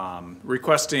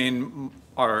 requesting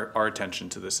our attention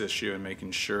to this issue and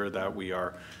making sure that we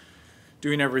are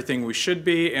doing everything we should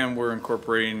be, and we're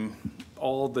incorporating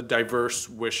all the diverse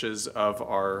wishes of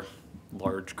our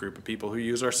large group of people who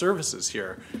use our services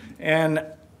here. And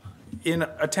in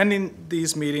attending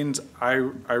these meetings, I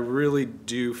really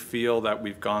do feel that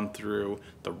we've gone through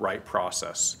the right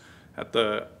process.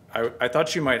 I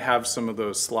thought you might have some of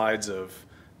those slides of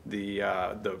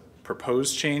the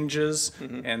proposed changes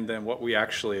and then what we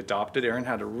actually adopted. Aaron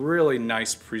had a really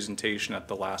nice presentation at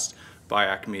the last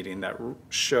BIAC meeting that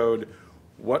showed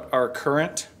what our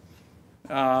current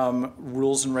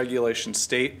rules and regulations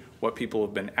state, what people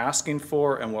have been asking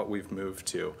for, and what we've moved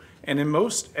to. And in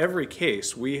most every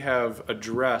case, we have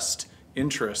addressed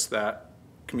interests that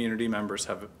community members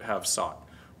have sought.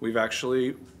 We've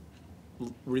actually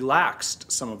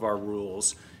relaxed some of our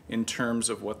rules in terms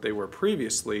of what they were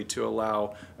previously to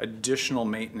allow additional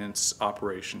maintenance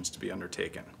operations to be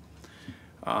undertaken.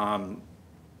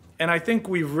 And I think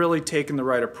we've really taken the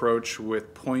right approach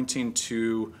with pointing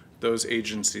to those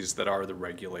agencies that are the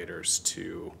regulators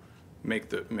to make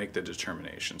the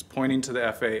determinations, pointing to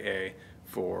the FAA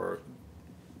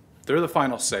they're the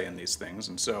final say in these things,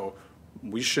 and so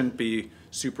we shouldn't be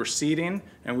superseding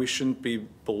and we shouldn't be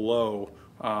below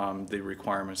the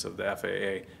requirements of the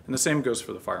FAA, and the same goes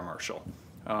for the fire marshal.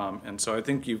 And so I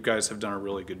think you guys have done a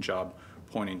really good job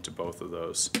pointing to both of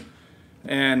those.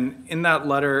 And in that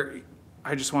letter,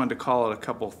 I just wanted to call out a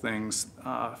couple things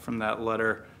from that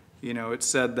letter. You know, it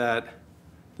said that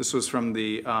this was from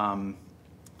the,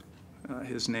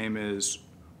 his name is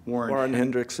Warren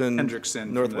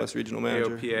Hendrickson, Northwest Regional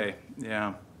Manager. AOPA,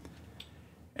 yeah.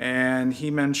 And he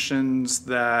mentions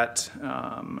that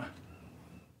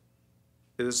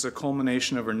it is a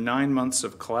culmination over 9 months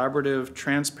of collaborative,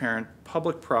 transparent,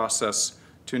 public process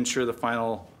to ensure the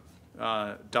final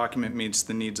document meets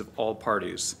the needs of all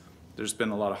parties. There's been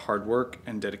a lot of hard work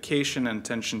and dedication and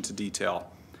attention to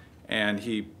detail. And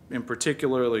he in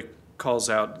particularly calls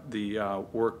out the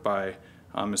work by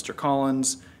Mr.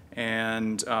 Collins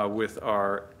and with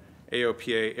our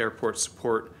AOPA Airport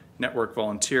Support Network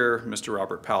volunteer, Mr.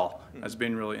 Robert Powell, has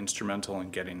been really instrumental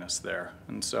in getting us there.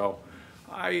 And so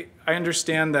I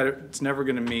understand that it's never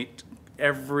going to meet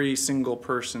every single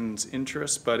person's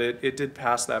interest, but it did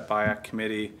pass that BIAC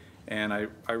committee, and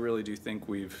I really do think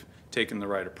we've taken the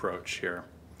right approach here.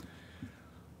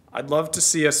 I'd love to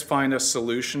see us find a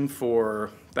solution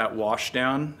for that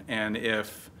washdown, and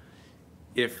if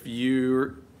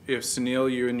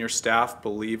Sunil, you and your staff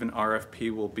believe an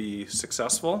RFP will be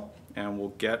successful and we'll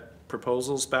get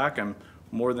proposals back, I'm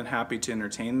more than happy to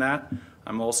entertain that.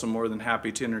 I'm also more than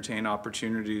happy to entertain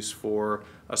opportunities for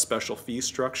a special fee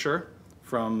structure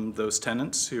from those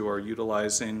tenants who are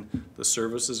utilizing the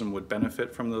services and would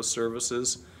benefit from those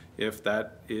services if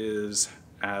that is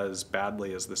as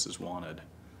badly as this is wanted.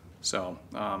 So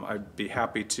I'd be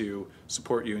happy to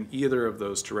support you in either of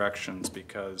those directions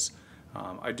because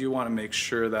I do want to make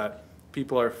sure that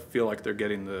people feel like they're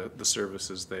getting the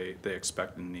services they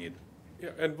expect and need. Yeah,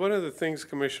 and one of the things,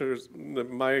 commissioners, that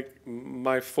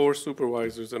my four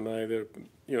supervisors and I,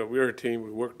 we're a team, we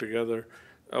work together.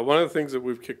 One of the things that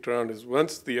we've kicked around is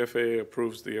once the FAA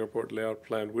approves the airport layout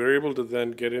plan, we're able to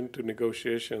then get into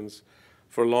negotiations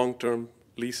for long-term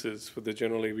leases for the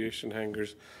general aviation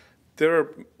hangars. There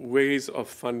are ways of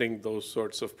funding those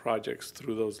sorts of projects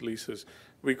through those leases.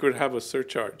 We could have a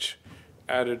surcharge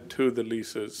added to the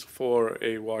leases for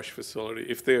a wash facility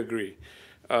if they agree.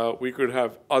 We could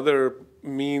have other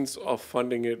means of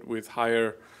funding it with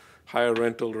higher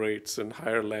rental rates and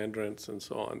higher land rents and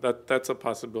so on. That's a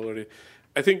possibility.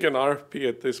 I think an RFP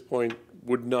at this point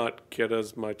would not get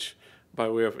us much by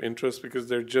way of interest because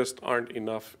there just aren't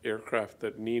enough aircraft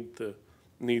that need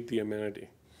the amenity.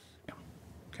 Yeah.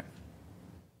 Okay.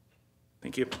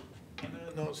 Thank you.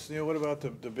 No, Sunil, what about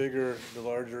the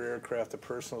larger aircraft, the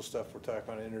personal stuff we're talking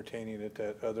about entertaining at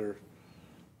that other,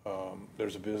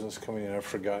 there's a business coming in, I've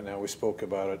forgotten now, we spoke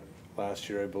about it last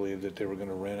year, I believe, that they were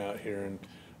gonna rent out here and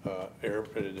they're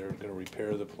gonna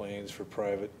repair the planes for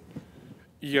private.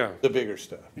 Yeah. The bigger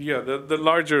stuff. Yeah, the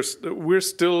larger, we're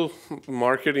still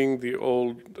marketing the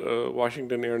old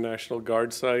Washington Air National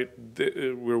Guard site.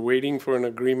 We're waiting for an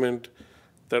agreement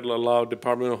that will allow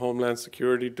Department of Homeland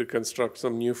Security to construct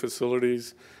some new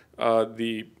facilities.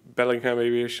 The Bellingham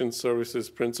Aviation Services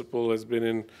principal has been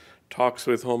in talks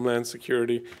with Homeland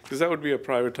Security, because that would be a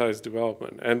privatized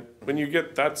development. And when you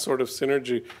get that sort of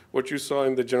synergy, what you saw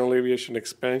in the general aviation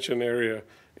expansion area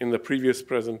in the previous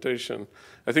presentation,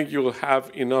 I think you will have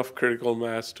enough critical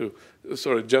mass to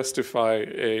sort of justify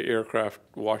a aircraft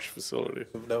wash facility.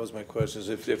 That was my question, is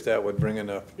if that would bring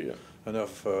enough, Yeah.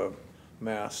 enough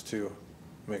mass to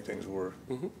make things work.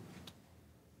 Mm-hmm.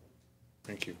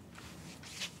 Thank you.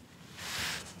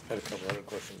 had a couple other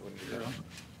questions when you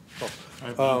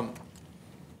I-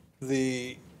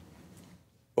 the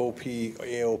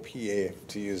AOPA,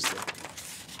 to use the,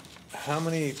 how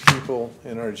many people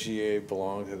in our GA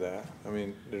belong to that? I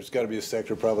mean, there's got to be a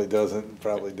sector probably doesn't,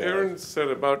 probably does. Aaron said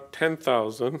about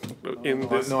 10,000 in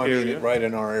this No, I area. mean, right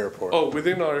in our airport. Oh,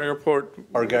 within our airport,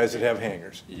 Our guys that have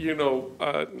hangars. you know,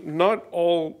 not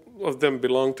all of them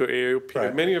belong to AOP.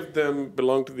 Right. Many of them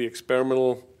belong to the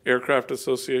Experimental Aircraft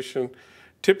Association.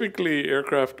 Typically,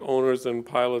 aircraft owners and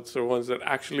pilots are ones that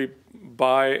actually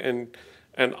buy and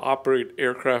operate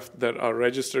aircraft that are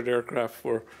registered aircraft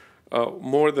for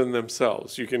more than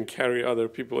themselves. You can carry other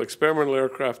people. Experimental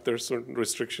aircraft, there's certain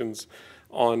restrictions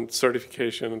on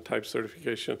certification and type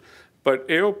certification. But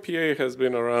AOPA has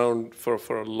been around for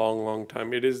a long, long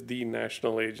time. It is the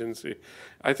national agency.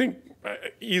 I think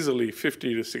easily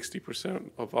 50 to 60%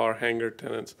 of our hangar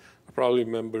tenants are probably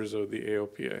members of the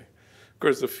AOPA. Of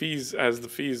course, the fees, as the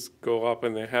fees go up,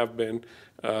 and they have been,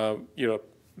 you know,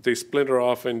 they splinter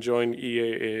off and join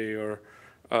EAA, or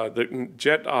the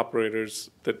jet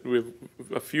operators, that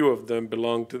a few of them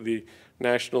belong to the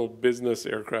National Business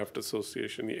Aircraft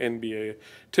Association, the NBA.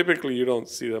 Typically, you don't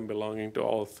see them belonging to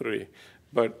all three,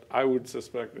 but I would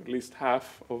suspect at least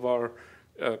half of our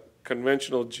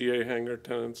conventional GA hangar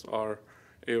tenants are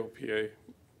AOPA.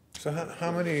 So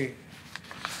how many,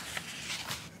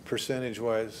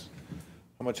 percentage-wise,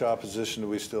 how much opposition do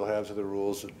we still have to the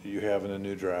rules that you have in the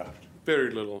new draft?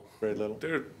 Very little. Very little?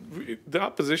 The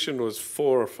opposition was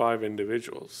 4 or 5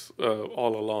 individuals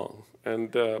all along.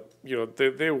 And, you know,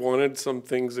 they wanted some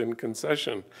things in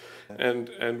concession.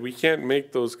 And we can't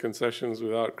make those concessions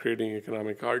without creating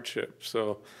economic hardship.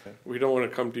 So we don't want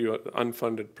to come to you with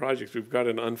unfunded projects. We've got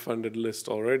an unfunded list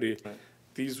already. Right.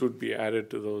 These would be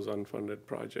added to those unfunded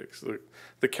projects.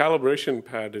 The calibration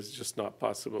pad is just not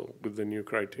possible with the new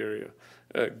criteria,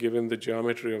 given the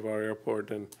geometry of our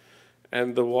airport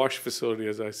and the wash facility.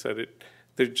 As I said,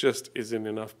 there just isn't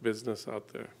enough business out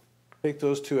there. Take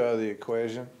those two out of the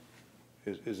equation.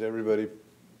 Is everybody,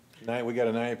 we got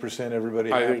a 90%, everybody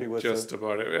happy with that? I think just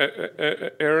about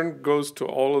it. Aaron goes to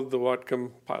all of the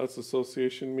Whatcom Pilots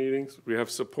Association meetings. We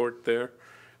have support there.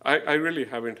 I really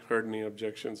haven't heard any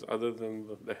objections other than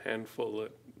the handful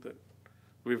that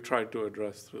we've tried to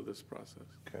address through this process.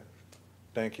 Okay,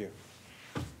 thank you.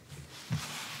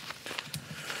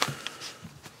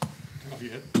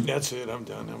 That's it, I'm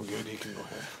done, I'm good, you can go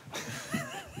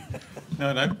ahead.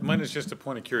 No, mine is just a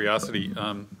point of curiosity.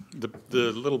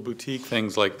 The little boutique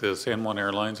things like the San Juan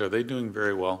Airlines, are they doing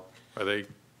very well? Are they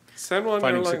San Juan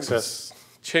finding Airlines success?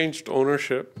 Changed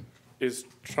ownership, is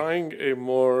trying a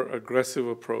more aggressive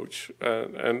approach,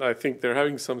 and I think they're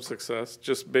having some success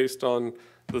just based on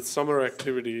the summer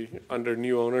activity under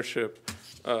new ownership.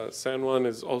 San Juan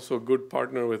is also a good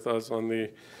partner with us on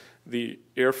the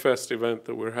Airfest event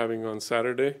that we're having on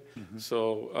Saturday. Mm-hmm.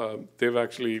 So they've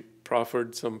actually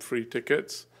proffered some free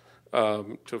tickets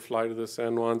to fly to the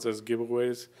San Juans as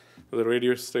giveaways. The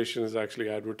radio station is actually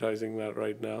advertising that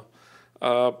right now.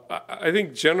 I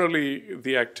think generally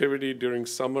the activity during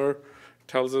summer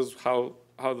tells us how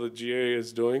the GA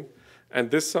is doing.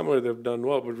 And this summer they've done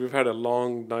well, but we've had a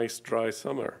long, nice, dry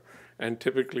summer. And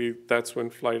typically that's when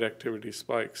flight activity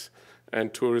spikes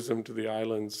and tourism to the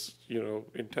islands, you know,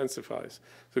 intensifies.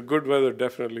 So good weather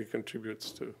definitely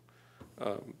contributes to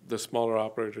the smaller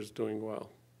operators doing well.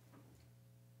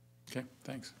 Okay,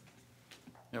 thanks.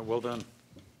 Yeah, well done.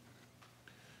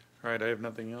 All right, I have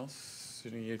nothing else.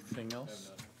 Anything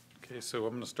else? Okay, so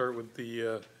I'm going to start with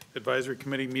the Advisory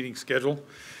Committee meeting schedule.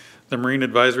 The Marine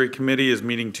Advisory Committee is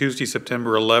meeting Tuesday,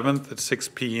 September 11th at 6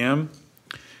 p.m.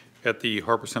 at the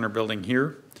Harper Center building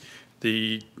here.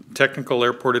 The Technical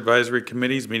Airport Advisory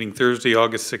Committee is meeting Thursday,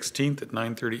 August 16th at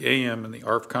 9:30 a.m. in the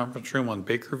ARF conference room on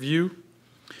Bakerview.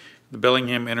 The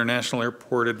Bellingham International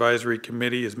Airport Advisory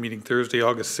Committee is meeting Thursday,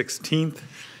 August 16th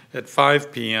at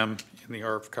 5 p.m. in the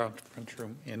ARF conference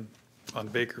room on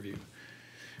Bakerview.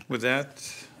 With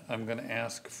that, I'm going to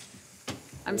ask.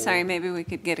 I'm sorry, maybe we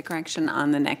could get a correction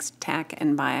on the next TAC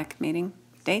and BIAC meeting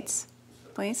dates,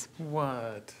 please?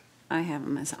 What? I have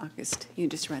them as August. You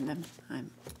just read them.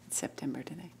 I'm September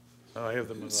today. Oh, I have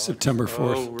them as September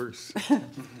 4th. Oh, worse.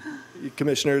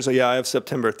 Commissioners, yeah, I have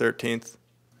September 13th,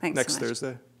 Thanks next so much.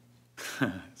 Thursday.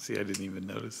 See, I didn't even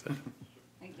notice that.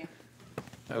 Thank you.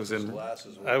 I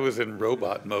was in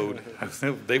robot mode.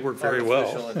 They work very well.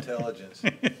 Artificial intelligence.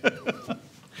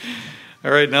 All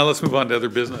right, now let's move on to other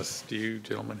business. Do you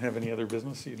gentlemen have any other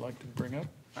business you'd like to bring up?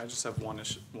 I just have one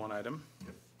item.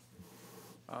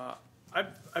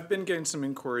 I've been getting some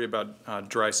inquiry about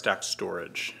dry stack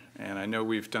storage, and I know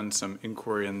we've done some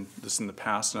inquiry in the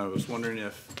past, and I was wondering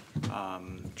if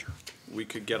we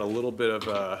could get a little bit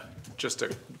of just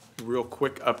a real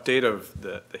quick update of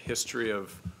the history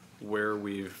of where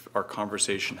our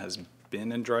conversation has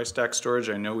been in dry stack storage.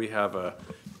 I know we have a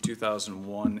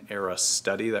 2001 era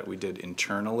study that we did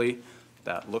internally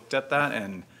that looked at that,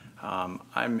 and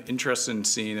I'm interested in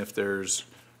seeing if there's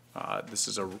this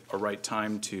is a right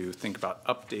time to think about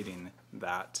updating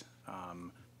that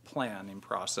planning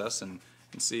process and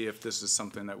see if this is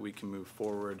something that we can move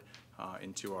forward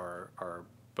into our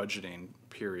budgeting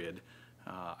period.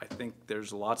 I think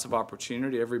there's lots of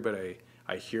opportunity. Everybody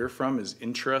I hear from is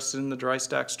interested in the dry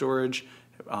stack storage.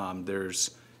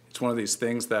 It's one of these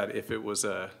things that if it was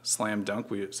a slam dunk,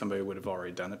 somebody would have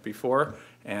already done it before.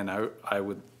 And I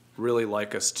would really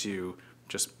like us to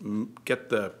just get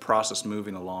the process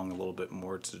moving along a little bit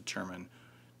more to determine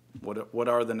what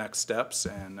are the next steps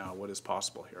and what is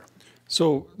possible here.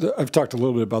 So I've talked a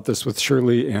little bit about this with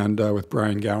Shirley and with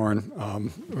Brian Gowan.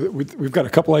 We've got a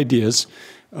couple ideas.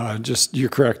 You're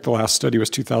correct, the last study was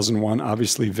 2001,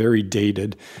 obviously very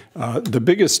dated. The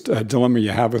biggest dilemma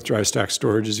you have with dry stack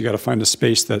storage is you got to find a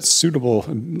space that's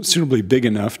suitably big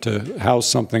enough to house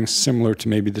something similar to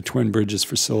maybe the Twin Bridges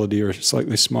facility or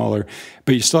slightly smaller,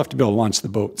 but you still have to be able to launch the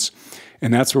boats.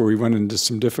 And that's where we run into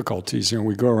some difficulties.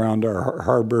 We go around our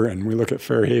harbor and we look at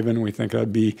Fairhaven and we think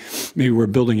that'd be maybe where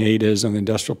Building 8 is on the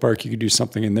industrial park. You could do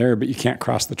something in there, but you can't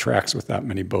cross the tracks with that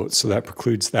many boats. So that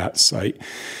precludes that site.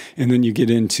 And then you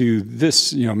get into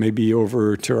this, maybe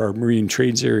over to our marine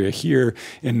trades area here,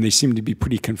 and they seem to be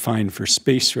pretty confined for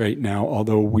space right now,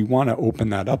 although we want to open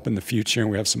that up in the future, and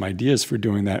we have some ideas for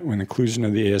doing that with inclusion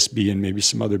of the ASB and maybe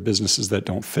some other businesses that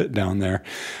don't fit down there.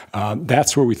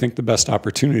 That's where we think the best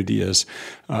opportunity is.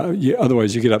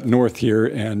 Otherwise, you get up north here,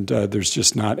 and there's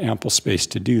just not ample space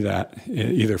to do that,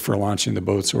 either for launching the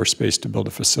boats or space to build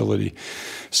a facility.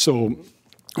 So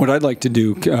what I'd like to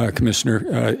do,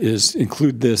 Commissioner, is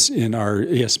include this in our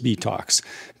ASB talks,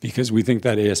 because we think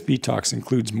that ASB talks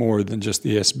includes more than just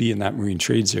the ASB in that marine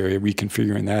trades area,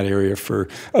 reconfiguring that area for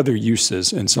other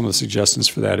uses. And some of the suggestions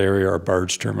for that area are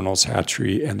barge terminals,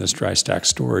 hatchery, and this dry stack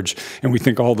storage. And we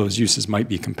think all those uses might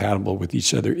be compatible with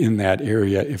each other in that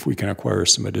area if we can acquire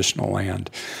some additional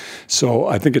land. So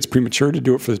I think it's premature to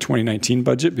do it for the 2019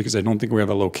 budget because I don't think we have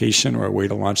a location or a way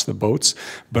to launch the boats.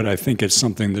 But I think it's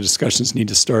something the discussions need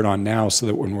to start on now so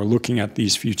that when we're looking at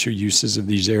these future uses of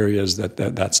these areas,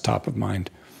 that's top of mind.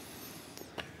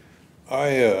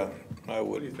 I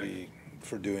would be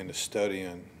for doing a study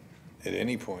on, at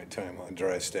any point in time, on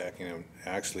dry stacking.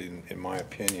 Actually, in my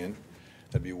opinion,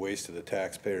 that'd be a waste of the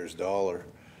taxpayer's dollar.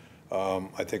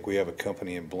 I think we have a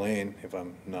company in Blaine, if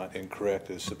I'm not incorrect,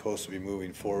 that's supposed to be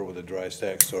moving forward with a dry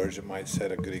stack storage. It might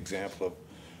set a good example of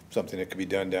something that could be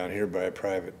done down here by a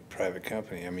private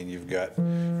company. I mean, you've got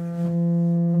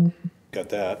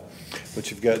that,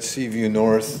 but you've got Seaview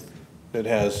North that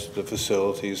has the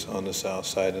facilities on the south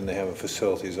side, and they have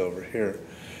facilities over here.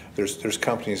 There's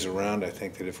companies around, I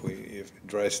think, that if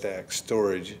dry stack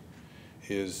storage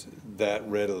is that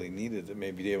readily needed, that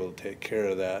may be able to take care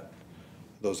of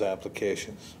those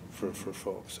applications for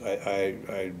folks.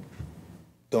 I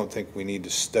don't think we need to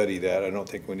study that. I don't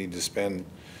think we need to spend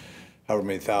however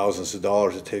many thousands of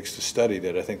dollars it takes to study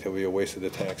that. I think that would be a waste of the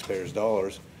taxpayers'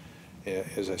 dollars,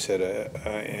 as I said,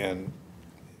 and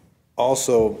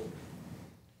also,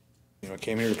 I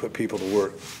came here to put people to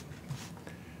work.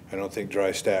 I don't think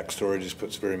dry stack storage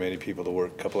puts very many people to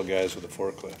work. A couple of guys with a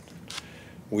forklift.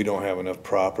 We don't have enough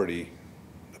property.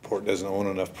 The port doesn't own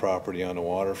enough property on the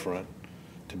waterfront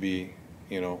to be,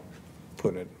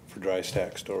 putting it for dry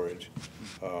stack storage.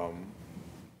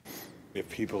 If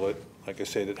people that, like I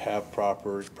say, that have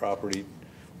property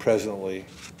presently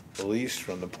leased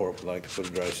from the port would like to put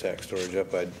a dry stack storage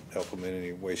up, I'd help them in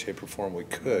any way, shape, or form we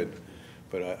could.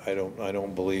 But I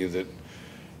don't believe that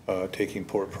taking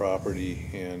port property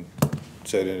and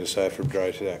setting it aside for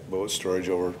dry stack boat storage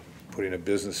over putting a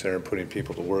business there and putting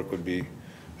people to work would be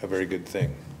a very good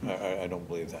thing. I don't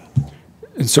believe that.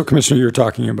 And so, Commissioner, you're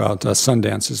talking about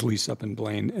Sundance's lease up in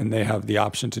Blaine, and they have the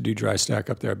option to do dry stack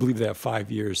up there. I believe they have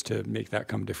 5 years to make that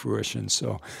come to fruition.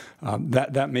 So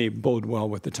that may bode well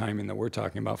with the timing that we're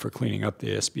talking about for cleaning up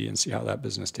the ASB and see how that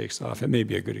business takes off. It may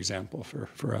be a good example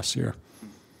for us here.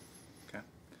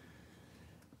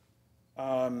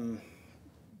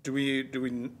 Do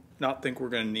we not think we're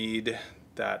going to need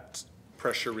that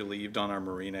pressure relieved on our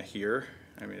marina here?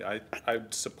 I mean, I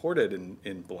support it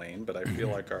in Blaine, but I feel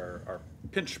like our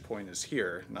pinch point is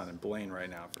here, not in Blaine right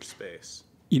now for space.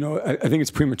 You know, I think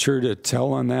it's premature to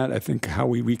tell on that. I think how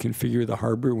we reconfigure the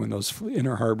harbor when those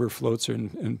inner harbor floats are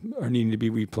needing to be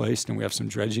replaced and we have some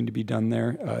dredging to be done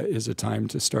there is a time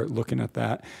to start looking at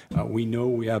that. We know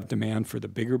we have demand for the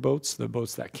bigger boats, the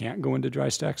boats that can't go into dry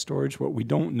stack storage. What we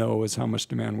don't know is how much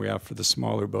demand we have for the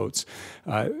smaller boats.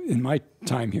 In my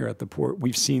time here at the port,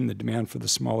 we've seen the demand for the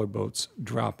smaller boats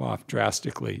drop off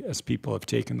drastically as people have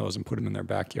taken those and put them in their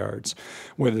backyards.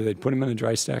 Whether they put them in a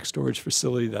dry stack storage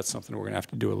facility, that's something we're going to have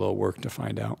to do a little work to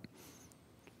find out.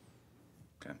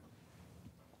 Okay.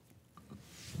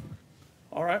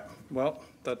 All right. Well,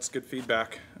 that's good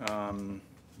feedback. I'd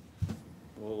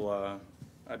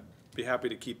be happy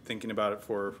to keep thinking about it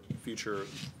for future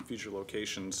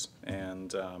locations,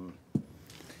 and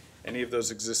any of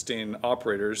those existing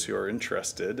operators who are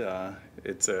interested.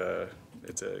 It's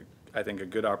I think a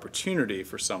good opportunity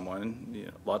for someone. You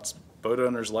know, lots boat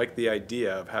owners like the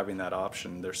idea of having that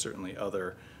option. There's certainly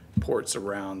other ports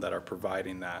around that are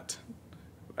providing that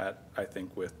I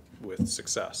think with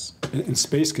success. And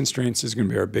space constraints is going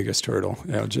to be our biggest hurdle.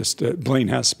 You know, just Blaine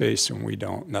has space and we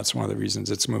don't, and that's one of the reasons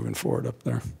it's moving forward up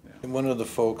there. And one of the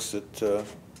folks that,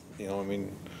 you know, I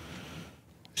mean,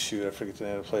 shoot, I forget the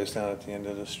name of the place down at the end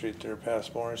of the street there,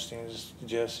 past Borenstein's,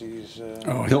 Jesse's.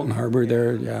 Oh, Hilton Harbor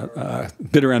there, yeah.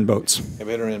 Bitter End Boats. Yeah,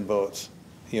 Bitter End Boats.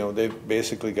 You know, they've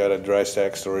basically got a dry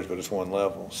stack storage, but it's one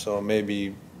level. So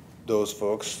maybe those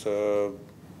folks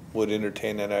would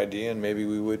entertain that idea, and maybe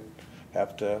we would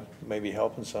have to maybe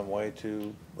help in some way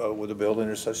to with a building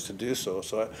or such to do so.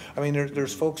 So I mean,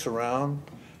 there's folks around,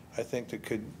 I think, that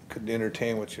could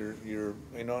entertain what you're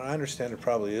you know. I understand there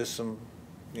probably is some,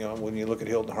 you know, when you look at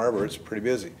Hilton Harbor, it's pretty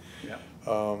busy. Yeah.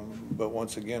 But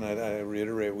once again, I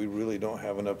reiterate, we really don't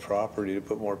have enough property to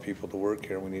put more people to work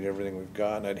here. We need everything we've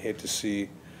got, and I'd hate to see,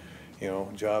 you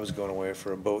know, jobs going away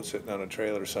for a boat sitting on a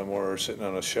trailer somewhere or sitting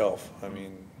on a shelf. I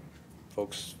mean,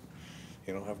 folks,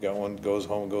 you know, I've got one goes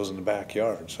home and goes in the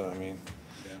backyard. So I mean,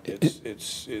 yeah.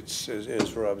 it's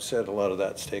as Rob said, a lot of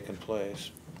that's taken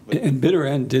place. And Bitter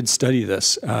End did study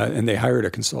this, and they hired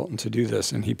a consultant to do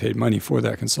this, and he paid money for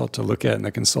that consultant to look at it, and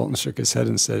the consultant shook his head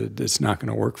and said, it's not going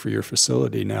to work for your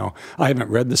facility. Now, I haven't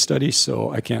read the study,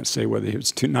 so I can't say whether it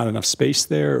was not enough space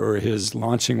there or his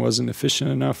launching wasn't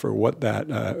efficient enough or what that,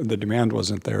 the demand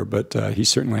wasn't there, but he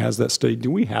certainly has that study.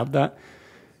 Do we have that?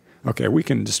 Okay, we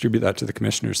can distribute that to the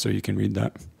commissioners so you can read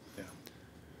that. Yeah.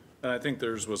 And I think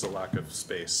theirs was a lack of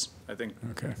space. I think,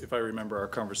 okay, if I remember our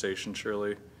conversation,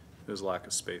 Shirley, there's a lack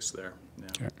of space there.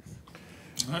 Yeah.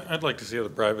 Okay. I'd like to see how the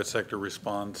private sector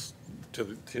responds to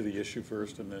the issue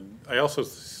first, and then I also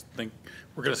think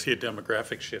we're going to see a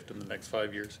demographic shift in the next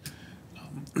 5 years,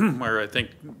 where I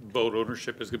think boat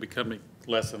ownership is going to be becoming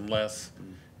less and less,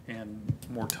 and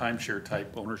more timeshare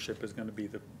type ownership is going to be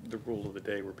the rule of the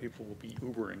day, where people will be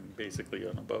Ubering basically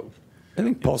on a boat. I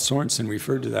think Paul Sorensen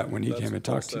referred to that when he came and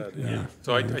talked to you. Yeah.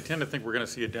 So I tend to think we're going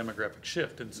to see a demographic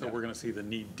shift, and so we're going to see the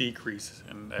need decrease,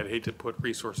 and I'd hate to put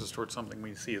resources towards something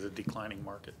we see as a declining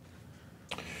market.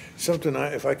 Something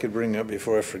if I could bring up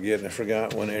before I forget, and I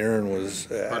forgot when Aaron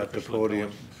was at the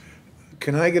podium.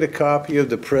 Can I get a copy of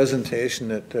the presentation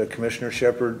that Commissioner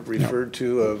Shepard referred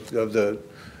to of the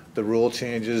rule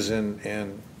changes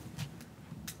and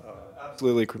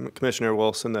Absolutely, Commissioner,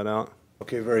 we'll send that out.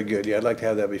 Okay, very good. Yeah, I'd like to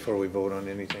have that before we vote on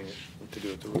anything to do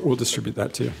with the rules. We'll distribute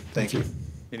that to you. Thank you.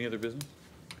 Any other business?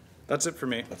 That's it for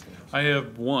me. I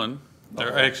have one.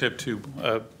 I actually have two.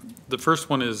 The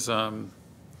first one is the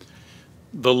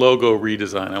logo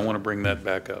redesign. I want to bring that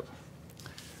back up.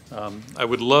 I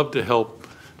would love to help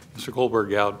Mr.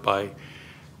 Goldberg out by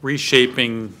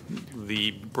reshaping the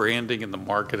branding and the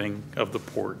marketing of the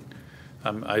port.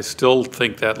 I still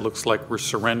think that looks like we're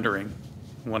surrendering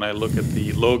when I look at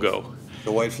the logo.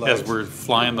 The white flags. As we're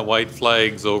flying the white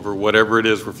flags over whatever it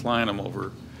is we're flying them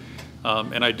over.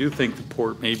 And I do think the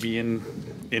port may be in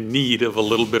need of a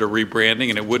little bit of rebranding,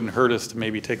 and it wouldn't hurt us to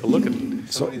maybe take a look at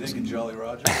it. So what do you think of Jolly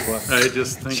Roger? I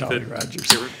just think Jolly that Rogers.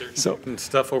 they're putting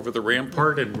stuff over the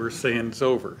rampart, and we're saying it's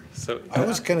over. So I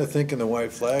was kind of thinking the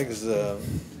white flags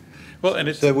well, and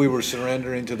it's said we were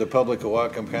surrendering to the public of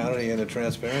Whatcom County and the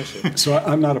transparency. So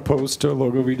I'm not opposed to a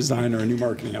logo redesign or a new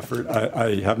marketing effort.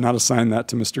 I have not assigned that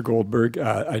to Mr. Goldberg.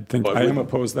 I think I am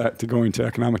opposed that to going to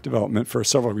economic development for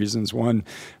several reasons. One,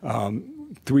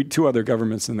 two other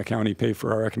governments in the county pay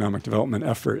for our economic development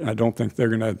effort, and I don't think they're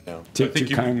going to take too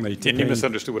kindly to and you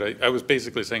misunderstood what I was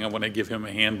basically saying. I want to give him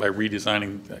a hand by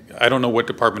redesigning. I don't know what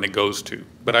department it goes to,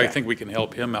 but I think we can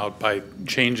help him out by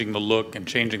changing the look and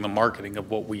changing the marketing of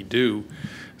what we do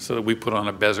so that we put on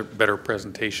a better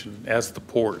presentation as the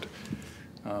port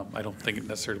I don't think it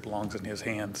necessarily belongs in his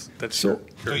hands. That's So-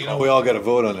 your You know, call. we all got to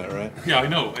vote on that, right? Yeah, I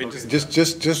know. I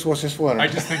Just wondering. I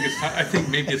just think I think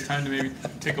maybe it's time to maybe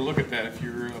take a look at that if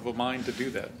you're of a mind to do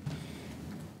that.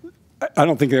 I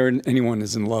don't think anyone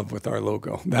is in love with our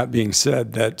logo. That being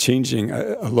said, that changing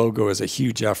a logo is a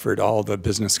huge effort. All the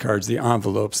business cards, the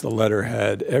envelopes, the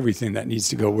letterhead, everything that needs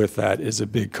to go with that is a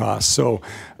big cost. So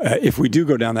if we do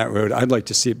go down that road, I'd like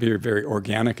to see it be a very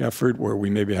organic effort where we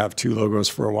maybe have 2 logos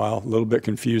for a while, a little bit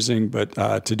confusing, but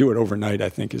to do it overnight, I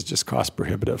think is just cost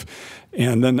prohibitive.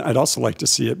 And then I'd also like to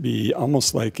see it be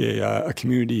almost like a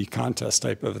community contest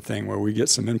type of a thing where we get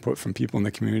some input from people in the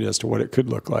community as to what it could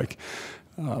look like.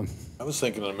 I was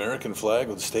thinking an American flag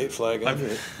with the state flag under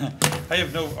it. I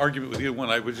have no argument with either one.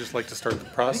 I would just like to start the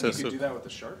process You could do of, that with the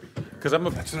Sharpie. because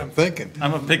That's what I'm thinking.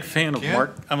 I'm a big fan of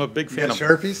I'm a big fan of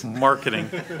Sharpies? marketing,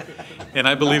 and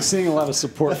I I'm believe seeing a lot of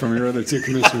support from your other 2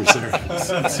 commissioners there.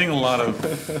 I'm seeing a lot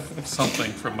of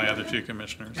something from my other 2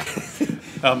 commissioners.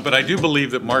 But I do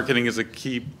believe that marketing is a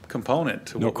key component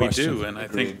to No what we do, question. and I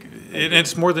think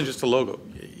it's more than just a logo.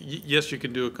 Yes, you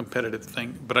can do a competitive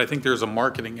thing, but I think there's a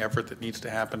marketing effort that needs to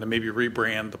happen to maybe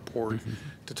rebrand the port,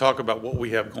 to talk about what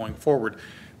we have going forward.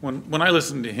 When I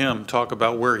listen to him talk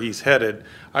about where he's headed,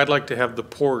 I'd like to have the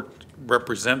port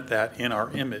represent that in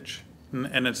our image.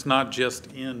 And it's not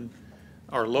just in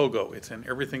our logo, it's in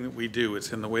everything that we do.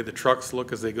 It's in the way the trucks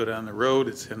look as they go down the road,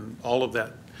 it's in all of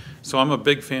that. So I'm a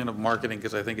big fan of marketing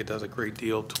because I think it does a great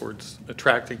deal towards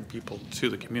attracting people to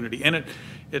the community. And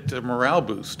it's a morale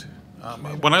boost.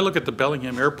 When I look at the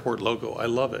Bellingham Airport logo, I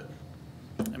love it.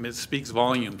 I mean, it speaks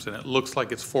volumes, and it looks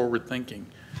like it's forward-thinking.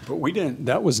 But we didn't,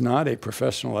 that was not a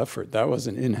professional effort. That was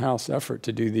an in-house effort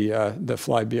to do the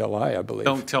Fly BLI, I believe.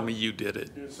 Don't tell me you did it.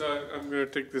 So I'm going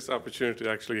to take this opportunity to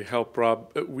actually help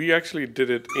Rob. We actually did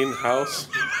it in-house.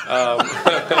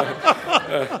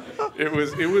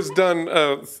 It was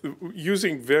done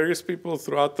using various people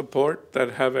throughout the port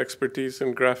that have expertise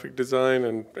in graphic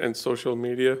design and social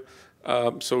media.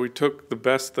 So we took the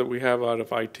best that we have out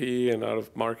of IT and out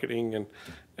of marketing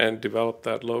and developed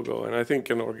that logo. And I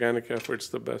think an organic effort's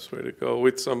the best way to go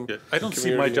with some. I don't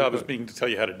see my job as being to tell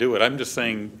you how to do it. I'm just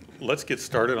saying, let's get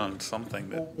started on something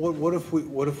that. What if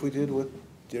we did what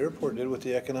the airport did with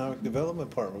the economic development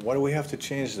department? Why do we have to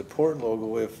change the port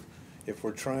logo if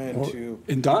we're trying to?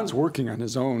 And Don's working on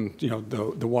his own, the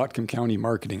Whatcom County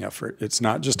marketing effort. It's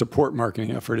not just a port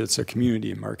marketing effort, it's a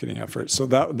community marketing effort. So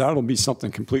that'll be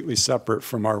something completely separate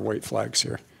from our white flags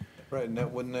here. Right, and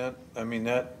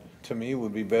that to me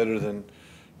would be better than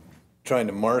trying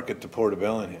to market the Port of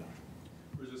Bellingham.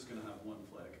 We're just going to have one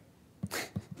flag.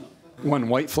 One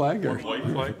white flag or? White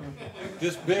flag?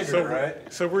 Just bigger,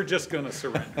 right? So we're just going to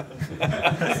surrender.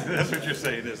 That's what you're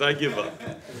saying is, I give up.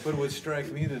 But it would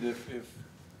strike me that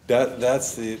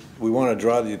we want to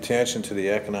draw the attention to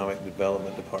the economic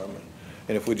development department.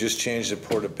 And if we just change the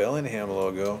Port of Bellingham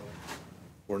logo,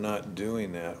 we're not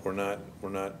doing that. We're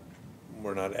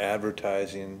not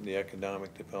advertising the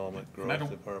economic development growth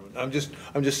department. I'm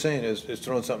just saying, it's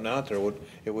throwing something out there.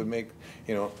 It would make,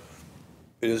 it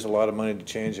is a lot of money to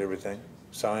change everything.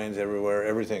 Signs everywhere,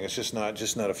 everything. It's just not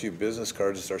a few business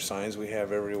cards. It's our signs we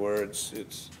have everywhere.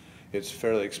 It's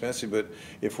fairly expensive. But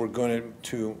if we're going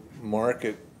to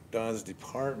market Don's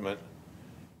department.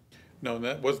 No,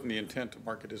 that wasn't the intent to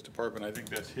market his department. I think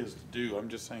that's his to do. I'm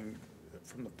just saying,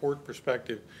 from the port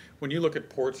perspective, when you look at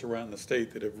ports around the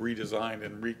state that have redesigned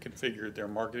and reconfigured their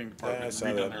marketing department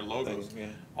and redone their logos,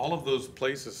 all of those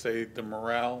places say the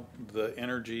morale, the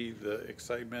energy, the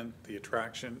excitement, the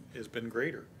attraction has been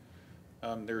greater.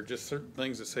 There are just certain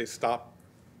things that say stop.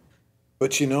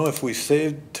 But if we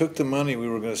took the money we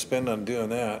were going to spend on doing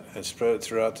that and spread it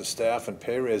throughout the staff and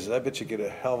pay raises, I bet you get a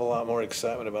hell of a lot more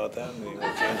excitement about that than changing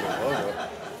the logo.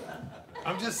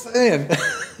 I'm just saying.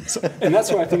 And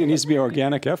that's why I think it needs to be an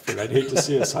organic effort. I'd hate to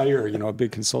see us hire, a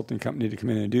big consulting company to come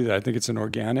in and do that. I think it's an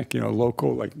organic,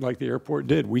 local, like the airport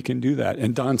did. We can do that.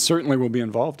 And Don certainly will be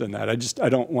involved in that. I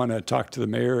don't want to talk to the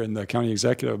mayor and the county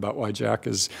executive about why Jack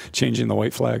is changing the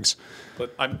white flags.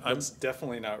 But let's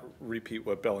definitely not repeat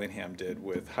what Bellingham did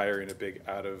with hiring a big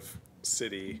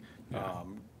out-of-city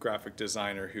graphic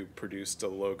designer who produced a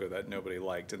logo that nobody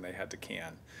liked and they had to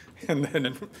can and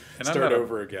then start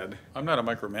over again. I'm not a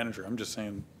micromanager. I'm just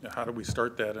saying, how do we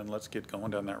start that, and let's get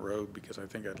going down that road, because I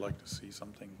think I'd like to see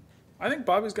something. I think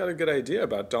Bobby's got a good idea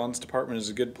about Don's department is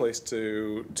a good place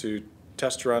to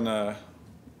test run a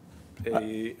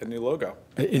new logo.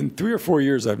 In 3 or 4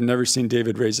 years, I've never seen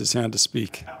David raise his hand to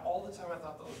speak. All the time I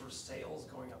thought those were sails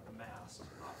going up the mast,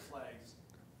 not flags.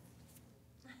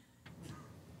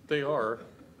 They are,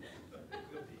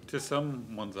 To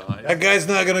someone's eyes. That guy's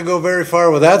not gonna go very far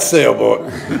with that sailboat.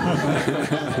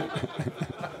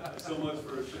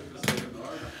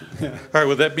 All right,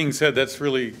 with that being said, that's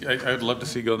really, I'd love to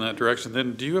see go in that direction.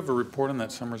 Then, do you have a report on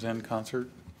that Summer's End concert?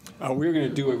 We're going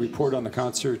to do a report on the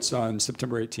concerts on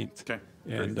September 18th. Okay.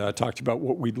 And talked about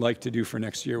what we'd like to do for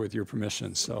next year with your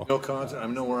permission, so. No concert,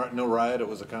 no riot, it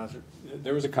was a concert?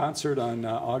 There was a concert on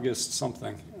August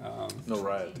something. No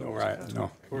riot. No riot,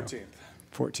 no. 14th.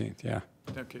 14th, yeah.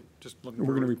 Okay, just looking We're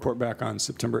for. going to report back on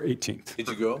September 18th. Did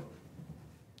you go?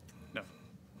 No.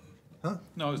 Huh?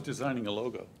 No, I was designing a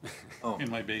logo Oh.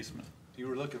 in my basement. You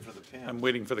were looking for the pen. I'm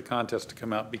waiting for the contest to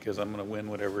come out because I'm going to win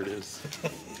whatever it is.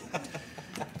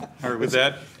 All right, with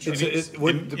that.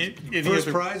 The first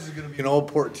prize is gonna be an old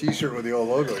port T-shirt with the old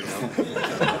logo, you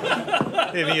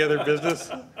know? Any other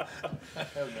business?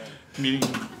 Meeting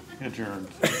adjourned.